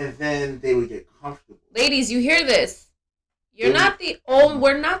 Right. And then they would get comfortable. Ladies, you hear this. We're not the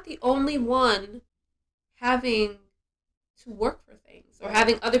only one having to work for things or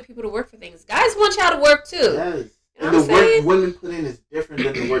having other people to work for things. Guys want y'all to work too. Yes. You know and the work women put in is different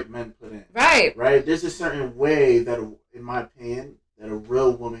than the work men put in. Right. Right? There's a certain way that, in my opinion, that a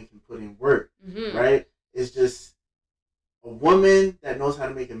real woman can put in work. Right? It's just a woman that knows how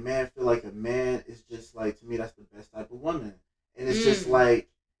to make a man feel like a man is just like, to me, that's the best type of woman. And it's just like,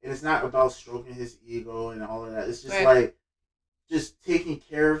 and it's not about stroking his ego and all of that. It's just like, just taking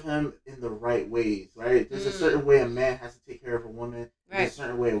care of him in the right ways, right? There's a certain way a man has to take care of a woman. There's a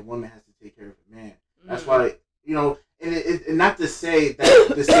certain way a woman has to take care of a man. That's why, you know, and not to say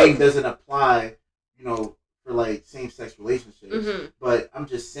that the same doesn't apply, you know, for like same-sex relationships, but I'm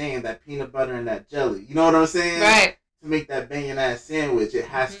just saying that peanut butter and that jelly, you know what I'm saying? Right. To make that banging ass sandwich, it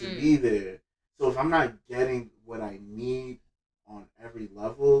has to be there. So if I'm not getting what I need on every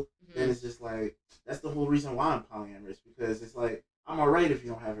level, then it's just like, that's the whole reason why I'm polyamorous, because it's like, I'm alright if you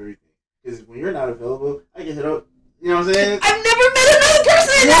don't have everything. Because when you're not available, I can hit up, you know what I'm saying? I've never met another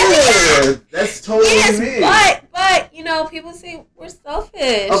person that that's totally me. But, you know, people say we're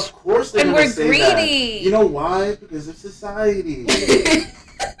selfish. Of course they're and gonna we're say greedy. That. You know why? Because of society.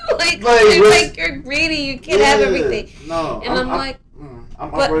 like you're greedy, you can't have everything. No. And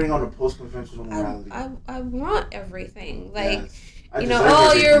I'm operating on a post-conventional morality. I want everything. Like, yes. You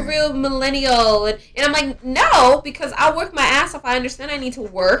know, you're a real millennial. And I'm like, no, because I'll work my ass off. I understand I need to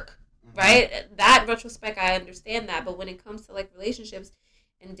work, right? That retrospect, I understand that. But when it comes to, like, relationships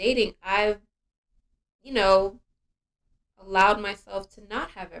and dating, I've, you know, allowed myself to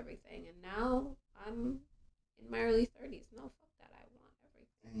not have everything. And now I'm in my early 30s. No, fuck that. I want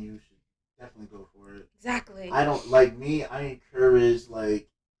everything. And you should definitely go for it. Exactly. I don't, like me, I encourage, like,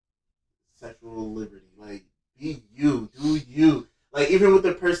 sexual liberty. Like, be you. Do you. Like, even with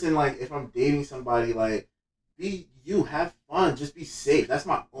the person, like, if I'm dating somebody, like, be you, have fun, just be safe. That's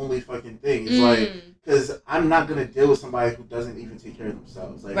my only fucking thing. It's like, because I'm not going to deal with somebody who doesn't even take care of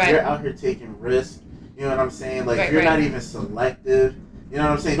themselves. Like, you're out here taking risks, you know what I'm saying? Like, you're not even selective, you know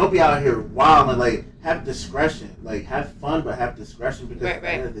what I'm saying? Don't be out here wild and, like, have discretion. Like, have fun, but have discretion, because at the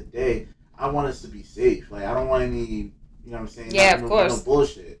end of the day, I want us to be safe. Like, I don't want any, you know what I'm saying? Yeah, of course. No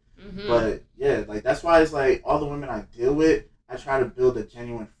bullshit. But, yeah, like, that's why it's like, all the women I deal with, I try to build a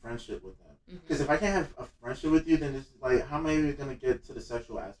genuine friendship with them. Because if I can't have a friendship with you, then it's like, how am I even going to get to the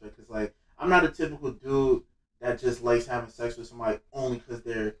sexual aspect? Because, like, I'm not a typical dude that just likes having sex with somebody only because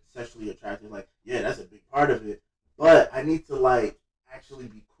they're sexually attractive. Like, yeah, that's a big part of it. But I need to, like, actually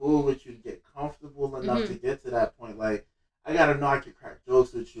be cool with you to get comfortable enough to get to that point. Like, I got to know I can crack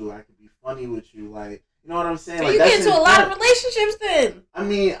jokes with you. I can be funny with you. Like, you know what I'm saying? So like, you get into a lot of relationships then. I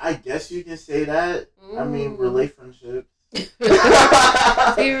mean, I guess you can say that. I mean, relationships. See,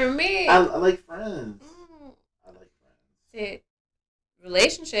 for me, I like friends. I like friends. See,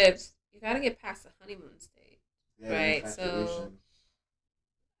 relationships, you gotta get past the honeymoon stage, right? So,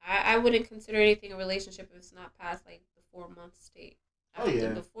 I wouldn't consider anything a relationship if it's not past like the 4-month stage.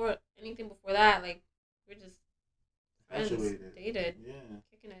 Before anything before that, like we're just friends, dated,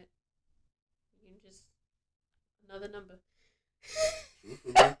 kicking it. You can just another number.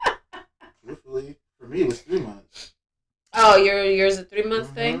 Truthfully, for me, it was 3 months. Oh, yours a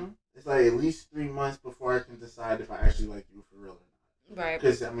 3-month thing? It's like at least 3 months before I can decide if I actually like you for real or not. Right.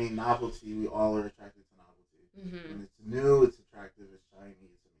 Because, I mean, novelty, we all are attracted to novelty. When it's new, it's attractive, it's shiny,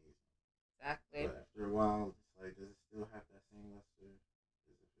 it's amazing. Exactly. But after a while, it's like, does it still have that same luster?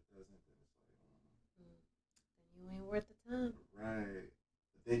 Because if it doesn't, then it's like, then you ain't worth the time. Right.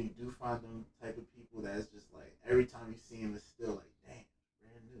 But then you do find them type of people that's just like, every time you see them, it's still like, damn,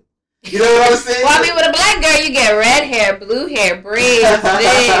 brand new. You know what I'm saying? Well, I mean, with a black girl, you get red hair, blue hair, braids, this,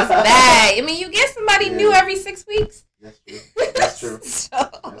 that. I mean, you get somebody new every 6 weeks. That's true. That's true.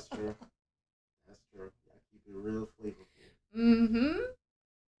 That's true. That's true. I keep it real flavorful.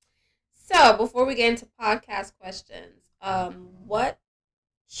 So, before we get into podcast questions, what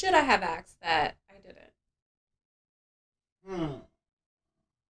should I have asked that I didn't?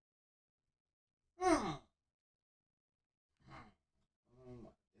 Hmm. Oh my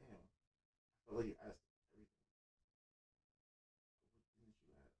damn. I feel like you asked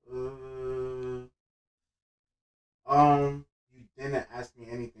everything. You didn't ask me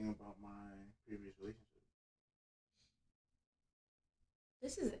anything about my previous relationship.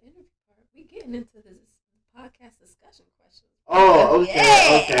 This is the interview part. We getting into this podcast discussion questions. Oh, okay,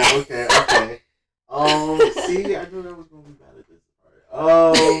 Yeah. okay. See, I knew that was gonna be bad at this part.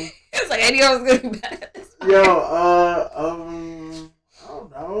 It's like I knew I was gonna be bad at this. Yo, I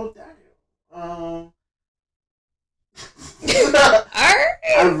don't know, Daniel. Alright.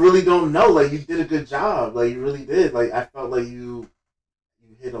 I really don't know. Like, you did a good job. Like, you really did. Like, I felt like you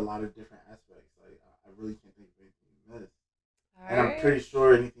hit a lot of different aspects. Like, I really can't think of anything you missed. And I'm pretty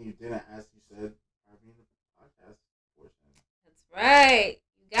sure anything you didn't ask, you said probably in the podcast portion. That's right,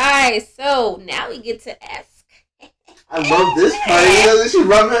 you guys. So now we get to ask. I love this part. You know, she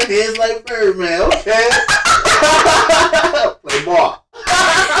rubbing her hands like Birdman. Okay. Play ball.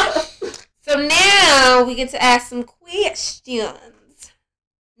 So now we get to ask some questions.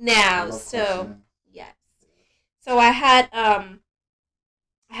 Now, so yes. So I had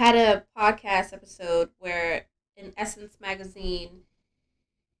a podcast episode where in Essence magazine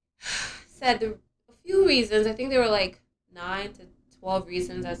said a few reasons. I think there were like 9 to 12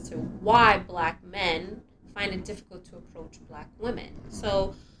 reasons as to why Black men find it difficult to approach Black women.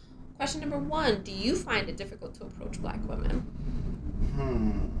 So, question number 1: do you find it difficult to approach Black women?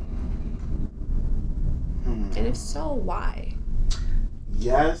 And if so, why?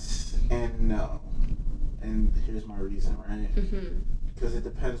 Yes and no. And here's my reason, right? Because it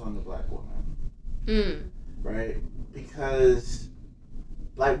depends on the Black woman. Right? Because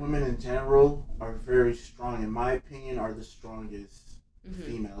Black women in general are very strong, in my opinion, are the strongest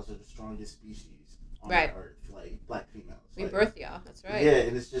females, or the strongest species on the earth. Like, Black females. We birth y'all, that's right. Yeah,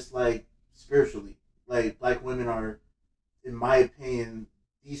 and it's just like, spiritually. Like, Black women are, in my opinion,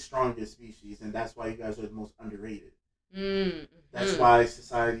 the strongest species, and that's why you guys are the most underrated. That's why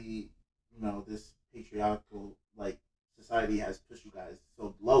society, you know, this patriarchal, like, society has pushed you guys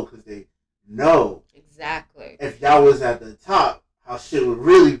so low, because they know exactly if y'all was at the top, how shit would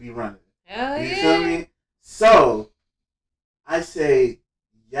really be running. Hell you yeah. feel me? So I say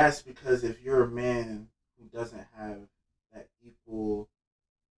yes, because if you're a man who doesn't have that equal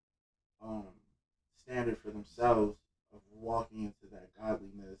standard for themselves of walking into that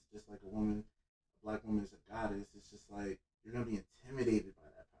godliness, just like a Black woman is a goddess, it's just like you're gonna be intimidated by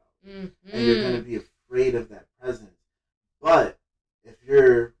that power, and you're gonna be afraid of that presence. But if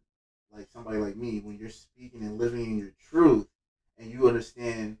you're like somebody like me, when you're speaking and living in your truth, and you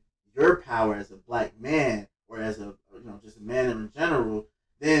understand your power as a Black man, or as a, you know, just a man in general,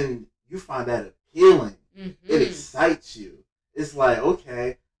 then you find that appealing. It excites you. It's like,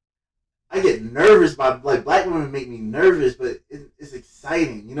 okay, I get nervous by, like, Black women make me nervous, but it's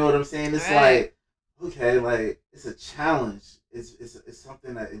exciting. You know what I'm saying? It's like, okay, like, it's a challenge. It's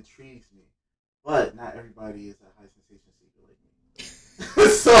something that intrigues me. But not everybody is a high sensation seeker like me.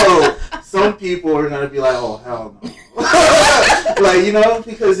 So some people are gonna be like, oh, hell no. Like, you know,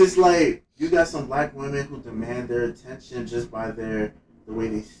 because it's like, you got some Black women who demand their attention just by the way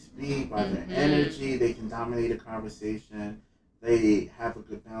they speak, by their energy. They can dominate a conversation. They have a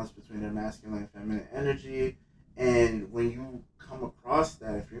good balance between their masculine and feminine energy. And when you come across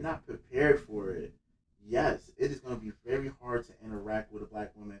that, if you're not prepared for it, yes, it is going to be very hard to interact with a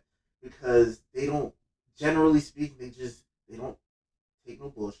Black woman, because they don't, generally speaking, they don't take no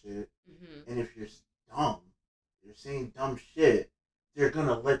bullshit. And if you're dumb, you're saying dumb shit, they're going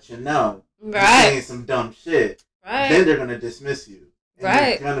to let you know you're saying some dumb shit. Then they're going to dismiss you. And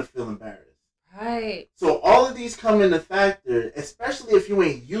you're going to feel embarrassed. So all of these come into factor, especially if you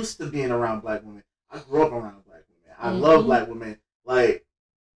ain't used to being around Black women. I grew up around Black women. I love Black women. Like,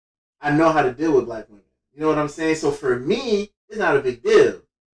 I know how to deal with Black women. You know what I'm saying? So for me, it's not a big deal.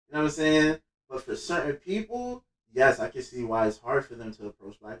 You know what I'm saying? But for certain people, yes, I can see why it's hard for them to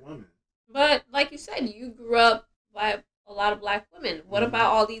approach Black women. But like you said, you grew up by a lot of Black women. What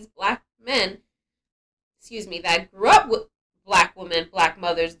about all these Black men, that grew up with Black women, Black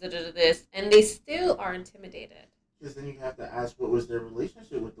mothers, this, and they still are intimidated? Because then you have to ask, what was their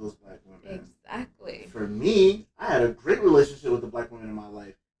relationship with those Black women? Exactly. For me, I had a great relationship with the Black women in my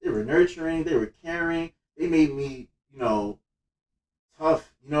life. They were nurturing, they were caring, they made me, you know,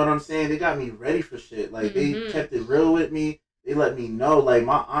 tough. You know what I'm saying? They got me ready for shit. Like, they kept it real with me. They let me know, like,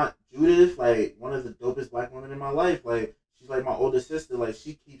 my aunt Judith, like, one of the dopest Black women in my life, like, she's like my older sister. Like,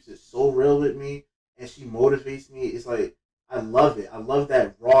 she keeps it so real with me, and she motivates me. It's like, I love it. I love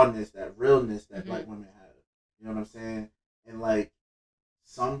that rawness, that realness that Black women have. You know what I'm saying? And, like,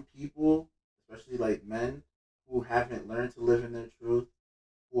 some people, especially like men who haven't learned to live in their truth,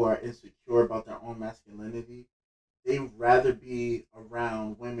 who are insecure about their own masculinity, they rather be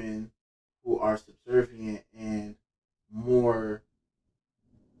around women who are subservient and more,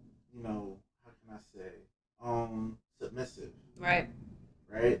 how can I say, submissive, Right.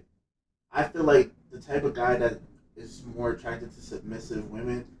 right? I feel like the type of guy that is more attracted to submissive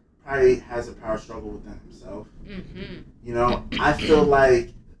women probably has a power struggle within himself. I feel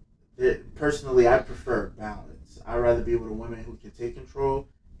like personally, I prefer balance. I'd rather be with a woman who can take control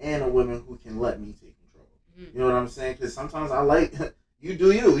and a woman who can let me take control. You know what I'm saying? Because sometimes I like you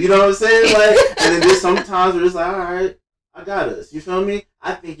do you. You know what I'm saying? Like, and then there's sometimes where it's like, all right, I got us. You feel me?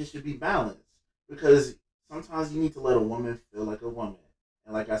 I think it should be balanced because sometimes you need to let a woman feel like a woman.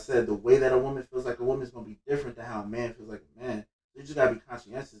 And like I said, the way that a woman feels like a woman is going to be different than how a man feels like a man. You just got to be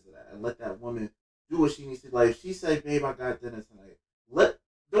conscientious of that and let that woman do what she needs to. Like, if she say, babe, I got dinner tonight.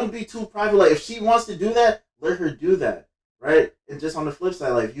 Don't be too private. Like, if she wants to do that, let her do that, right? And just on the flip side,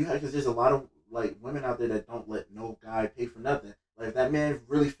 like, because there's a lot of, like, women out there that don't let no guy pay for nothing. Like, if that man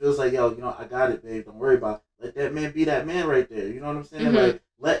really feels like, yo, I got it, babe, don't worry about it. Let that man be that man right there. You know what I'm saying? Mm-hmm. Like,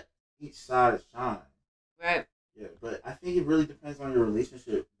 let each side shine. Right. Yeah, but I think it really depends on your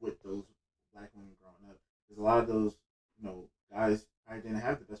relationship with those black women growing up. Because a lot of those, guys probably didn't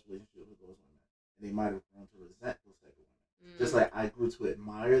have the best relationship with those women. And they might have grown to resent those type of women. Just like I grew to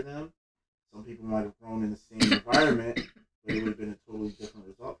admire them. Some people might have grown in the same environment, but it would have been a totally different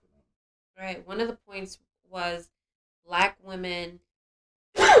result for them. Right. One of the points was black women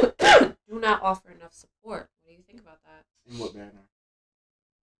do not offer enough support. What do you think about that? In what manner?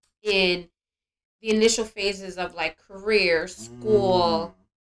 In the initial phases of like career, school,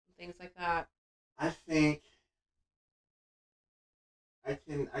 things like that. I think I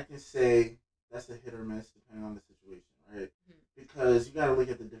can say that's a hit or miss depending on the situation, right? Mm-hmm. Because you got to look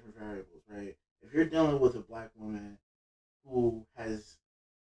at the different variables, right? If you're dealing with a black woman who has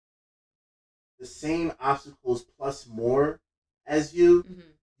the same obstacles plus more as you,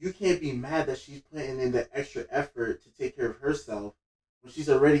 you can't be mad that she's putting in the extra effort to take care of herself when she's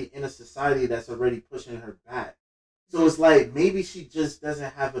already in a society that's already pushing her back. So it's like maybe she just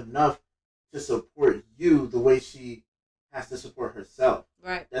doesn't have enough to support you the way she has to support herself.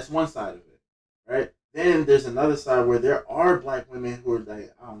 Right. That's one side of it, right? Then there's another side where there are black women who are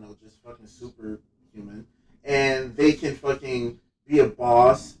like, I don't know, just fucking superhuman. And they can fucking be a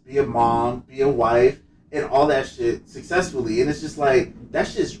boss, be a mom, be a wife, and all that shit successfully. And it's just like, that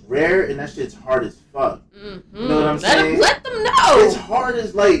shit's rare and that shit's hard as fuck. Mm-hmm. You know what I'm saying? Let them know. It's hard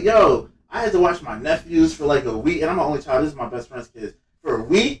as like, yo, I had to watch my nephews for like a week. And I'm my only child. This is my best friend's kids. For a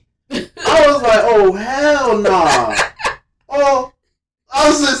week? I was like, oh, hell nah. Oh, I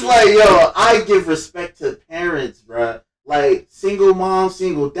was just like, yo, I give respect to parents, bruh. Like, single moms,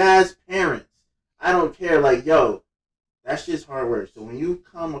 single dads, parents. I don't care. Like, yo, that shit's hard work. So when you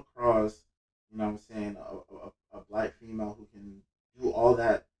come across, you know what I'm saying, a black female who can do all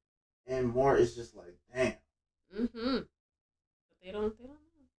that and more, it's just like, damn. Mm-hmm. But they don't know.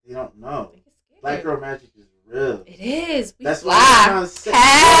 They don't know. Black girl magic is real. It is. That's what I'm trying to say.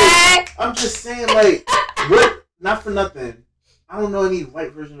 Like, I'm just saying, like, what? Not for nothing. I don't know any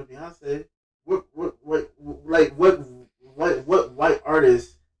white version of Beyonce. What white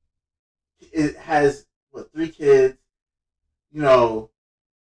artist has 3 kids?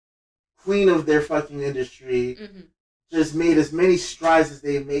 Queen of their fucking industry. Mm-hmm. Just made as many strides as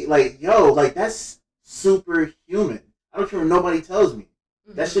they made. Like, yo, like that's superhuman. I don't care what nobody tells me.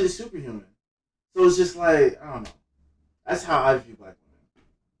 Mm-hmm. That shit is superhuman. So it's just like, I don't know. That's how I view black women.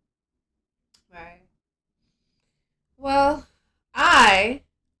 Right. Well, I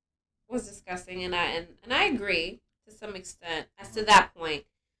was discussing, and I agree to some extent as to that point,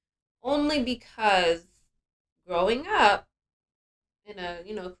 only because growing up in a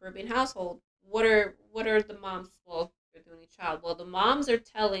Caribbean household, what are the moms? Well, they're doing a child. Well, the moms are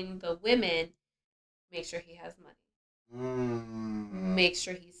telling the women, make sure he has money, make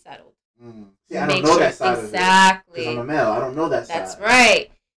sure he's settled. See, I don't know that side of it. Exactly. Because I'm a male. I don't know that side. That's right.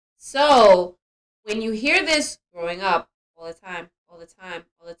 So when you hear this growing up all the time,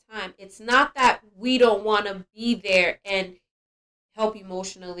 it's not that we don't want to be there and help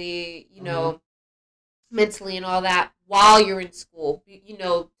emotionally, mentally and all that while you're in school,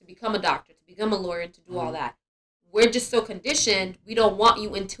 to become a doctor, to become a lawyer, and to do all that. We're just so conditioned, we don't want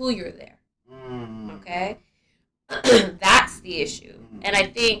you until you're there. Okay? That's the issue. And I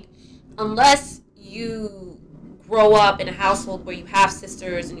think unless you grow up in a household where you have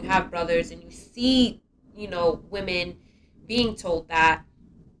sisters and you have brothers and you see, women being told that,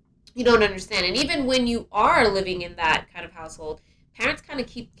 you don't understand. And even when you are living in that kind of household, parents kind of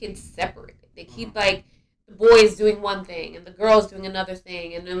keep kids separated. They keep like the boys doing one thing and the girls doing another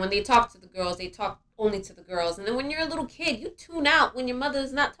thing, and then when they talk to the girls, they talk only to the girls. And then when you're a little kid, you tune out when your mother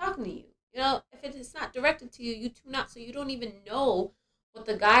is not talking to you. You know, if it is not directed to you, you tune out, so you don't even know what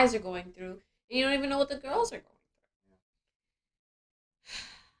the guys are going through, and you don't even know what the girls are going through.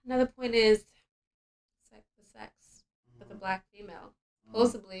 Another point is sex with a black female.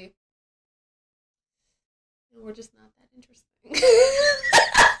 Supposedly, we're just not that interesting.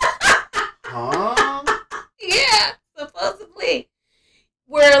 Huh? Yeah, supposedly.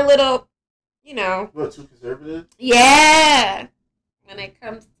 We're a little, you know. What, too conservative? Yeah. When it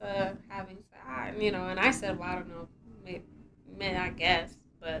comes to having sex, you know, and I said, well, I don't know, maybe, I guess,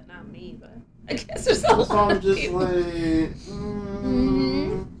 but not me, but I guess there's a lot So I'm of just people. like,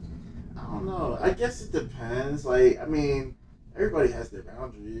 I don't know. I guess it depends. Like, I mean, everybody has their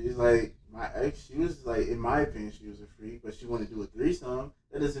boundaries. Like, my ex, she was like, in my opinion, she was a freak, but she wanted to do a threesome.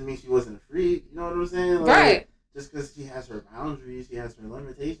 That doesn't mean she wasn't a freak. You know what I'm saying? Like, Right. Just because she has her boundaries, she has her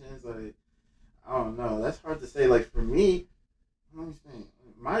limitations. Like, I don't know. That's hard to say. Like, for me, let me think.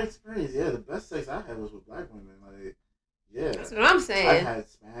 My experience, yeah, the best sex I had was with black women. Like, yeah. That's what I'm saying. I've had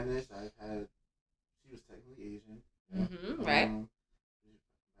Spanish. She was technically Asian. Mm-hmm, right.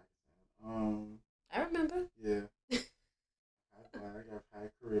 I remember. Yeah. I've had black. I've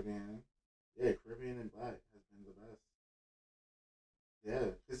had Caribbean. Yeah, Caribbean and black has been the best.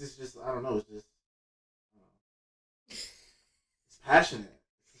 Yeah, because it's just, I don't know, it's just, it's passionate.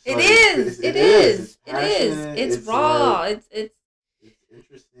 It is. It's It is. passionate, It's raw. like, It's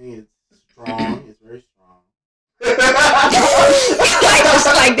interesting. It's strong. It's very strong.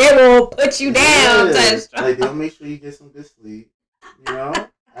 just like they will put you down. Yeah. Type Like, they'll make sure you get some good sleep. You know?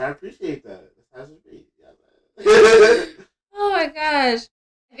 And I appreciate that. That's how it should be. Yeah. Oh my gosh.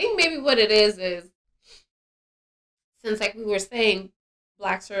 I think maybe what it is since like we were saying,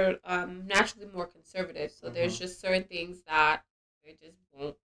 blacks are naturally more conservative. So there's just certain things that they just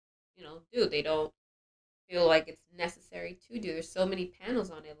won't, you know, do. They don't feel like it's necessary to do. There's so many panels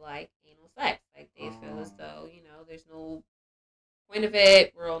on it, like anal sex. Like they feel as though, you know, there's no point of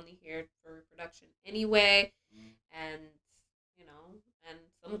it. We're only here for reproduction anyway. And, you know, and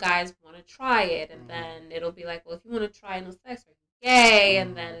some guys want to try it, and then it'll be like, well, if you want to try anal sex, are you gay?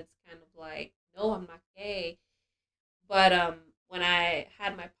 And then it's kind of like, no, I'm not gay. But when I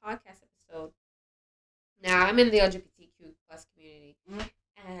had my podcast episode, now I'm in the LGBTQ plus community,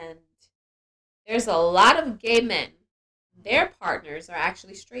 and there's a lot of gay men. Their partners are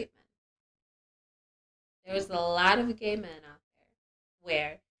actually straight men. There's a lot of gay men out there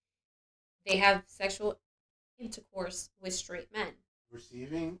where they have sexual intercourse with straight men.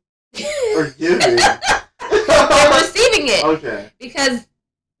 Receiving or giving? They're receiving it. Okay. Because,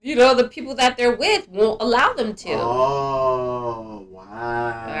 you know, the people that they're with won't allow them to. Oh,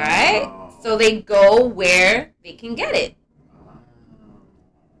 wow. Alright? So they go where they can get it.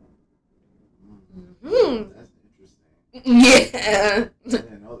 Wow. That's interesting. Yeah. I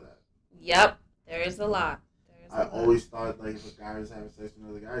didn't know that. Yep. There is a lot. I always thought, like, if a guy was having sex with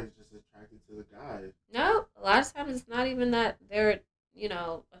another guy, he's just attracted to the guy. No, a lot of times it's not even that they're, you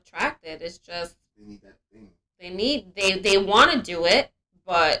know, attracted. It's just They need that thing. they want to do it,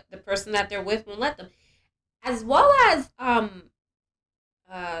 but the person that they're with won't let them. As well as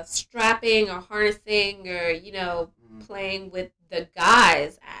strapping or harnessing or, you know, playing with the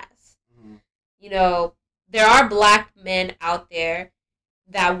guy's ass. You know, there are black men out there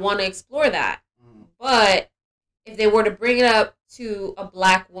that want to explore that. But if they were to bring it up to a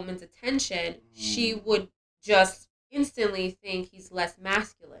black woman's attention, she would just instantly think he's less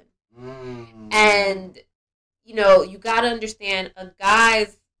masculine. And, you know, you got to understand a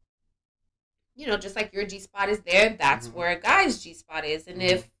guy's, you know, just like your G-spot is there, that's where a guy's G-spot is. And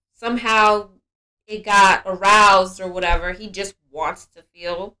if somehow it got aroused or whatever, he just wants to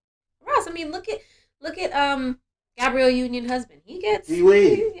feel aroused. I mean, look at Gabrielle Union husband. He gets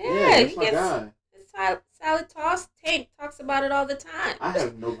D-Wade. he that's my gets guy. salad toss. Tank talks about it all the time. I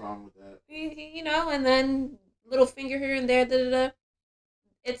have no problem with that. You know, and then little finger here and there.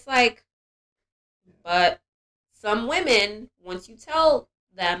 It's like, but some women, once you tell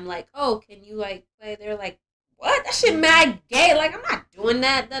them like, oh, can you like play? They're like, what? That shit mad gay. Like, I'm not doing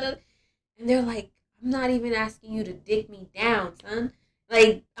that. And they're like, I'm not even asking you to dick me down, son.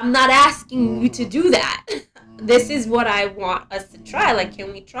 Like, I'm not asking you to do that. This is what I want us to try. Like,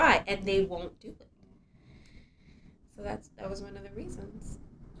 can we try? And they won't do it. So that was one of the reasons.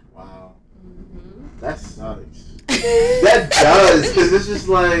 Wow. Mm-hmm. That sucks. That does, because it's just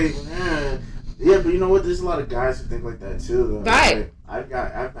like, man. Yeah, but you know what? There's a lot of guys who think like that too, though. Right. Like,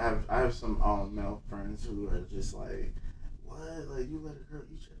 I have some male friends who are just like, what? Like, you let a girl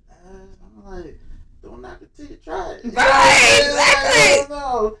eat your ass. I'm like, don't knock it till you try it. Right, exactly. I exactly. don't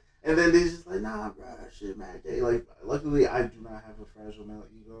know. And then they just like, nah, bro, that shit mad gay. Like, luckily, I do not have a fragile male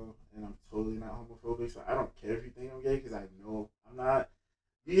ego, and I'm totally not homophobic, so I don't care if you think I'm gay, because I know I'm not.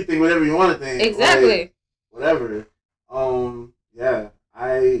 You can think whatever you want to think. Exactly. Like, whatever. Yeah.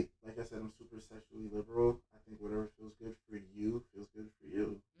 Like I said, I'm super sexually liberal. I think whatever feels good for you feels good for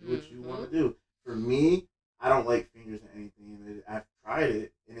you. Do what you want to do. For me, I don't like fingers or anything, and I've tried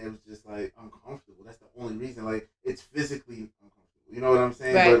it, and it was just like uncomfortable. That's the only reason. Like, it's physically uncomfortable. You know what I'm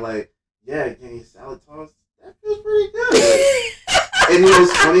saying? Right. But like, yeah, getting a salad tossed, that feels pretty good. And you know,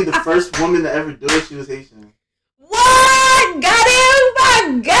 it's funny. The first woman to ever do it, she was Haitian. What? Got him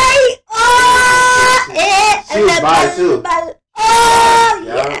by gay. Oh, she was bi too. Oh,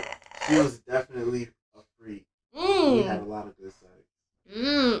 yeah. She was definitely a freak. We had a lot of good sex. She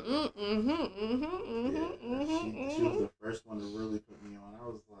was the first one to really put me on. I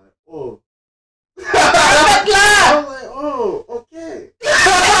was like, oh. I was like, oh, okay.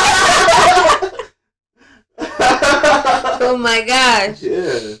 Oh my gosh.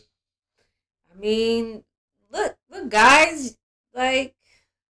 Yeah. I mean, look, guys, like,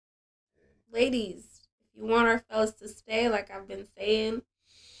 ladies, if you want our fellas to stay, like I've been saying,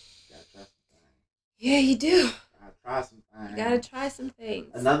 yeah, you do. Try some things. You gotta try some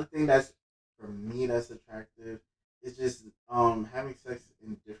things. Another thing that's, for me, that's attractive is just having sex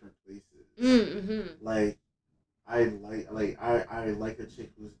in different places. Mm-hmm. Like, I like a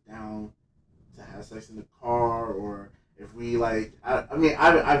chick who's down to have sex in the car, or if we like,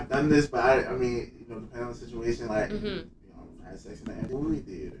 I've done this, but I mean, you know, depending on the situation, like, you know, I had sex in the movie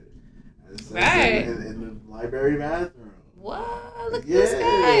theater, I had sex in the library bathroom. What? Look at this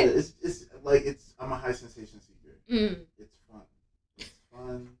guy. It's like, I'm a high sensation seeker. It's fun. It's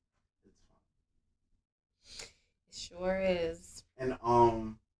fun. It sure is. And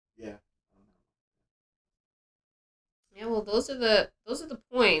yeah. Yeah, well, those are the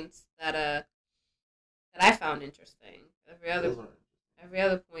points that I found interesting. Every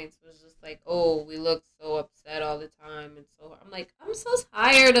other points was just like, oh, we look so upset all the time, and so I'm like, I'm so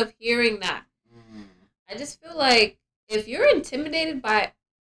tired of hearing that. I just feel like if you're intimidated by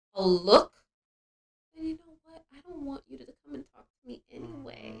a look, then you know what? I don't want you to come and talk to me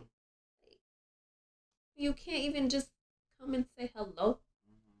anyway. Like, you can't even just come and say hello.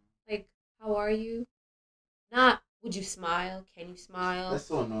 Like, how are you? Not, would you smile? Can you smile? That's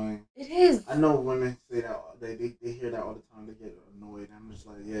so annoying. It is. I know women say that, they hear that all the time. They get annoyed. I'm just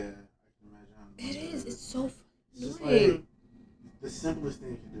like, yeah, I can imagine how annoying it is. It's so annoying. Like, the simplest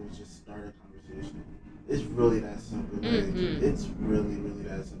thing you can do is just start a conversation. It's really that simple. Like, it's really, really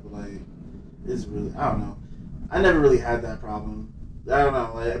that simple. Like, it's really, I don't know. I never really had that problem. I don't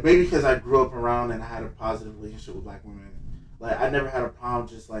know. Like, maybe because I grew up around and I had a positive relationship with black women. Like, I never had a problem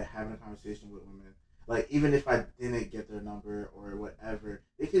just like having a conversation with women. Like, even if I didn't get their number or whatever,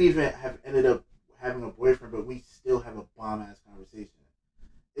 they could even have ended up having a boyfriend, but we still have a bomb ass conversation.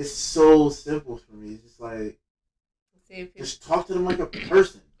 It's so simple for me. It's just like, just talk to them like a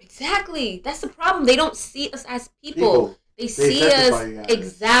person. Exactly. That's the problem. They don't see us as people. They see us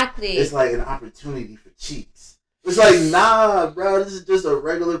exactly. It's like an opportunity for cheats. It's like, nah, bro. This is just a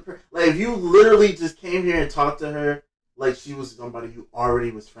regular. Like, if you literally just came here and talked to her like she was somebody you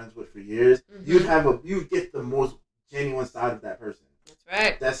already was friends with for years, you'd get the most genuine side of that person. That's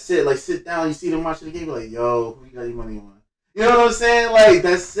right. That's it. Like, sit down, you see them watching the game, be like, yo, who you got your money on? You know what I'm saying? Like,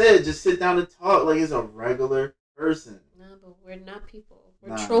 that's it. Just sit down and talk like it's a regular person. No, but we're not people.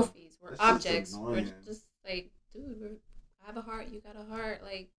 We're trophies. We're objects. We're just like, dude, I have a heart. You got a heart.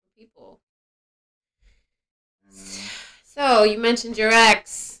 Like, people. So, you mentioned your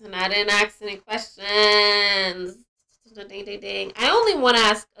ex, and I didn't ask any questions. Ding, ding, ding. I only want to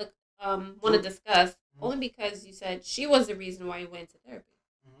ask, want to discuss, only because you said she was the reason why you went to therapy.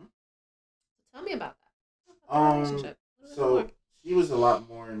 So tell me about that. Relationship. So she was a lot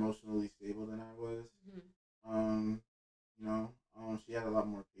more emotionally stable than I was. You know, she had a lot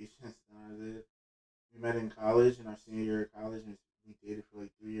more patience than I did. We met in college, in our senior year of college, and we dated for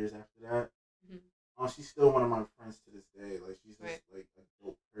like 3 years after that. She's still one of my friends to this day. Like, she's just like a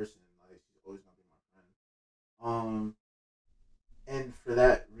dope person. Like, she's always gonna be my friend. And for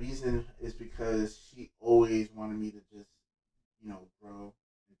that reason is because she always wanted me to just, you know, grow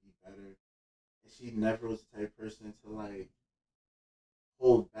and be better. And she never was the type of person to like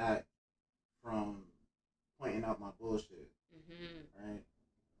hold back from pointing out my bullshit. Right?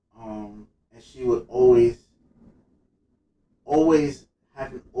 And she would always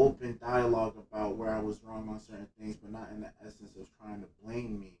have an open dialogue about where I was wrong on certain things, but not in the essence of trying to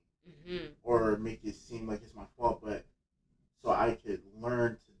blame me or make it seem like it's my fault, but so I could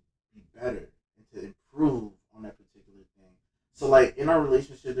learn to our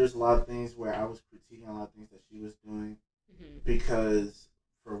relationship, there's a lot of things where I was critiquing a lot of things that she was doing because,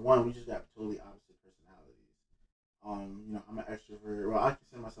 for one, we just got totally opposite personalities. I'm an extrovert. Well, I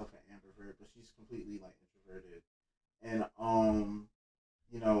consider myself an ambivert, but she's completely like introverted. And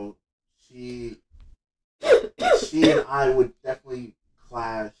you know, she and I would definitely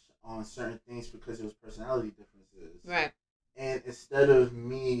clash on certain things because it was personality differences. Right. And instead of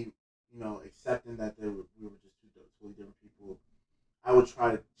me, accepting that we were just two totally different people, I would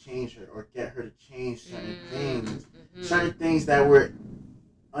try to change her or get her to change certain things that we're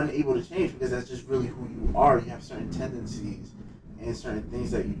unable to change because that's just really who you are. You have certain tendencies and certain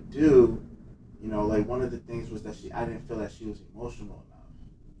things that you do. Like one of the things was that I didn't feel that she was emotional enough.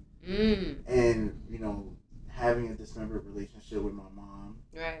 And, having a dismembered relationship with my mom,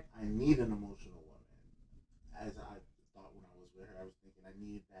 right. I need an emotional woman. As I thought when I was with her, I was thinking I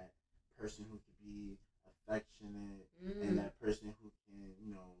need that person who could be affectionate and that person who can,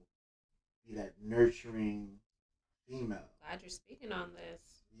 be that nurturing female. Glad you're speaking on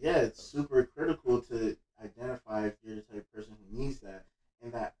this. Yeah, it's super critical to identify if you're the type of person who needs that.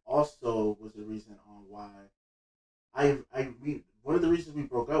 And that also was the reason on why one of the reasons we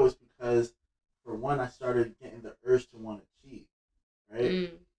broke up was because, for one, I started getting the urge to want to cheat,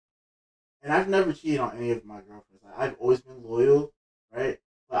 right? And I've never cheated on any of my girlfriends. Like, I've always been loyal, right?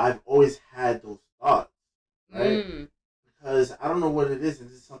 But I've always had those thoughts, right? Because I don't know what it is, and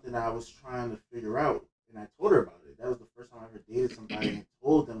this is something that I was trying to figure out, and I told her about it. That was the first time I ever dated somebody and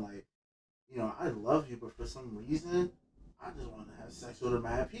told them, like, I love you, but for some reason, I just want to have sex with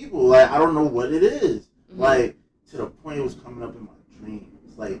mad people. Like, I don't know what it is. Like, to the point it was coming up in my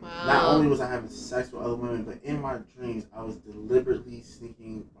dreams. Like, not only was I having sex with other women, but in my dreams, I was deliberately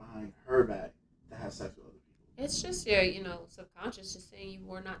sneaking behind her back to have sex with other people. It's just your, subconscious just saying you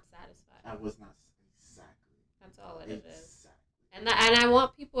were not satisfied. I was not. Exactly. That's all it is. And I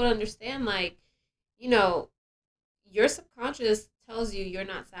want people to understand, like, your subconscious tells you you're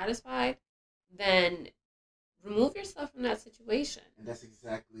not satisfied, then remove yourself from that situation. And that's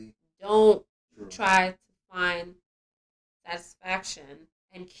exactly Don't true. Try to find satisfaction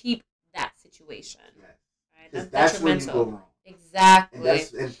and keep that situation. Yes. Right? That's that's detrimental. where you go wrong. Exactly.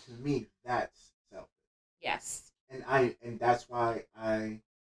 And to me, that's selfish. Yes. And that's why when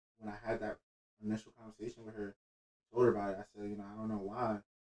I had that initial conversation with her, I told her about it. I said, I don't know why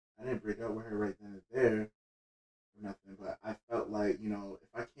I didn't break up with her right then and there or nothing, but I felt like,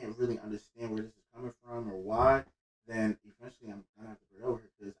 if I can't really understand where this is coming from or why, then eventually I'm gonna have to break up with her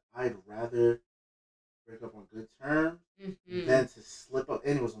because I'd rather break up on good terms than to slip up.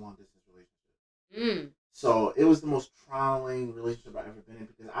 And it was a long distance relationship. So it was the most trying relationship I've ever been in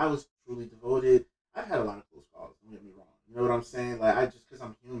because I was truly devoted. I've had a lot of close calls, don't get me wrong. You know what I'm saying? Like, because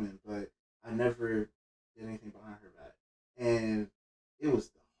I'm human, but I never did anything behind her back. And it was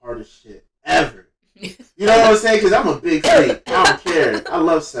the hardest shit ever. You know what I'm saying? Because I'm a big freak. I don't care. I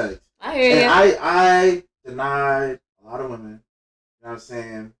love sex. I hear you. And I denied a lot of women. You know what I'm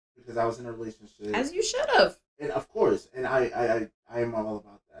saying? Because I was in a relationship. As you should have. And of course. And I am all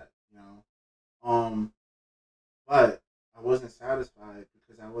about that, But I wasn't satisfied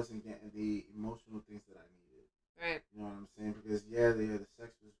because I wasn't getting the emotional things that I needed. Right. You know what I'm saying? Because the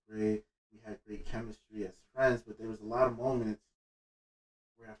sex was great. We had great chemistry as friends, but there was a lot of moments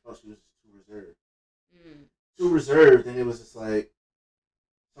where I felt she was just too reserved. Too reserved, and it was just like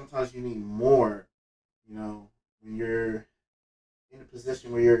sometimes you need more, when you're in a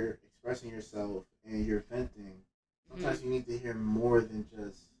position where you're expressing yourself and you're venting. Sometimes you need to hear more than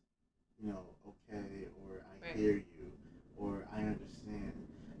just, okay, or I hear you, or I understand.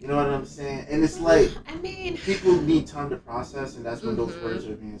 You know what I'm saying? And it's like, people need time to process, and that's when those words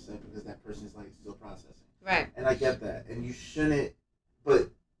are being said because that person's like still processing. Right. And I get that, and you shouldn't, but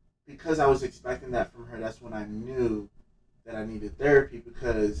because I was expecting that from her, that's when I knew that I needed therapy,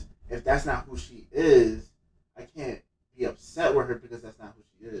 because if that's not who she is, I can't be upset with her because that's not who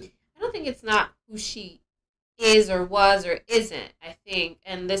she is. I don't think it's not who she is or was or isn't, I think.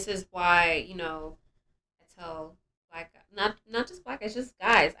 And this is why, I tell black, not just black guys, just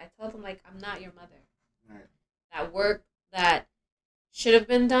guys, I tell them, like, I'm not your mother. Right. That work that should have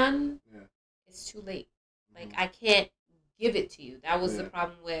been done, it's too late. Like, I can't give it to you. That was the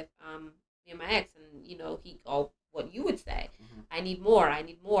problem with me and my ex, and what you would say. I need more. And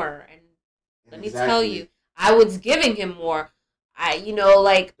let me tell you, I was giving him more.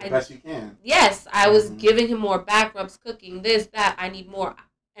 The best you can. Yes, I was giving him more back rubs, cooking, this, that. I need more.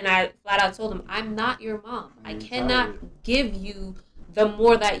 And I flat out told him, I'm not your mom. I cannot give you the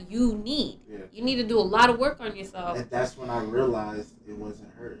more that you need. Yeah. You need to do a lot of work on yourself. And that's when I realized it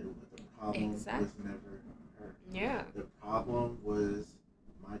wasn't her. The problem was never her. anymore. Yeah. The problem was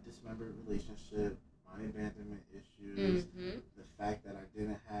my dismembered relationship, my abandonment issues, the fact that I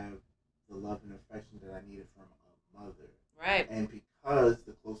didn't have the love and affection that I needed from a mother. Right. And because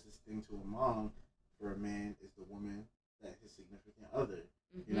the closest thing to a mom for a man is the woman that his significant other.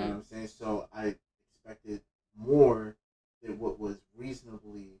 You know what I'm saying? So I expected more than what was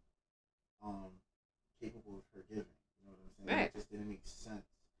reasonably capable of her giving. You know what I'm saying? Right. It just didn't make sense.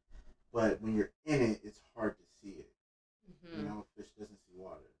 But when you're in it, it's hard to see it. You know, fish doesn't see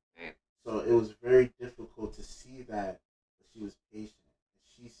water. Right. So it was very difficult to see that, but she was patient and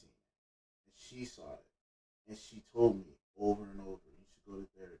she seen it and she saw it and she told me over and over, you should go to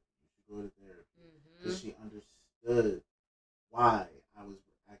therapy. You should go to therapy because she understood why I was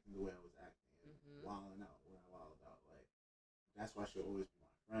acting the way I was acting and wilding out when I wilded out. Like that's why she'll always be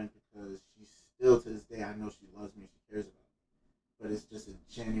my friend because she still to this day I know she loves me, she cares about me, but it's just a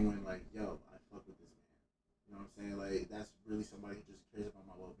genuine like, yo, I fuck with this man. You know what I'm saying? Like that's really somebody who just cares about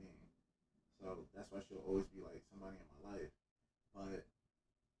my well being. So that's why she'll always be like somebody in my life. But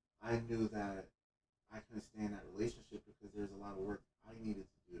I knew that I couldn't stay in that relationship because there's a lot of work I needed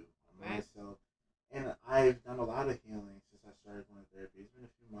to do on myself. And I've done a lot of healing since I started going to therapy. It's been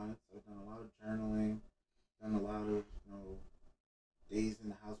a few months. I've done a lot of journaling, done a lot of, days in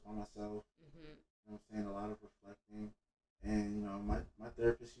the house by myself. You know what I'm saying? A lot of reflecting. And, my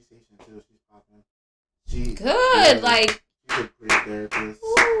therapist, she's Haitian too. She's popping. She good. Yeah, she's a great therapist.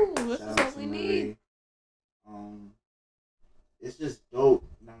 Ooh, this Shout is out what to we Marie. need. It's just dope,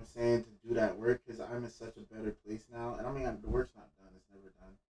 you know what I'm saying, to do that work because I'm in such a better place now. And I mean, the work's not done, it's never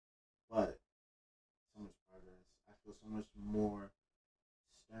done. But so much progress. I feel so much more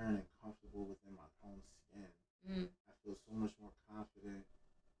stern and comfortable within my own skin. I feel so much more confident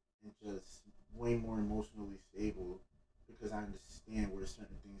and just way more emotionally stable because I understand where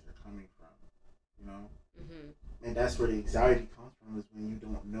certain things are coming from, you know? And that's where the anxiety comes from is when you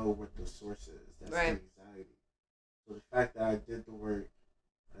don't know what the source is. That's the anxiety. So the fact that I did the work,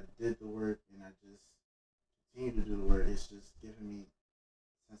 and I just continue to do the work, it's just giving me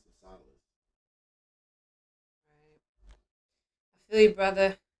a sense of solace. Right. I feel you,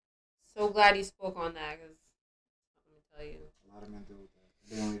 brother. So glad you spoke on that because let me tell you. A lot of men deal with that.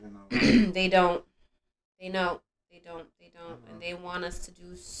 They don't even know. They don't. They know. They don't. And they want us to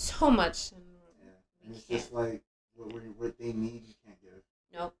do so much. And and it's just like what they need, you can't give.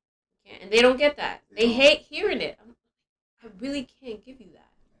 Nope. You can't. And they don't get that. They hate hearing it. I really can't give you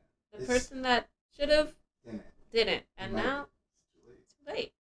that. The person that should have didn't. And now it's too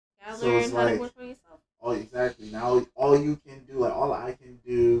late. You gotta learn how to work on yourself. Oh, exactly. Now all you can do, all I can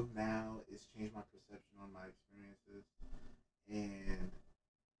do now is change my perception on my experiences and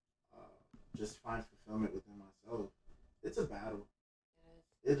just find fulfillment within myself. It's a battle.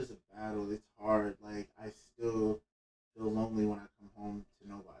 It is a battle. It's hard. Like I still feel lonely when I come home to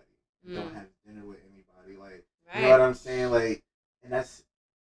nobody. Don't have dinner with anybody. Like you know what I'm saying? Like, and that's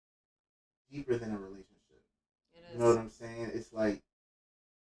deeper than a relationship. You know what I'm saying? It's like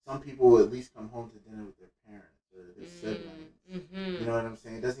some people will at least come home to dinner with their parents or their siblings. You know what I'm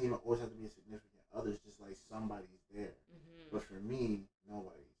saying? It doesn't even always have to be a significant other. It's just like somebody's there. But for me,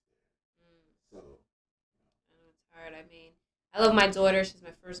 nobody's there. So, I know it's hard. I mean, I love my daughter. She's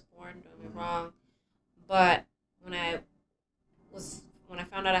my firstborn. Don't get me wrong. But when I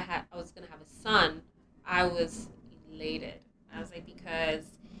found out I was gonna have a son, I was elated. I was like, because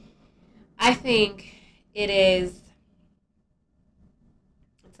I think it's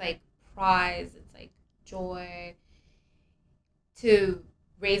like prize, it's like joy to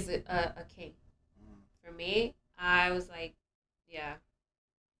raise a king. For me, I was like, yeah,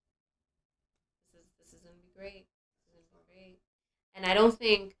 this is gonna be great. This is gonna be great. And I don't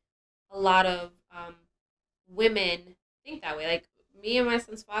think a lot of women think that way. Like me and my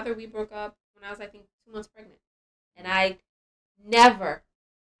son's father, we broke up when I was, I think, 2 months pregnant, and I never,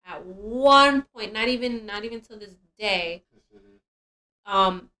 at one point, not even till this day,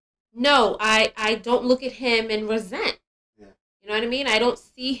 no, I don't look at him and resent. Yeah. You know what I mean? I don't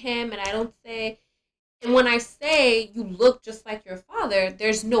see him and I don't say, and when I say you look just like your father,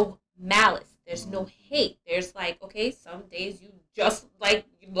 there's no malice. There's no hate. There's like, okay, some days you just like,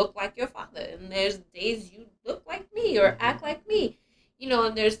 you look like your father, and there's days you look like me or act like me. You know,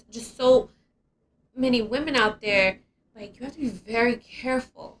 and there's just so many women out there, like, you have to be very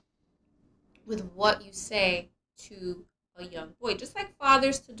careful with what you say to a young boy, just like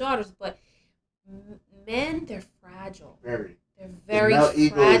fathers to daughters. But men, they're fragile. Very. They're very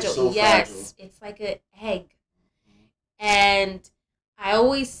fragile. So yes, fragile. It's like an egg. And I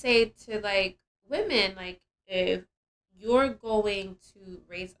always say to like women, like, if you're going to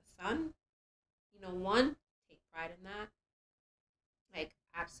raise a son, one, pride in that, like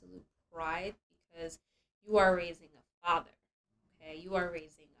absolute pride, because you are raising a father, okay? You are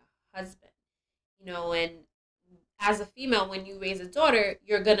raising a husband, and as a female, when you raise a daughter,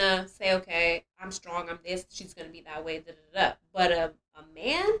 you're gonna say, okay, I'm strong, I'm this, she's gonna be that way, da da da. But a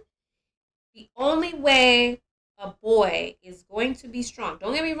man, the only way a boy is going to be strong,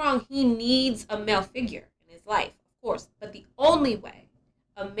 don't get me wrong, he needs a male figure in his life, of course, but the only way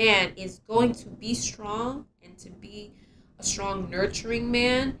a man is going to be strong and to be a strong, nurturing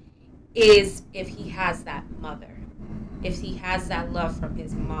man is if he has that mother, if he has that love from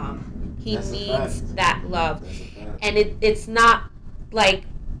his mom. He needs that love. And it's not like,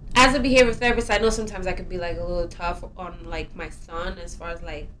 as a behavior therapist, I know sometimes I could be like a little tough on like my son as far as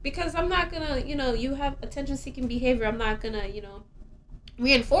like, because I'm not gonna, you have attention seeking behavior, I'm not gonna,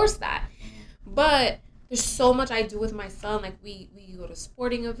 reinforce that. But there's so much I do with my son. Like we go to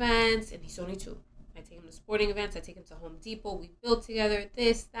sporting events, and he's only 2. I take him to sporting events. I take him to Home Depot. We build together,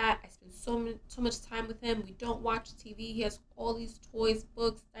 this, that. I spend so much time with him. We don't watch TV. He has all these toys,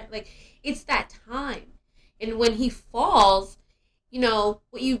 books. It's that time. And when he falls,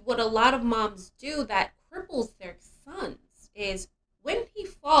 what a lot of moms do that cripples their sons is when he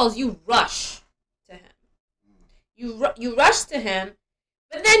falls, you rush to him. You rush to him,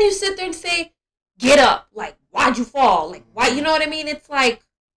 but then you sit there and say, "Get up! Like, why'd you fall? Like, why?" You know what I mean? It's like,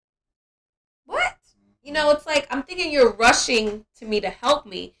 what? It's like, I'm thinking you're rushing to me to help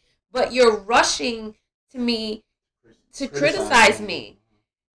me, but you're rushing to me to criticize me,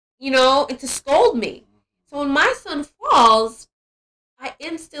 and to scold me. So when my son falls, I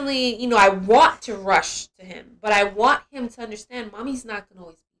instantly, I want to rush to him, but I want him to understand mommy's not going to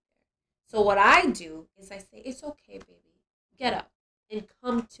always be there. So what I do is I say, it's okay, baby. Get up and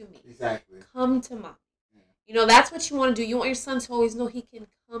come to me. Exactly. Come to mom. Yeah. That's what you want to do. You want your son to always know he can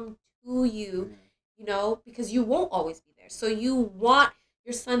come to you, because you won't always be there. So you want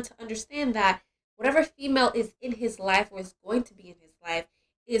your son to understand that whatever female is in his life or is going to be in his life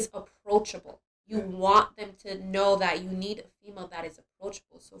is approachable. You want them to know that you need a female that is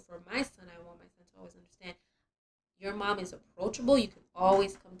approachable. So for my son, I want my son to always understand your mom is approachable. You can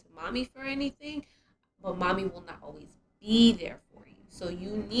always come to mommy for anything, but mommy will not always be there for you. So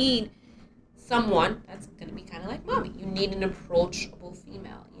you need someone that's going to be kind of like mommy. You need an approachable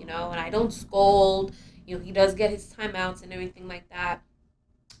female, and I don't scold. He does get his timeouts and everything like that.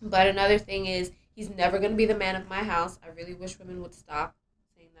 But another thing is, he's never going to be the man of my house. I really wish women would stop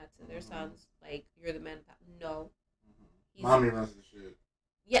saying that to their sons. Like, you're the man of the house. No. Mommy runs the shit.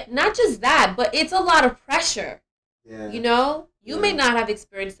 Yeah, not just that, but it's a lot of pressure. Yeah. You may not have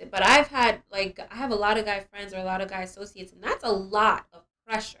experienced it, but I have a lot of guy friends or a lot of guy associates, and that's a lot of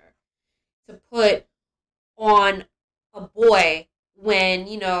pressure to put on a boy when,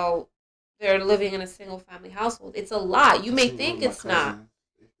 they're living in a single family household. It's a lot. You may think it's not.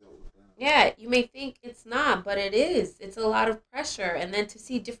 Yeah, you may think it's not, but it is. It's a lot of pressure. And then to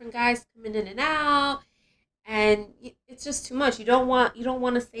see different guys coming in and out, and it's just too much. You don't want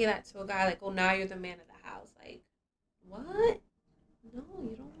to say that to a guy like, "Oh, now you're the man of the house." Like, what? No, you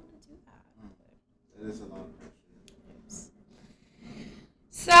don't want to do that. It is a lot of pressure.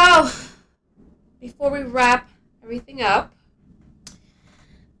 So, before we wrap everything up,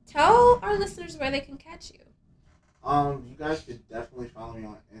 tell our listeners where they can catch you. You guys could definitely follow me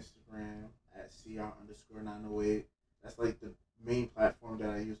on Instagram at CR_908. That's like the main platform that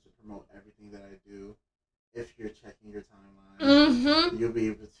I use to promote everything that I do. If you're checking your timeline, you'll be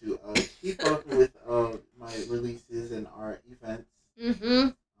able to keep up with my releases and our events. I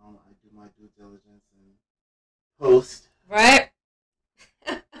do my due diligence and post. Right.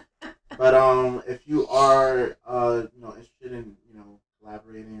 But if you are interested in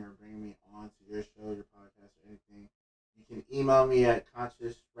collaborating or bringing me on to your show, your podcast, or anything, you can email me at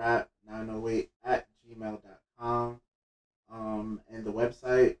consciousrap908@gmail.com. And the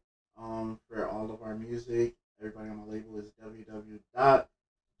website for all of our music, everybody on my label, is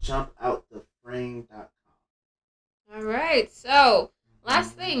www.jumpouttheframe.com. All right. So,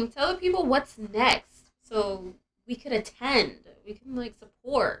 last thing, tell the people what's next, so we could attend, we can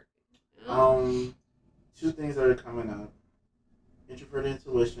support. 2 things that are coming up. Introverted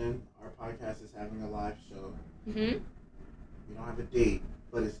Intuition, our podcast, is having a live show. We don't have a date,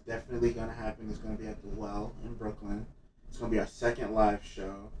 but it's definitely going to happen. It's going to be at the Well in Brooklyn. It's going to be our second live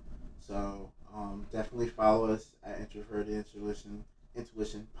show. So definitely follow us at Introverted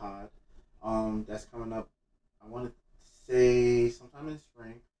Intuition Pod. That's coming up, I want to say, sometime in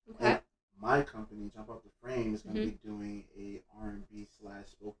spring. Okay. And my company, Jump Out the Frame, is going to be doing a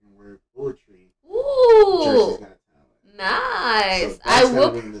R&B/spoken word poetry. Ooh. Jersey's Got Talent. Nice. So I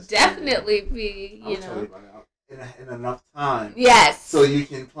will definitely be, I'll tell you about it. Yes. So you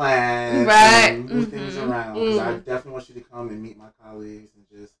can plan and move things around. Because I definitely want you to come and meet my colleagues and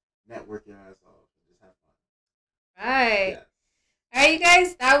just network your ass off and just have fun. Right. Yeah. All right, you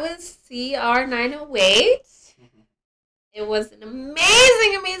guys. That was CR908. It was an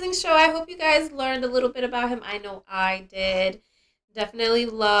amazing, amazing show. I hope you guys learned a little bit about him. I know I did. Definitely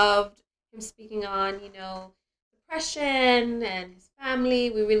loved him speaking on, depression and his family.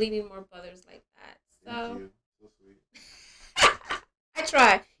 We really need more brothers like that. So, Thank you. So sweet. I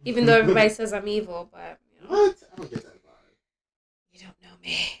try, even though everybody says I'm evil, but What? I don't get that vibe. You don't know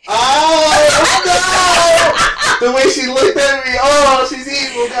me. Oh no! The way she looked at me. Oh, she's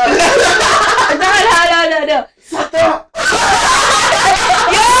evil, guys. No. Shut up. Yo,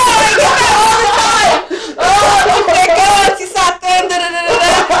 I get that all the time. Oh my God, she saw them.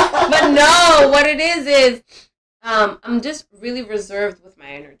 But no, what it is I'm just really reserved with my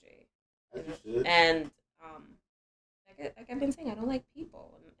energy. And like I've been saying, I don't like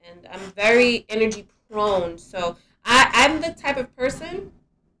people, and I'm very energy prone. So I'm the type of person,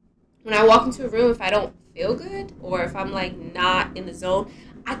 when I walk into a room, if I don't feel good or if I'm like not in the zone,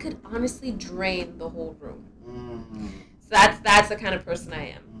 I could honestly drain the whole room. So that's the kind of person I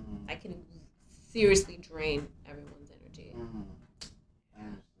am. I can seriously drain everyone's energy. I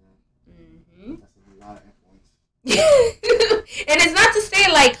understand. That's a lot of influence. And it's not to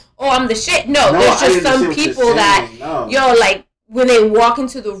say like, oh, I'm the shit. No, there's just some people that, like when they walk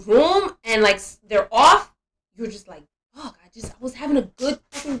into the room and like they're off, you're just like, fuck, I was having a good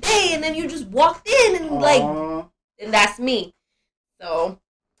fucking day, and then you just walked in and like, and that's me. So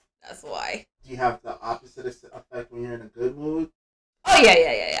that's why. Do you have the opposite effect when you're in a good mood? Oh yeah.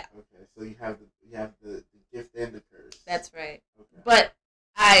 Okay, so you have the gift and the curse. That's right. Okay. But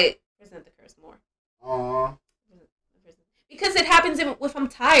I present the curse more. Aww. Because it happens if I'm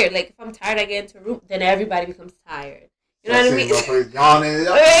tired. Like if I'm tired, I get into a room, then everybody becomes tired. You know what I mean? Yawning.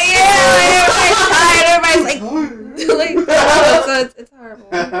 Yeah, everybody's tired. Everybody's like, so it's horrible.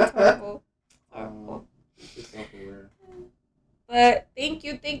 It's horrible. It's self-aware. But thank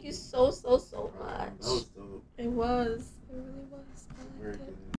you so much. That was dope. It was. It really was. Very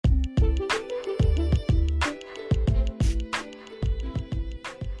good.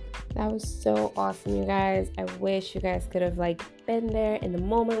 That was so awesome, you guys. I wish you guys could have been there in the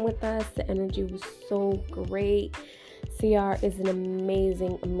moment with us. The energy was so great. CR is an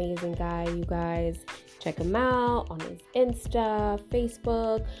amazing guy, you guys. Check him out on his Insta,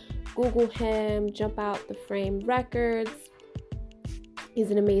 Facebook, Google him, Jump Out the Frame Records.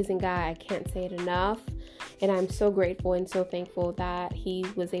 He's an amazing guy. I can't say it enough. And I'm so grateful and so thankful that he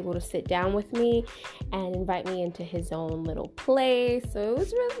was able to sit down with me and invite me into his own little place. So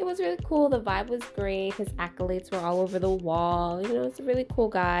it was really cool. The vibe was great. His accolades were all over the wall. It's a really cool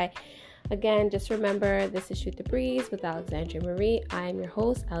guy. Again, just remember, this is Shoot the Breeze with Alexandria Marie. I am your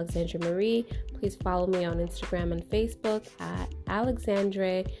host, Alexandria Marie. Please follow me on Instagram and Facebook at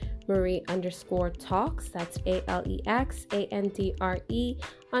Alexandria Marie _talks. That's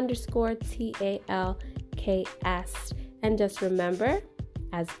ALEXANDRE_TALKS. And just remember,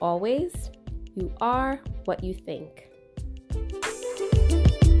 as always, you are what you think.